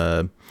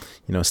some,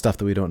 stuff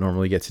that we don't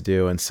normally get to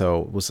do. And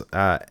so it was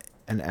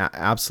an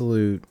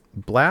absolute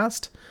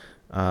blast.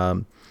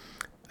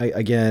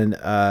 Again,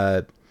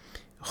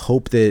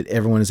 hope that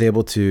everyone is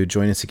able to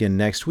join us again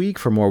next week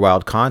for more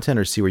wild content,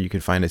 or see where you can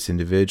find us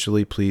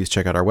individually. Please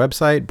check out our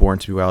website,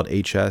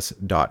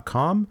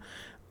 borntobewildhs.com.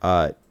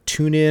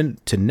 Tune in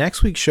to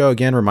next week's show.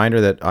 Again,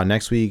 reminder that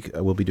next week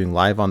we'll be doing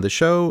live on the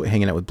show,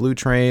 hanging out with Blue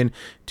Train,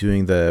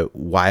 doing the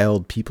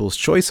Wild People's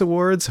Choice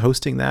Awards,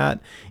 hosting that.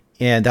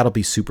 And that'll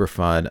be super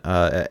fun.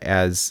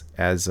 As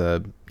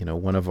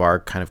one of our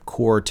kind of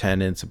core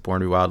tenets of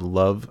Born to Be Wild,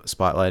 love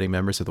spotlighting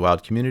members of the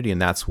Wild community,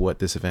 and that's what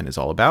this event is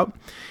all about.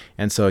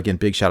 And so again,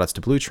 big shout outs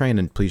to Blue Train,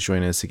 and please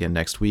join us again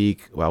next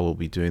week while we'll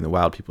be doing the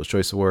Wild People's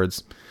Choice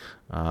Awards.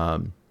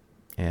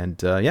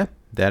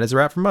 That is a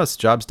wrap from us.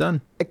 Job's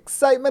done.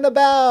 Excitement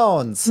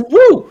abounds.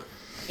 Woo!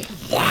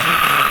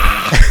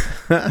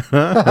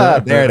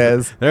 There it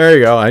is. There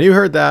you go. And you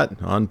heard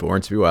that on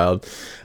Born to Be Wild.